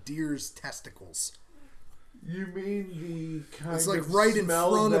from a deer's testicles. You mean the kind It's like of right in smell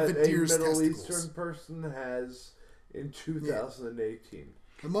front of that a deer's Middle testicles. Eastern person has in 2018?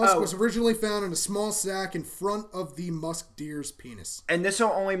 The musk Oh. was originally found in a small sac in front of the musk deer's penis. And this will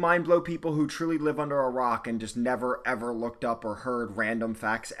only mind blow people who truly live under a rock and just never ever looked up or heard random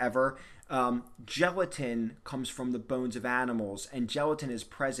facts ever. Gelatin comes from the bones of animals, and gelatin is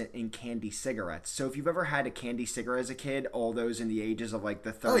present in candy cigarettes. So if you've ever had a candy cigarette as a kid, all those in the ages of like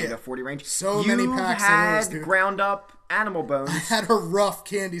the 30 yeah. to 40 range, So you've many packs of had those, dude. ground up animal bones. I had a rough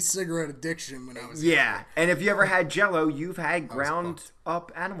candy cigarette addiction when I was Yeah, and if you ever had Jello, you've had ground fucked.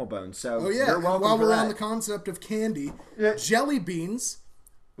 up animal bones. So Oh yeah, you're and welcome while for we're that. on the concept of candy, jelly beans,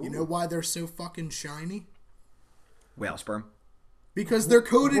 you know why they're so fucking shiny? Whale sperm. Because they're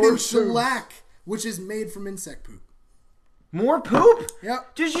coated in Horse poop. shellac, which is made from insect poop. More poop?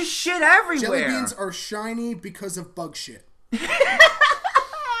 Yep. There's just shit everywhere. Jelly beans are shiny because of bug shit.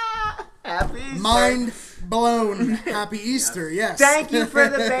 Happy Mind blown. Happy Easter, yes. Thank you for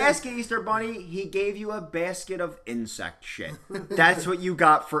the basket, Easter Bunny. He gave you a basket of insect shit. That's what you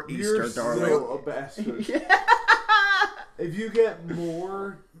got for Easter, You're darling. still a bastard. If you get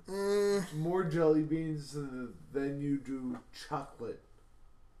more jelly beans than you do chocolate,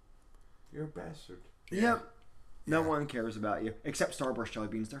 you're a bastard. Yep. No one cares about you except Starburst jelly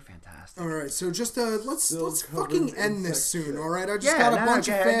beans. They're fantastic. All right, so just let's Still fucking covered end in this insect soon. shit. All right, I just Yeah, got a no, bunch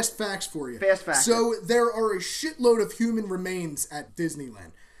go of ahead. fast facts for you. Fast facts. So there are a shitload of human remains at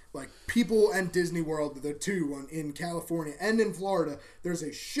Disneyland, like people and Disney World, the two in California and in Florida. There's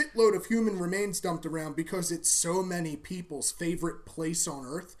a shitload of human remains dumped around because it's so many people's favorite place on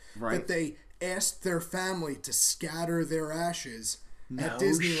Earth Right. that they asked their family to scatter their ashes at No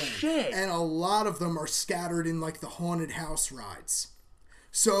Disneyland. shit. And a lot of them are scattered in like the haunted house rides.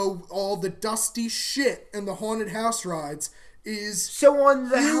 So all the dusty shit in the haunted house rides is So on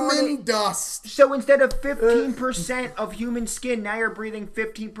the human dust. So instead of 15% of human skin, now you're breathing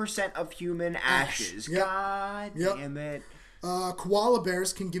 15% of human ashes. Yep. God Yep. damn it. Koala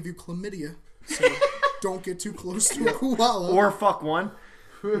bears can give you chlamydia, so don't get too close to a koala. Or fuck one.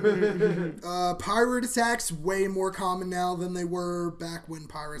 Pirate attacks way more common now than they were back when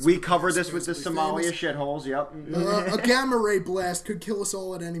pirates. We were covered this with the supposedly Somalia famous. shitholes, yep. A gamma ray blast could kill us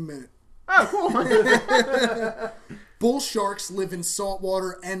all at any minute. Oh, cool. Bull sharks live in salt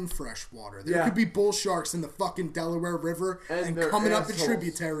water and fresh water. There Yeah. could be bull sharks in the fucking Delaware River and they're coming up the assholes.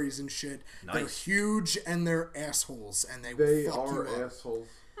 tributaries and shit. They're Nice. huge and they're assholes and they They will fuck are you up. assholes.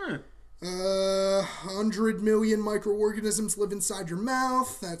 100 million microorganisms live inside your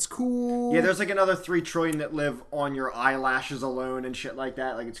mouth. That's cool. Yeah, there's like another 3 trillion that live on your eyelashes alone and shit like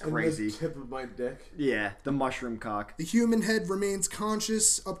that. Like, it's crazy. And the tip of my dick. Yeah, the mushroom cock. The human head remains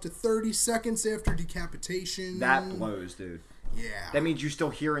conscious up to 30 seconds after decapitation. That blows, dude. Yeah. That means you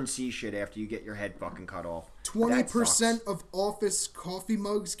still hear and see shit after you get your head fucking cut off. 20% of office coffee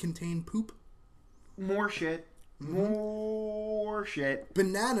mugs contain poop. More shit. More shit.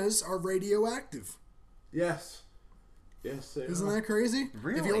 Bananas are radioactive. Yes. Yes, they Isn't are. that crazy?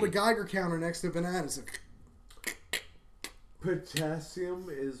 Really? If you hold a Geiger counter next to bananas, Potassium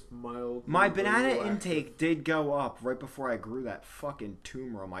is mild. My banana intake did go up right before I grew that fucking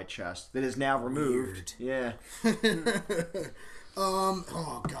tumor on my chest that is now removed. Weird. Yeah.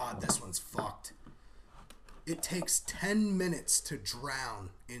 oh god, this one's fucked. It takes 10 minutes to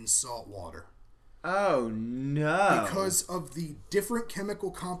drown in salt water. Oh no. Because of the different chemical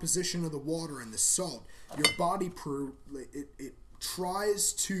composition of the water and the salt, your body it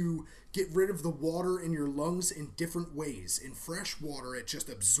tries to get rid of the water in your lungs in different ways. In fresh water, it just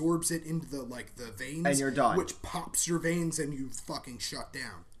absorbs it into the veins, and you're done, which pops your veins and you fucking shut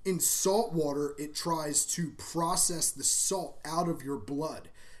down. In salt water, it tries to process the salt out of your blood,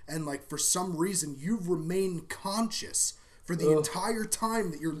 and for some reason you remain conscious for the entire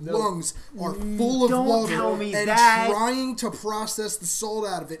time that your lungs are full of water tell me and that. trying to process the salt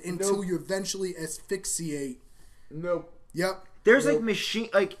out of it until you eventually asphyxiate. Nope. Yep. There's machine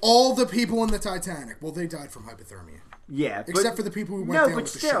All the people in the Titanic, well, they died from hypothermia. Yeah, Except for the people who went down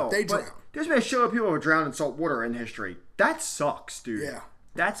with the ship. They drowned. There's been a show of people who drowned in salt water in history. That sucks, dude. Yeah.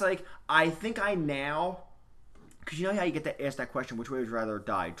 That's I think I now, because you know how you get to ask that question, which way would you rather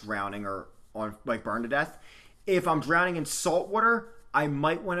die, drowning or burned to death? If I'm drowning in salt water, I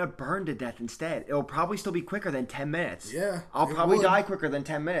might want to burn to death instead. It'll probably still be quicker than 10 minutes. Yeah, I'll probably would. die quicker than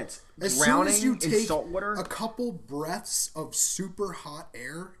 10 minutes. As Drowning soon as you in take salt water. a couple breaths of super hot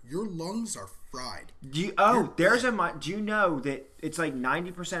air, your lungs are fried. Do you know that it's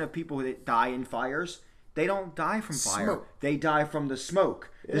 90% of people that die in fires, they don't die from fire. Smoke. They die from the smoke.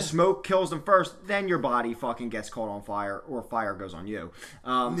 Yeah. The smoke kills them first, then your body fucking gets caught on fire, or fire goes on you.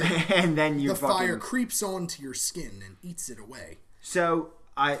 And then you fire creeps onto your skin and eats it away. So,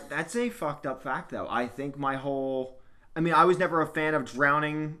 that's a fucked up fact, though. I think I was never a fan of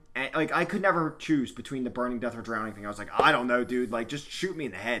drowning. I could never choose between the burning death or drowning thing. I was like, I don't know, dude. Just shoot me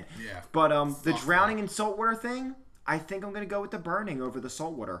in the head. Yeah. But the drowning in saltwater thing, I think I'm going to go with the burning over the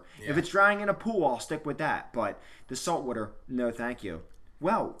saltwater. Yeah. If it's drowning in a pool, I'll stick with that. But the saltwater, no thank you.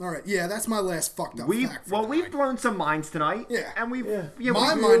 Well, all right, yeah, that's my last fucked up fact for we've blown some minds tonight. Yeah. And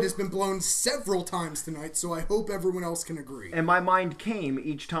my mind has been blown several times tonight, so I hope everyone else can agree. And my mind came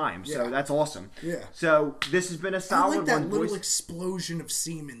each time, so that's awesome. Yeah. So this has been a solid one. I like that little explosion of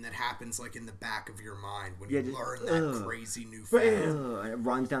semen that happens in the back of your mind when you learn that crazy new fact. And it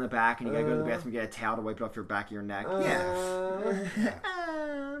runs down the back, and you gotta go to the bathroom and get a towel to wipe it off your back of your neck. Yeah.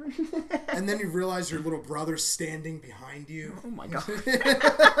 And then you realize your little brother's standing behind you. Oh my god.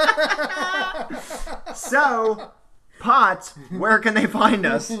 So, Potts, where can they find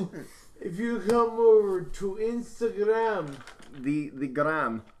us? If you come over to Instagram, the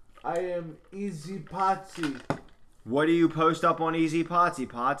gram, I am Easy Potsy. What do you post up on Easy Potsy?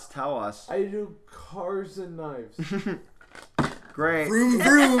 Potts, tell us. I do cars and knives. Great. Vroom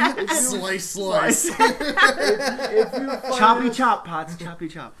vroom. Slice. If you find choppy chop, Potts. Choppy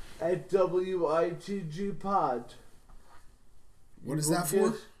chop. At WITG Pod. What is that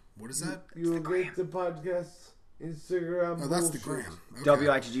for? What is that? You will get the podcast Instagram. Oh, that's the gram. Okay.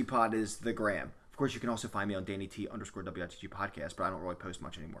 WITG Pod is the gram. Of course, you can also find me on DannyT_WITG Podcast, but I don't really post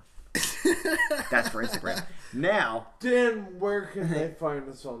much anymore. That's for Instagram. Now, Dan, where can they find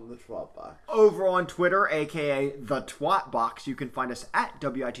us on the Twat Box? Over on Twitter, aka the Twat Box, you can find us at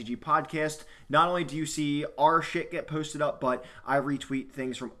WITG Podcast. Not only do you see our shit get posted up, but I retweet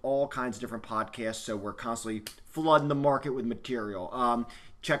things from all kinds of different podcasts, so we're constantly flooding the market with material.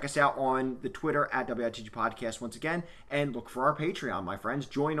 Check us out on the Twitter at WITG Podcast once again, and look for our Patreon, my friends.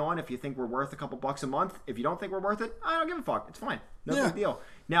 Join on if you think we're worth a couple bucks a month. If you don't think we're worth it, I don't give a fuck. It's fine. No big deal.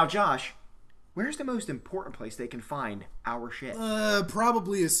 Now, Josh, where's the most important place they can find our shit?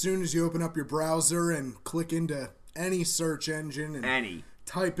 Probably as soon as you open up your browser and click into any search engine and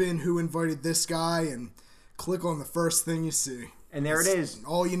type in who invited this guy and click on the first thing you see. And there it is.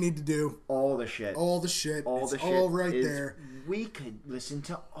 All you need to do. All the shit. All the shit. All it's the shit. all right is, there. We could listen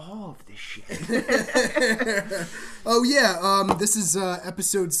to all of the shit. Oh, yeah. This is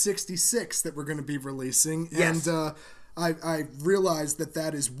episode 66 that we're going to be releasing. Yes. And I realized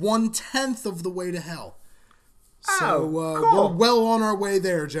that is 1/10 of the way to hell. So cool. we're well on our way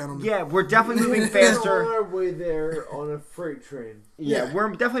there, gentlemen. Yeah, we're definitely moving We're on faster. our way there on a freight train. Yeah, Yeah. we're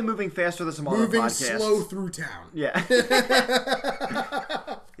definitely moving faster than some other Moving podcasts. slow through town. Yeah.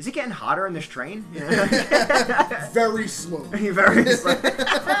 Is it getting hotter in this train? Very slow. Very slow.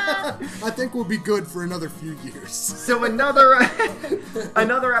 I think we'll be good for another few years. So another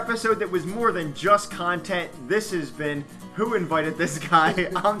episode that was more than just content. This has been Who Invited This Guy?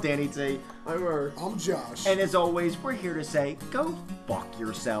 I'm Danny T. I'm Eric. I'm Josh. And as always, we're here to say, go fuck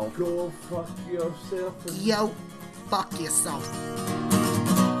yourself. Go fuck yourself. Yo, fuck yourself.